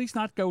do the police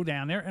not go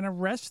down there and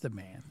arrest the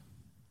man?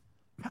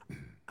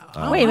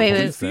 Wait.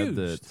 Police said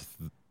that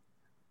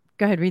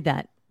Go ahead, read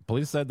that.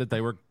 Police said that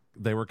they were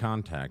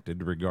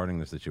contacted regarding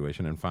the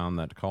situation and found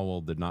that Caldwell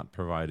did not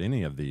provide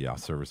any of the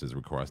services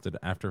requested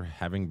after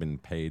having been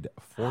paid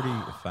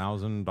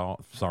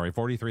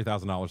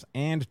 $43,000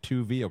 and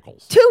 2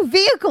 vehicles. 2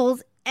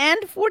 vehicles and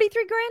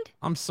 43 grand?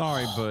 I'm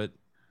sorry, but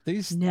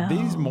these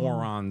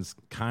morons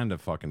kind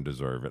of fucking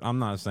deserve it. I'm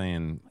not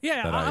saying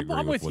that I agree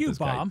I'm with with what you, this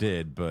guy Bob.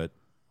 did, but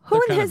Who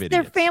they're kind has of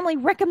their idiots. family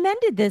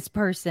recommended this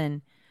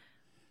person?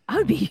 I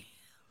would be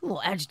a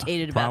little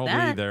agitated about Probably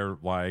that. they're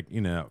like,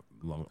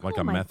 like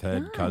a my meth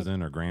head God.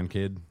 cousin or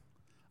grandkid.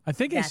 I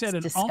think That's he said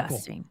an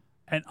disgusting. uncle.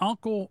 An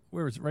uncle,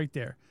 where is it? Right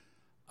there.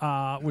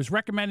 Was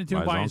recommended to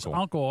him by his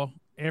uncle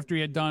after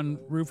he had done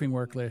roofing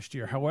work last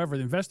year. However,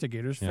 the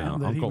investigators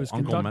found that he was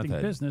conducting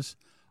business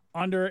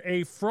under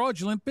a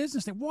fraudulent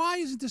business name. Why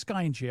isn't this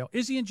guy in jail?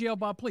 Is he in jail,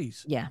 Bob?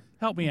 Please. Yeah.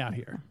 Help me out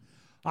here.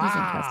 He's in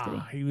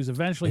custody. He was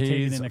eventually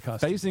taken into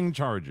custody. Facing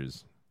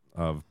charges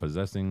of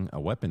possessing a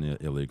weapon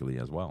illegally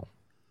as well.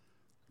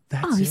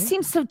 He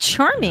seems so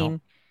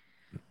charming.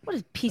 What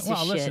a piece of shit.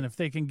 Well, listen, if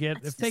they can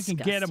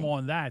get him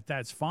on that,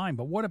 that's fine.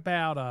 But what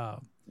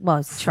about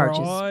charges.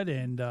 Fraud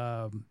and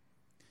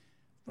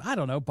I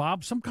don't know,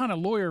 Bob, some kind of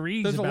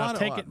lawyerese There's a about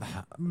lot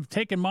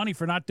taking money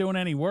for not doing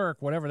any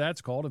work, whatever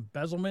that's called,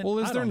 embezzlement. Well,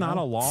 is there not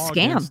a law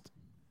against,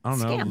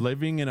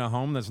 living in a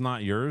home that's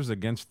not yours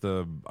against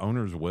the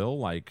owner's will?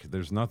 Like,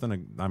 there's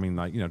nothing,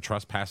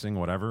 trespassing,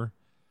 whatever.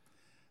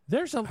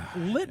 There's a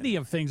litany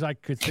of things I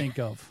could think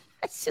of.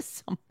 That's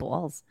just some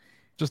balls.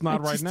 Just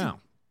not right now.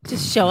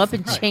 Just show up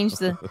and change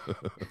the...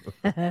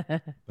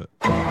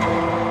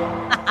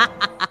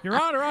 Your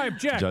Honor, I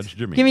object. Judge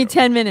Domingo. Give me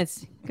 10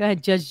 minutes. Go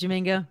ahead, Judge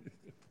Domingo.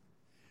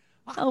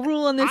 I'll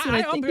rule on this when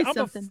I think of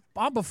something.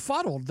 I'm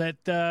befuddled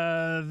that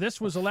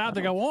this was allowed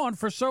to go on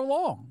for so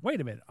long.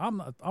 Wait a minute.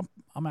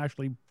 I'm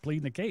actually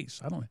pleading the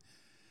case. I don't...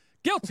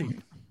 Guilty.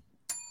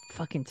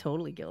 Fucking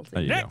totally guilty.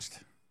 There you Next. go.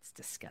 It's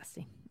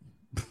disgusting.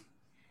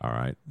 All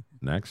right.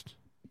 Next.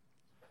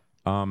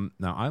 Now,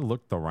 I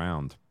looked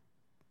around.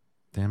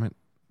 Damn it.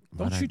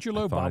 Don't shoot your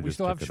low, Bob. We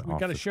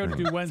got a show to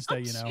do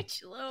Wednesday, you know.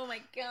 Shoot your low,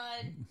 my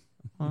God.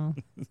 Well,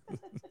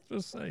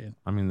 just saying.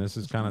 I mean, this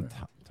is kind of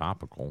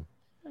topical.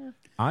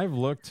 I've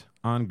looked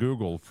on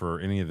Google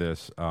for any of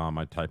this.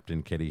 I typed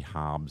in Katie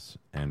Hobbs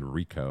and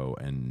Rico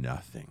and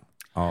nothing.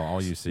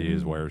 All you see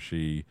is where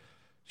she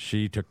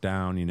took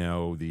down,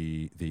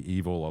 the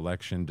evil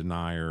election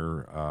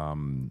denier.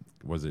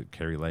 Was it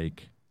Carrie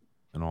Lake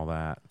and all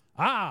that?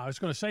 I was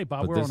going to say,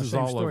 Bob, but we're on the same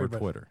story. This is all over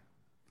Twitter.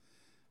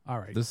 All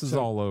right. This is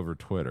all over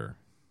Twitter.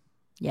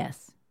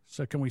 Yes.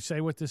 So can we say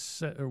what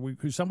this?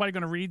 Who's somebody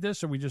going to read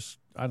this, or we just?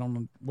 I don't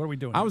know. What are we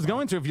doing? I was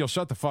going to, if you'll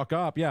shut the fuck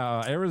up.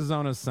 Yeah,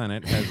 Arizona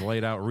Senate has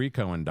laid out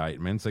RICO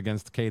indictments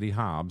against Katie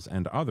Hobbs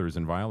and others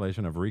in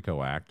violation of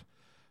RICO Act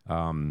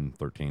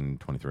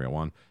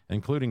 13-2301,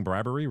 including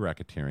bribery,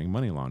 racketeering,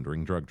 money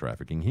laundering, drug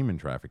trafficking, human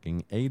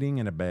trafficking, aiding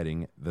and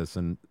abetting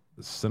the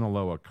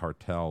Sinaloa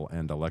cartel,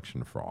 and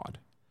election fraud.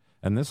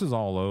 And this is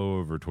all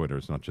over Twitter.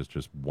 It's not just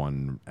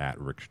one at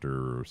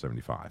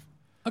Richter75.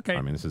 Okay.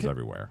 I mean, this is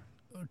everywhere.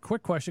 A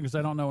quick question, because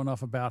I don't know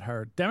enough about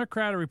her.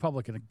 Democrat or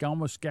Republican? I can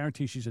almost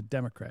guarantee she's a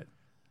Democrat.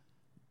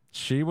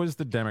 She was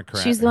the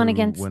Democrat. She's the one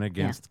who went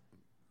against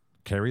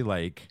Carrie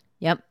Lake.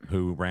 Yep.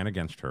 Who ran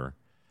against her.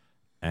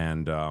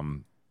 And,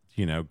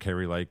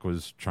 Carrie Lake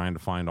was trying to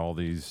find all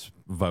these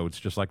votes,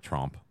 just like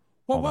Trump.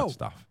 That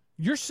stuff.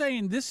 You're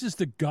saying this is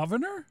the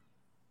governor?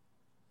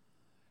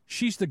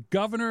 She's the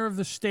governor of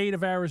the state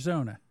of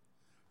Arizona.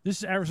 This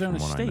is Arizona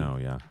From what State. I know,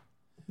 yeah.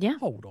 Yeah.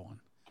 Hold on.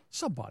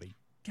 Somebody.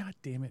 God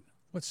damn it.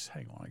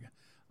 Hang on again.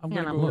 I'm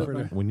Yeah, going to go over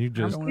to... When you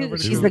just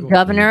She's the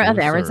governor of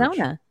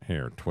Arizona.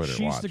 Here, Twitter,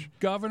 She's watch. the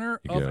governor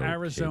of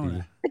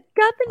Arizona. Katie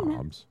The governor.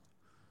 Hobbs.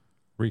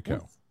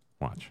 Rico.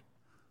 Watch.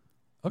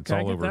 It's Okay, I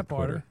all get over that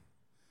part of Twitter. it.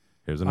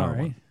 Here's another All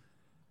right.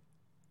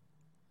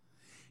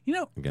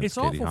 one. Against It's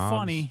Katie awful Hobbs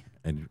funny.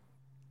 And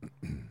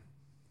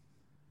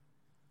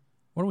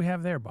What do we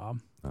have there,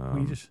 Bob?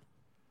 There's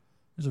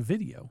a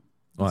video.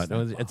 well,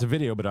 it's a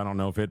video, but I don't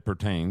know if it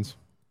pertains.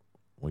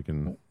 We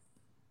can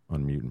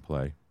unmute and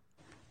play.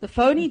 The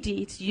phony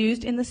deeds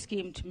used in the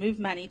scheme to move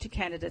money to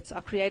candidates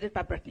are created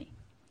by Brittany.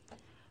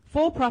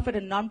 For-profit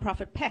and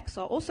non-profit PACs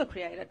are also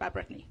created by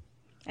Brittany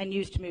and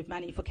used to move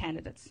money for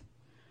candidates.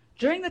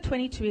 During the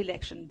 22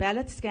 election,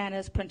 ballot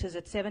scanners, printers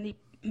at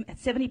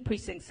 70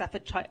 precincts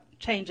suffered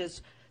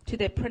changes to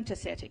their printer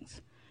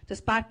settings,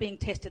 despite being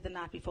tested the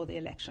night before the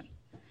election.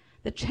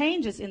 The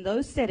changes in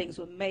those settings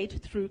were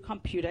made through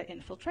computer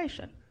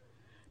infiltration,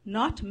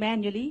 not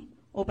manually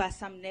or by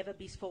some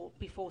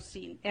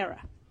never-before-seen error.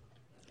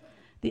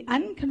 The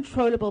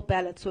uncontrollable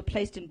ballots were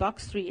placed in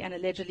Box 3 and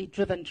allegedly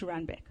driven to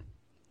Runbeck.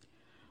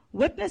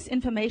 Witness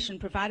information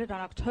provided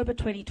on October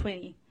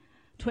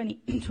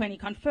 2020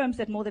 confirms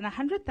that more than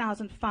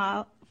 100,000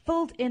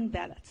 filled-in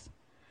ballots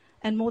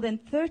and more than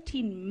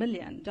 $13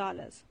 million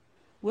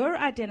were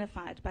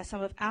identified by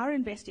some of our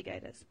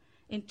investigators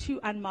in 2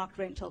 unmarked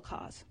rental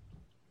cars.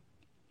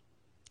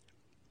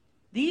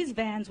 These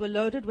vans were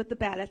loaded with the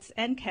ballots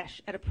and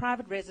cash at a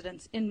private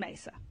residence in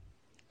Mesa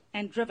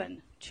and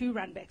driven to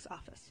Runbeck's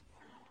office.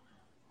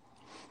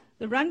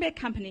 The Runbeck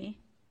company,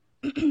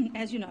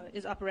 as you know,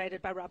 is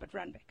operated by Robert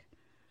Runbeck.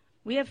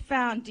 We have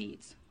found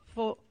deeds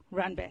for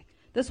Runbeck.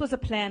 This was a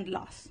planned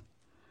loss.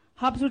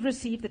 Hobbs would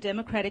receive the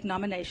Democratic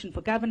nomination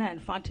for governor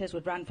and Fontes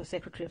would run for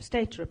Secretary of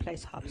State to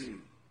replace Hobbs.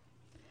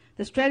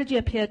 The strategy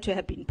appeared to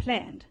have been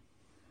planned.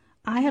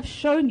 I have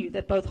shown you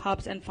that both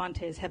Hobbs and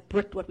Fontes have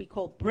what we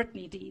call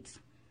Britney deeds,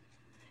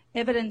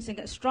 evidencing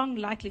a strong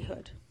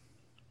likelihood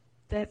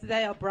that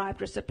they are bribed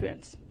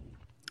recipients.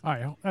 All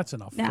right, that's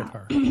enough Now, with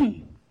her.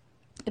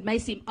 It may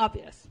seem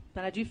obvious,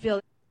 but I do feel...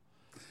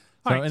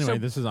 So anyway,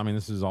 this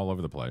is all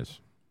over the place.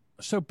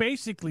 So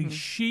basically,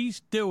 she's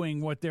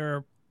doing what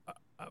they're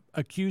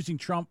accusing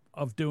Trump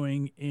of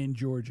doing in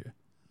Georgia.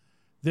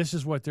 This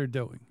is what they're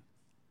doing.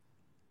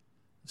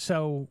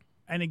 So,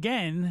 and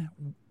again,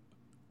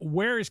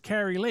 where is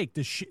Carrie Lake?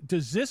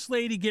 Does this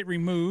lady get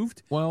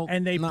removed? Well,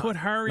 and they put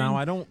her in? No,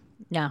 I don't.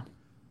 No.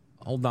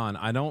 Hold on.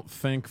 I don't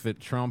think that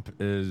Trump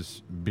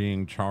is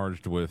being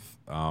charged with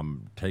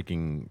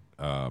taking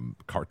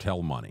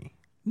cartel money.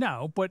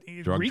 No, but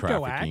Drug RICO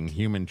trafficking, Act.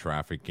 human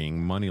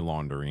trafficking, money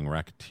laundering,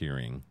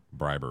 racketeering,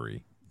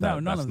 bribery. No,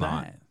 none that's of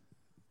not, that.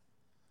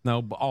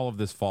 No, but all of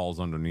this falls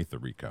underneath the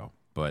RICO.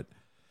 But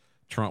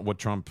what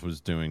Trump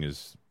was doing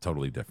is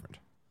totally different.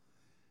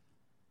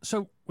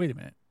 So wait a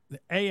minute. The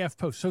AF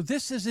Post. So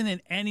this isn't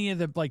in any of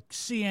the, like,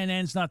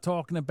 CNN's not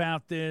talking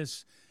about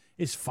this.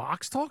 Is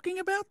Fox talking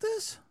about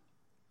this?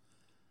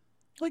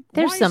 Like,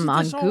 There's why some isn't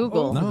on this all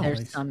Google.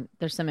 over?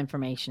 There's some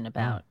information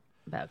about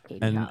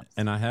Katie Hobbs.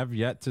 And I have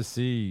yet to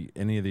see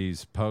any of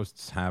these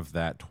posts have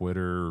that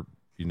Twitter,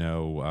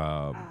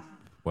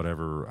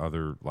 whatever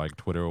other like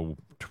Twitter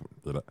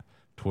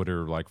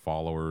like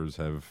followers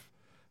have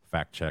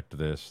fact checked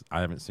this.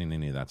 I haven't seen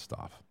any of that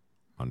stuff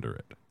under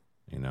it.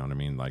 You know what I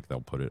mean? Like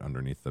they'll put it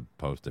underneath the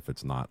post if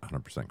it's not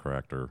 100%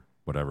 correct or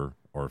whatever,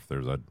 or if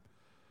there's a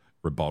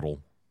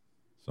rebuttal.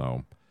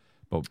 So,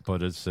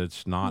 but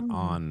it's not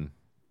on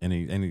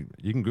any.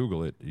 You can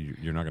Google it.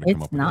 You're not going to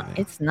come up with anything.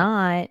 It's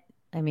not.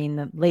 I mean,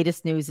 the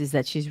latest news is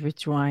that she's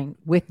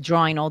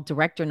withdrawing all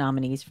director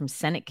nominees from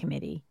Senate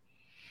committee.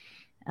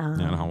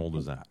 And how old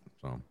is that?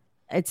 So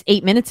it's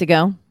 8 minutes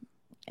ago.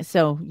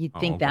 So you'd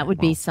think okay. that would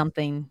be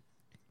something.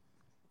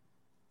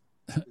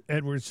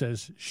 Edward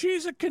says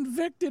she's a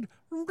convicted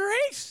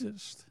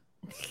racist.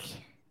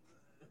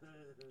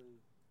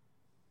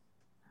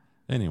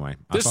 Anyway,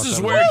 this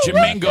is where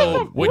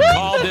Jamingo would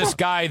call this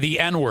guy the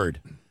N-word.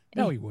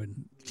 No, he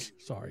wouldn't.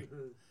 Sorry,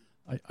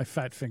 I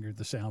fat fingered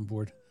the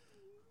soundboard.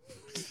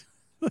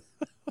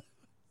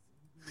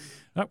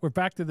 Oh, we're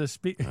back to the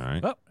speak. All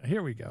right. Oh,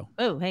 here we go.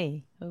 Oh,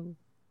 hey. Oh.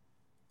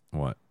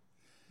 What?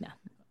 No.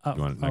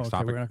 You want next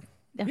topic?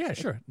 Yeah,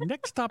 sure.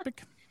 Next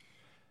topic.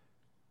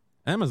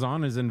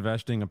 Amazon is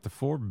investing up to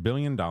 $4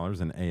 billion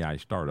in AI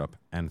startup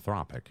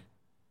Anthropic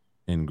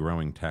in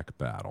growing tech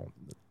battle.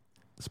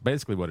 So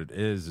basically what it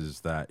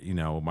is that,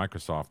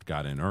 Microsoft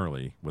got in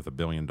early with $1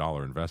 billion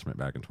investment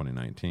back in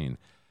 2019,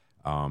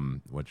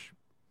 which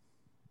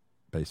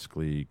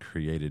basically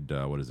created,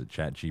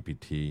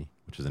 ChatGPT,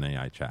 which is an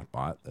AI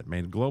chatbot that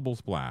made a global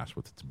splash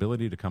with its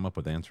ability to come up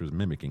with answers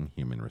mimicking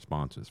human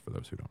responses, for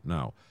those who don't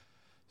know.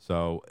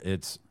 So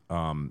it's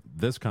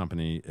this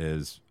company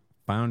is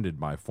founded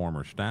by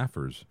former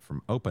staffers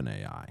from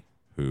OpenAI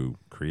who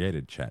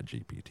created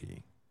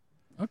ChatGPT.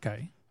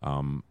 Okay.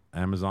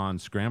 Amazon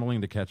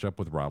scrambling to catch up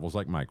with rivals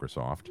like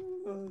Microsoft.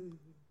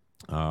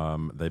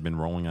 They've been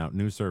rolling out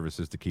new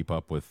services to keep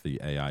up with the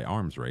AI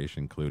arms race,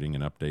 including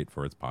an update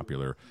for its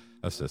popular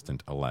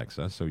assistant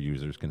Alexa, so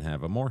users can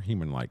have a more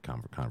human-like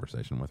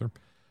conversation with her,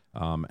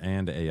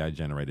 and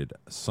AI-generated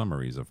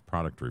summaries of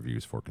product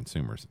reviews for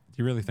consumers. Do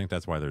you really think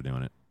that's why they're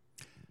doing it?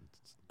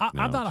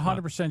 I'm not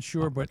 100%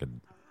 sure, but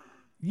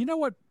you know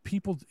what?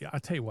 I'll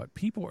tell you what,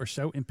 people are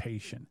so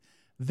impatient.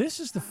 This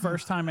is the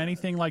first time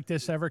anything like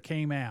this ever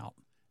came out.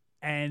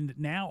 And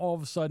now all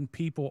of a sudden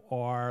people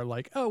are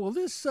like, oh, well,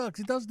 this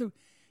sucks. It doesn't do.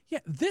 Yeah,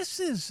 this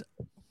is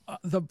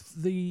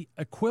the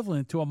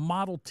equivalent to a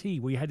Model T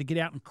where you had to get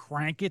out and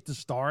crank it to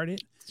start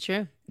it. It's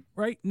true.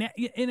 Right? Now,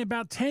 in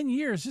about 10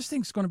 years, this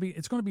thing's going to be,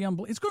 it's going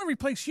to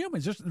replace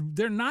humans.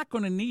 They're not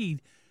going to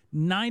need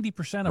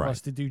 90% of us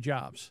to do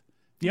jobs.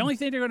 The only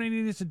thing they're going to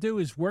need us to do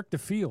is work the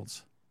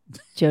fields.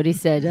 Jody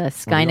said,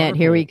 Skynet,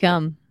 here we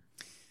come.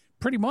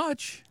 Pretty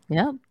much.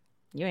 Yep.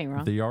 You ain't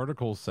wrong. The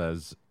article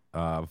says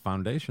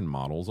foundation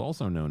models,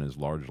 also known as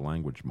large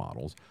language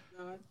models,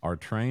 are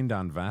trained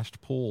on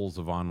vast pools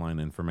of online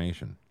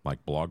information,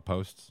 like blog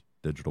posts,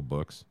 digital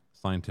books,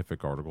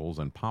 scientific articles,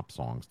 and pop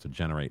songs to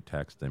generate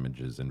text,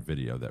 images, and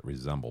video that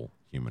resemble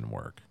human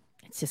work.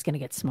 It's just going to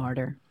get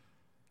smarter.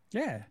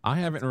 Yeah. I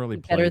haven't really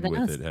played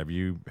with it. Have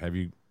you?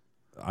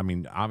 I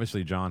mean,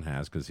 obviously John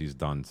has because he's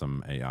done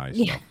some AI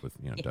stuff with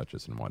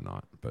Duchess and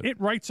whatnot. But it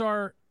writes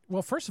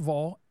first of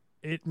all,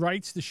 it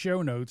writes the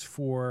show notes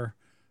for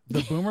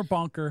the Boomer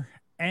Bunker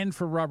and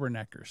for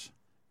Rubberneckers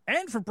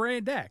and for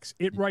Brand X.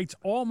 It writes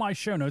all my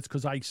show notes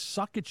because I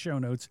suck at show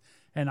notes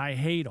and I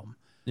hate them.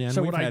 Yeah, and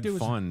so we've what had I do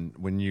fun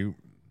when you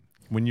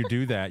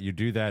do that. You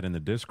do that in the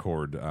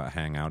Discord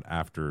hangout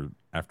after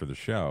the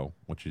show,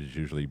 which is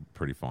usually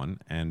pretty fun.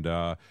 And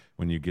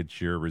when you get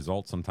your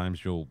results,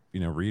 sometimes you'll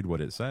read what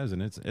it says,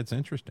 and it's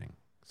interesting.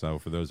 So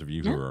for those of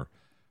you who are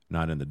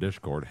not in the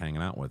Discord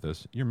hanging out with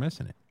us, you're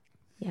missing it.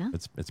 Yeah.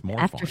 It's more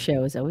After fun.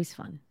 show is always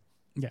fun.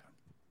 Yeah.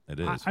 It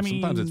is. I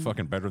mean, sometimes it's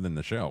fucking better than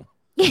the show.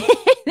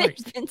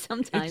 There's been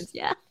sometimes,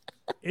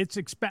 It's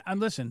and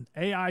listen,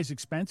 AI is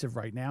expensive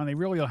right now, and they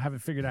really haven't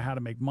figured out how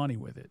to make money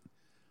with it.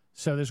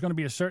 So there's going to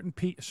be a certain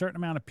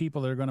amount of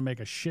people that are going to make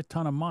a shit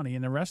ton of money,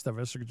 and the rest of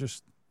us are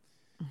just,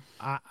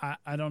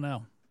 I don't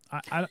know.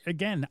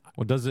 Again.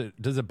 Well, does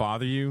it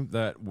bother you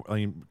that, I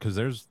mean, because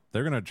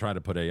they're going to try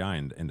to put AI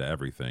into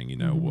everything,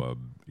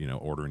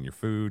 ordering your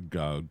food,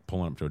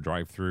 pulling up to a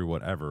drive-through,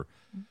 whatever,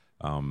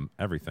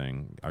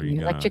 everything. Are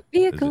you electric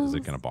vehicles? Is vehicles?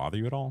 it going to bother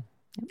you at all?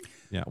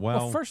 Yeah.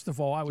 Well, first of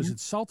all, I was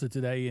insulted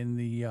today in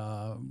the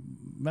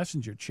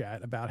messenger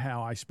chat about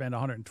how I spend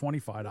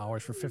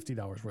 $125 for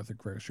 $50 worth of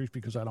groceries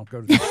because I don't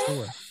go to the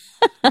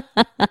store.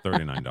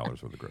 $39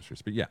 worth of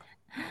groceries, but yeah.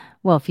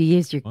 Well, if you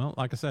used your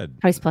like I said,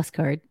 Price Plus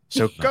card.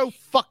 So go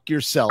fuck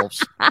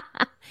yourselves.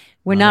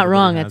 We're not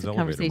wrong. has That's a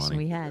elevator conversation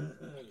money. we had.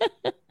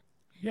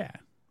 Yeah.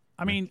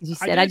 I mean, You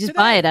said, I just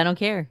buy it. I don't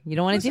care. You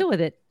don't want to deal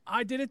with it.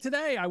 I did it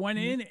today. I went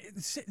in.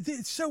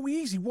 It's so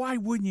easy. Why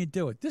wouldn't you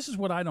do it? This is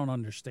what I don't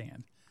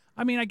understand.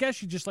 I mean, I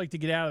guess you just like to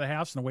get out of the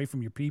house and away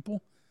from your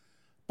people.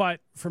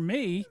 But for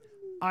me,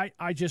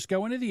 I just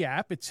go into the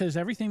app. It says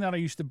everything that I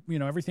used to,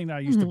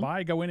 to buy.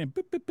 I go in and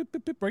boop, boop, boop,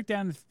 boop, boop, break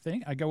down the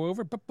thing. I go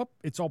over, boop, boop,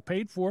 it's all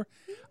paid for.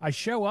 I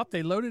show up.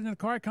 They load it in the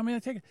car. I come in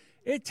and take it.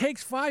 It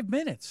takes 5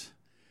 minutes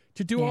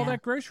to do all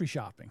that grocery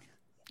shopping.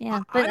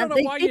 Yeah, I don't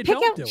know why you pick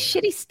don't out do it.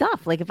 shitty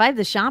stuff. Like if I have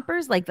the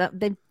shoppers, like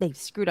they've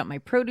screwed up my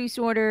produce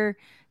order.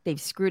 They've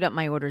screwed up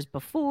my orders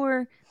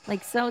before.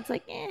 Like so, it's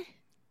like, eh. All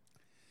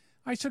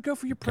right, so go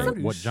for your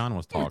produce. What John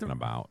was talking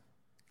about.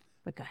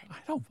 But go ahead.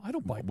 I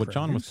don't buy What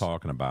John was produce.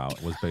 talking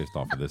about was based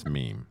off of this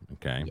meme.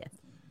 Okay.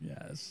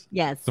 Yes.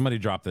 Somebody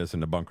dropped this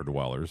into Bunker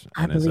Dwellers,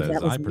 I and it believe says,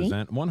 that was "I me.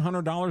 present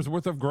 $100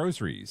 worth of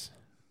groceries,"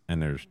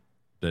 and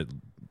that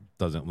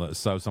doesn't.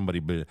 So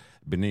somebody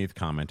beneath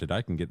commented,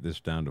 "I can get this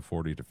down to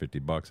 $40 to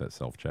 $50 at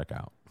self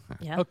checkout."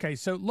 Yeah. Okay,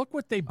 so look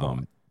what they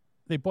bought.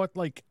 They bought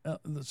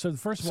so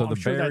first of So all, the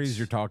I'm sure berries that's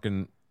you're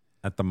talking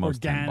at the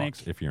most organic.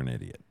 $10 if you're an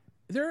idiot.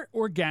 They're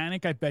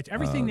organic. I bet you.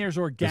 Everything there's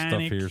This organic.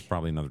 stuff here is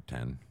probably another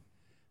 10.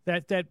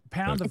 That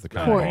pound The of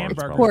kind of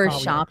hamburger. it's Poor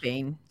probably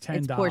shopping. $10.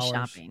 It's poor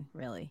shopping,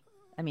 really.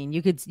 I mean,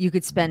 you could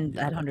spend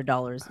that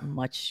 $100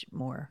 much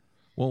more.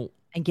 Well,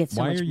 and get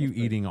so why much are you more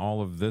food. eating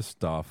all of this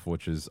stuff,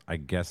 which is, I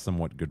guess,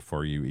 somewhat good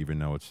for you, even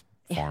though it's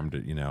farmed,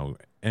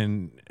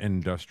 and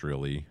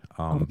industrially?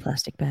 All the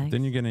plastic bags.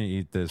 Then you're gonna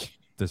eat this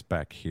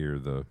back here,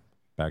 the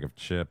bag of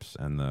chips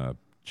and the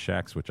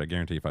Chex, which I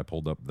guarantee if I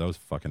pulled up those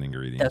fucking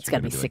ingredients, That's got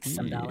to be like, $6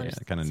 some. Yeah,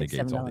 it kind of $6,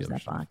 negates all $7 the other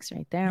that stuff. box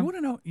right there.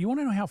 You want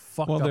to know how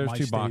fucked Well, up there's my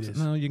two state boxes.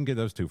 is? No, you can get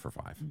those 2 for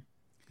 $5.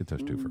 Get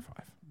those 2 for $5.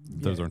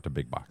 Those aren't the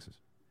big boxes.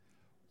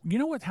 You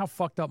know how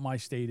fucked up my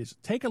state is?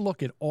 Take a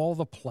look at all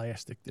the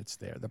plastic that's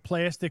there. The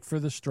plastic for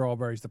the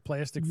strawberries, the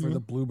plastic for the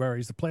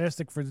blueberries, the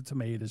plastic for the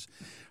tomatoes.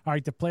 All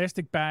right, the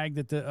plastic bag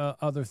that the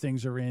other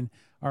things are in.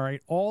 All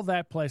right, all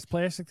that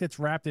plastic that's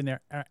wrapped in there.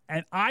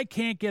 And I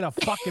can't get a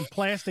fucking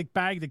plastic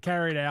bag to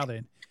carry it out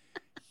in.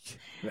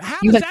 How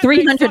You does have that make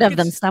 300 of fucking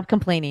them. Stop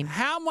complaining.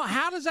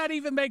 How does that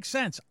even make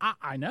sense?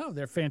 I know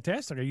they're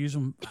fantastic. I use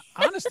them.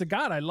 Honest to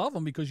God, I love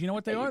them because you know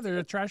what they are. They're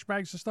the trash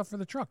bags of stuff for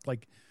the truck.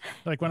 Like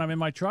when I'm in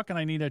my truck and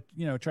I need a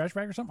trash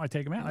bag or something, I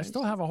take them out. I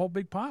still have a whole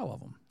big pile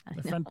of them.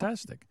 They're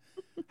fantastic.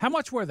 How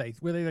much were they?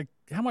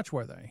 How much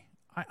were they?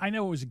 I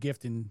know it was a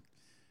gift.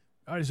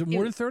 Is it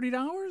more than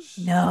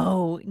 $30?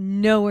 No,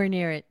 nowhere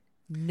near it.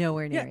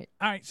 Nowhere near it.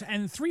 All right,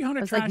 and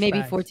 300. It's like maybe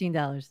bags.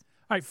 $14.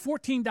 All right,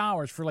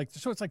 $14 for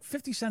so it's like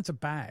 50 cents a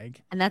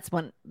bag. And that's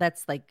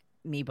like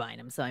me buying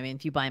them. So I mean,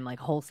 if you buy them like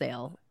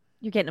wholesale,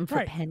 you're getting them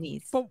for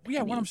pennies. But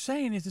yeah, what I'm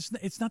saying is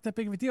it's not that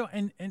big of a deal.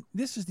 And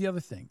this is the other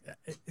thing,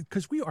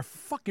 because we are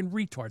fucking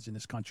retards in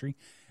this country,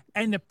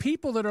 and the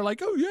people that are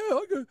like, oh yeah,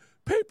 I got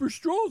paper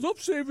straws, I'm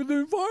saving the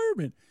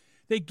environment.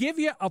 They give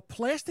you a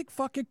plastic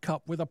fucking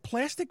cup with a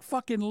plastic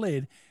fucking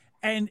lid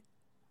and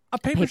a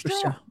paper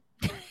straw.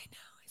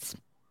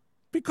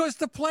 Because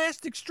the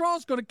plastic straw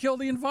is going to kill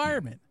the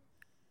environment.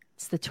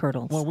 It's the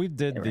turtles. Well, we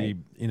did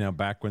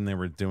back when they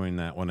were doing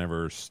that,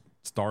 whenever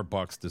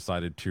Starbucks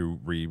decided to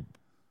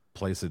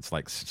replace its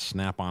like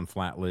snap-on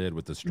flat lid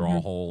with the straw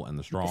hole and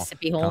the straw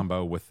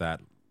combo with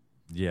that,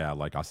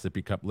 like a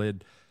sippy cup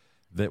lid.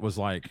 That was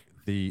like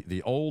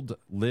the old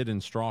lid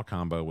and straw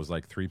combo was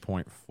like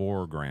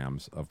 3.4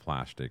 grams of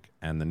plastic,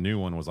 and the new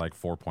one was like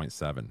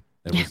 4.7.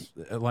 It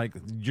was like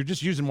you're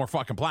just using more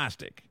fucking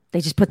plastic. They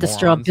just put the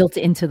straw built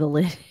into the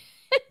lid.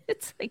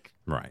 It's like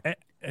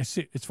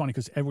It's funny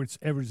because Edward's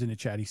in the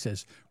chat. He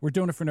says, we're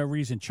doing it for no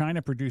reason.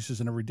 China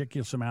produces a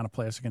ridiculous amount of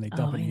plastic and they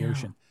dump it in the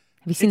ocean.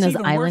 Have you seen those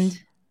island?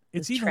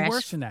 It's even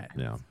worse than that.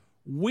 Yeah.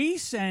 We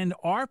send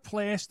our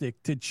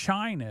plastic to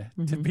China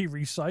to be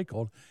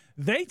recycled.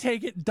 They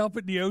take it and dump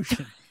it in the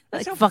ocean.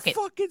 That's how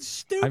fucking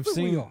stupid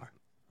we are.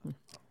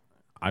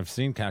 I've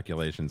seen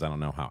calculations. I don't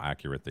know how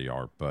accurate they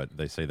are, but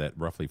they say that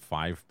roughly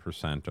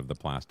 5% of the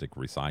plastic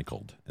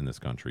recycled in this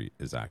country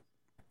is accurate.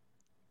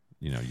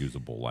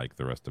 usable like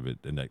the rest of it,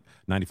 and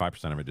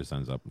 95% of it just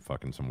ends up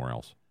fucking somewhere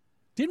else.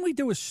 Didn't we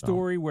do a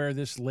story where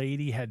this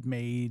lady had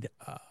made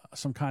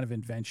some kind of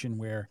invention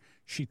where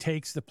she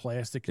takes the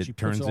plastic and she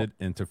turns puts it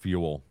into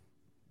fuel?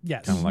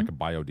 Yes, kind of like a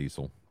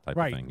biodiesel type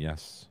Right. of thing.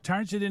 Yes,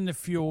 turns it into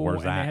fuel.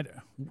 Where's and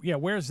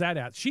that? Where's that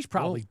at? She's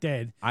probably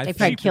dead. I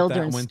think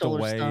that went the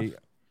way.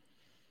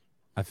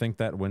 I think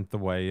that went the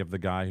way of the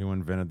guy who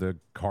invented the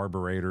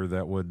carburetor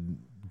that would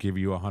give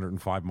you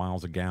 105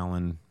 miles a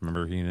gallon.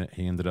 Remember,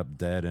 he ended up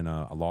dead in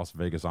a Las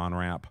Vegas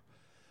on-ramp.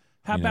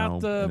 How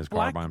about in his car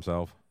black by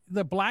himself?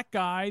 The black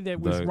guy that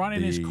was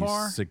running his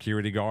car.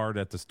 Security guard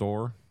at the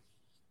store.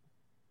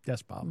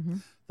 Yes, Bob.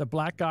 The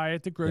black guy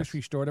at the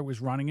grocery store that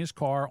was running his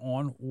car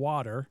on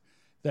water.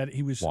 That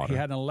he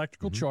had an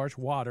electrical charge.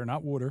 Water,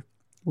 not water.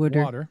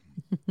 Water.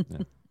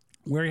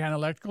 Where he had an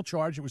electrical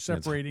charge, it was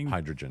separating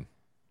hydrogen.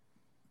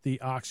 The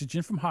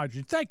oxygen from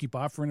hydrogen. Thank you,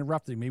 Bob, for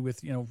interrupting me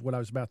with what I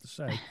was about to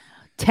say.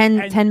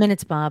 10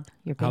 minutes, Bob.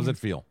 How's it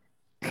feel?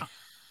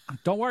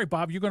 Don't worry,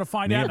 Bob. You're going to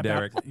find out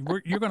about it.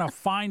 You're going to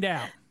find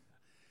out.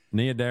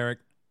 Nia Derek.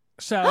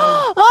 So.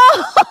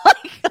 Oh my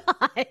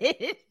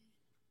God.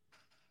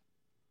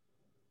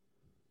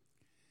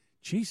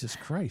 Jesus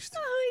Christ.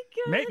 Oh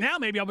my God. Now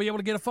maybe I'll be able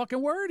to get a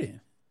fucking word in.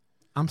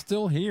 I'm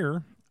still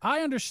here.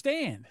 I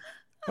understand.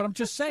 But I'm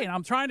just saying,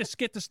 I'm trying to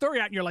get the story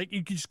out, and you're like,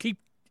 you can just keep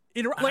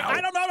interrupting. Like,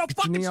 I don't know the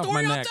fucking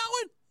story I'm telling.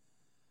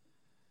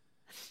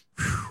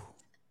 Whew.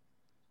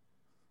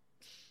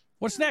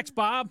 What's next,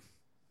 Bob?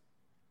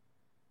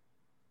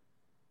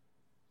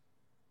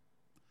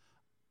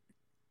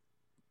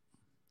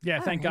 Yeah,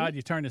 thank God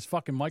you turned his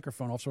fucking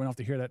microphone off so we don't have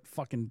to hear that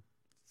fucking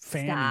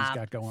fan he's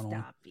got going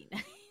on.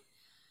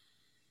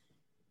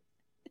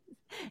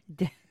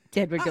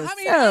 Deadwood goes, am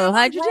I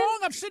hydrogen? wrong?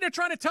 I'm sitting there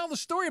trying to tell the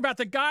story about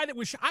the guy that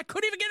was... I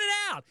couldn't even get it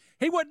out.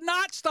 He would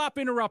not stop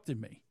interrupting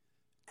me.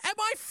 Am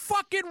I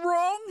fucking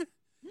wrong?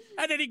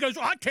 And then he goes,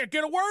 I can't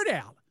get a word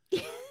out.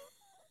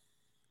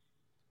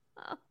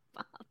 Oh,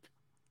 Bob.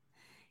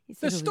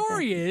 The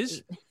story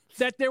is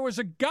that there was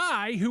a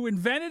guy who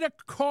invented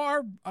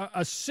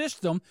a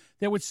system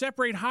that would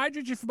separate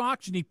hydrogen from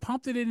oxygen. He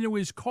pumped it into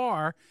his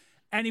car,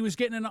 and he was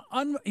getting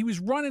he was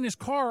running his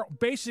car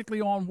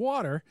basically on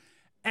water.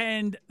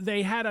 And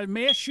they had a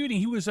mass shooting.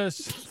 He was a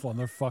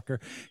motherfucker.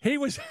 He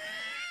was.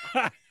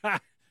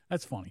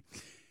 That's funny.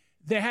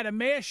 They had a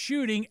mass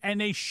shooting,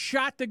 and they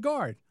shot the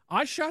guard.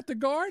 I shot the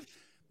guard.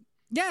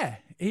 Yeah,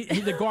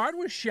 the guard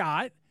was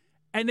shot,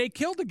 and they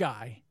killed the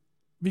guy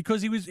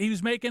because he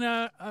was making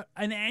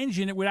an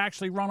engine that would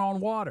actually run on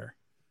water.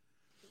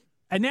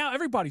 And now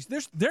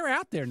they're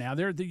out there now.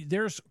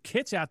 There's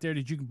kits out there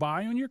that you can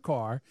buy on your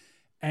car,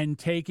 and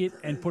take it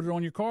and put it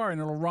on your car, and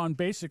it'll run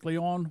basically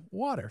on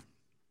water.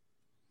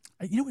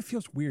 It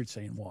feels weird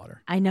saying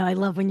water. I know. I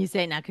love when you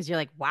say it now because you're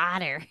like,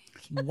 water.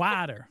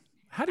 Water.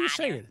 How do you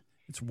say it?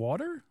 It's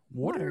water?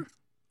 Water?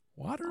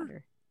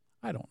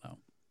 I don't know.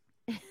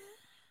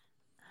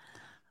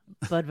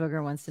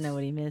 Budbooger wants to know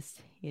what he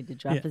missed. He had to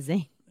drop his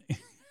name.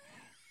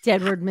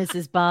 Deadwood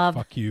misses Bob.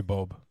 Fuck you,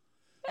 Bob.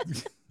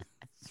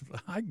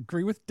 I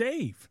agree with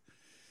Dave.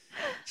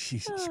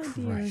 Jesus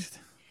Christ.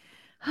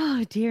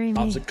 Oh, dearie me.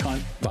 Bob's a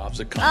cunt.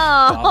 Bob's a cunt.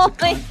 Oh,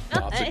 Bob's a cunt.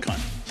 Bob's a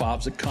cunt.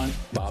 Bob's a cunt.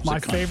 Bob's my a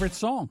cunt. favorite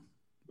song.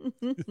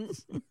 Do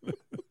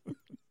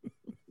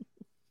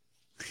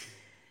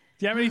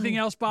you have anything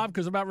else, Bob?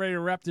 Because I'm about ready to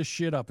wrap this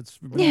shit up. It's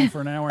been on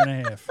for an hour and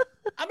a half.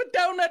 I'm a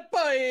donut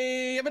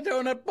boy. I'm a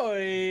donut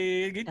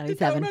boy. Get Oh, he's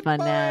the having donut fun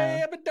boy.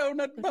 now. I'm a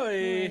donut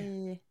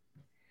boy.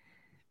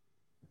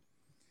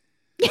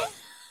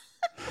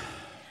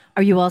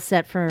 Are you all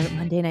set for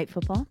Monday Night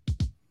Football?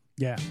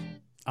 Yeah,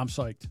 I'm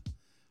psyched.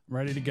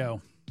 Ready to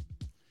go.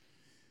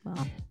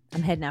 Well,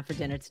 I'm heading out for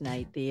dinner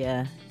tonight.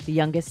 The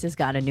youngest has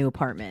got a new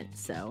apartment,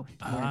 so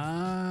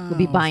we'll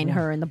be buying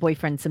her and the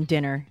boyfriend some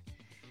dinner.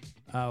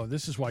 Oh,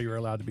 this is why you're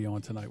allowed to be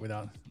on tonight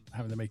without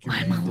having to make your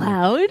I'm man do it.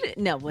 allowed?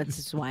 No, this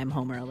is why I'm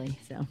home early.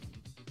 So, all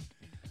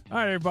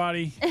right,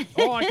 everybody.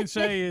 All I can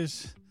say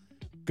is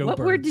go what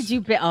Birds. word did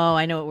you ban? Oh,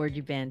 I know what word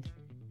you banned.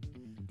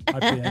 I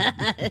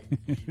banned.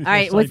 All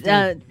right, Yes, with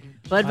I did.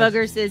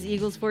 Budbugger says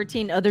Eagles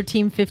 14, other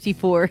team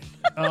 54.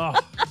 Oh,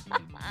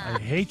 I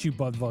hate you,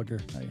 Budbugger.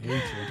 I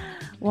hate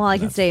you. Well, all I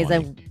can That's say funny.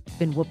 is I've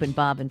been whooping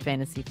Bob in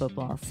fantasy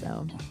football,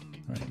 so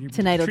you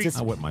tonight I'll treat- just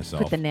I whip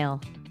myself. put the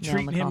nail in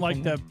Treating the him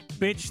like coffin. the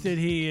bitch that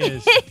he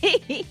is.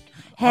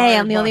 Hey,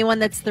 I'm the only one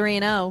that's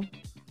 3-0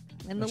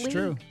 in the That's league.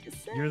 true.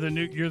 You're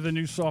the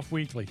new soft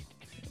weekly.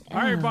 All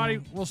right, everybody.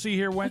 We'll see you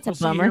here. That's We'll a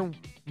see you bummer. here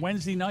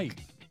Wednesday night.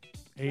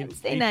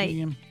 Wednesday 8 night.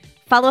 p.m.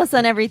 Follow us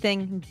on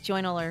everything.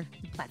 Join all our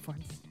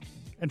platforms.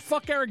 And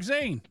fuck Eric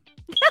Zane.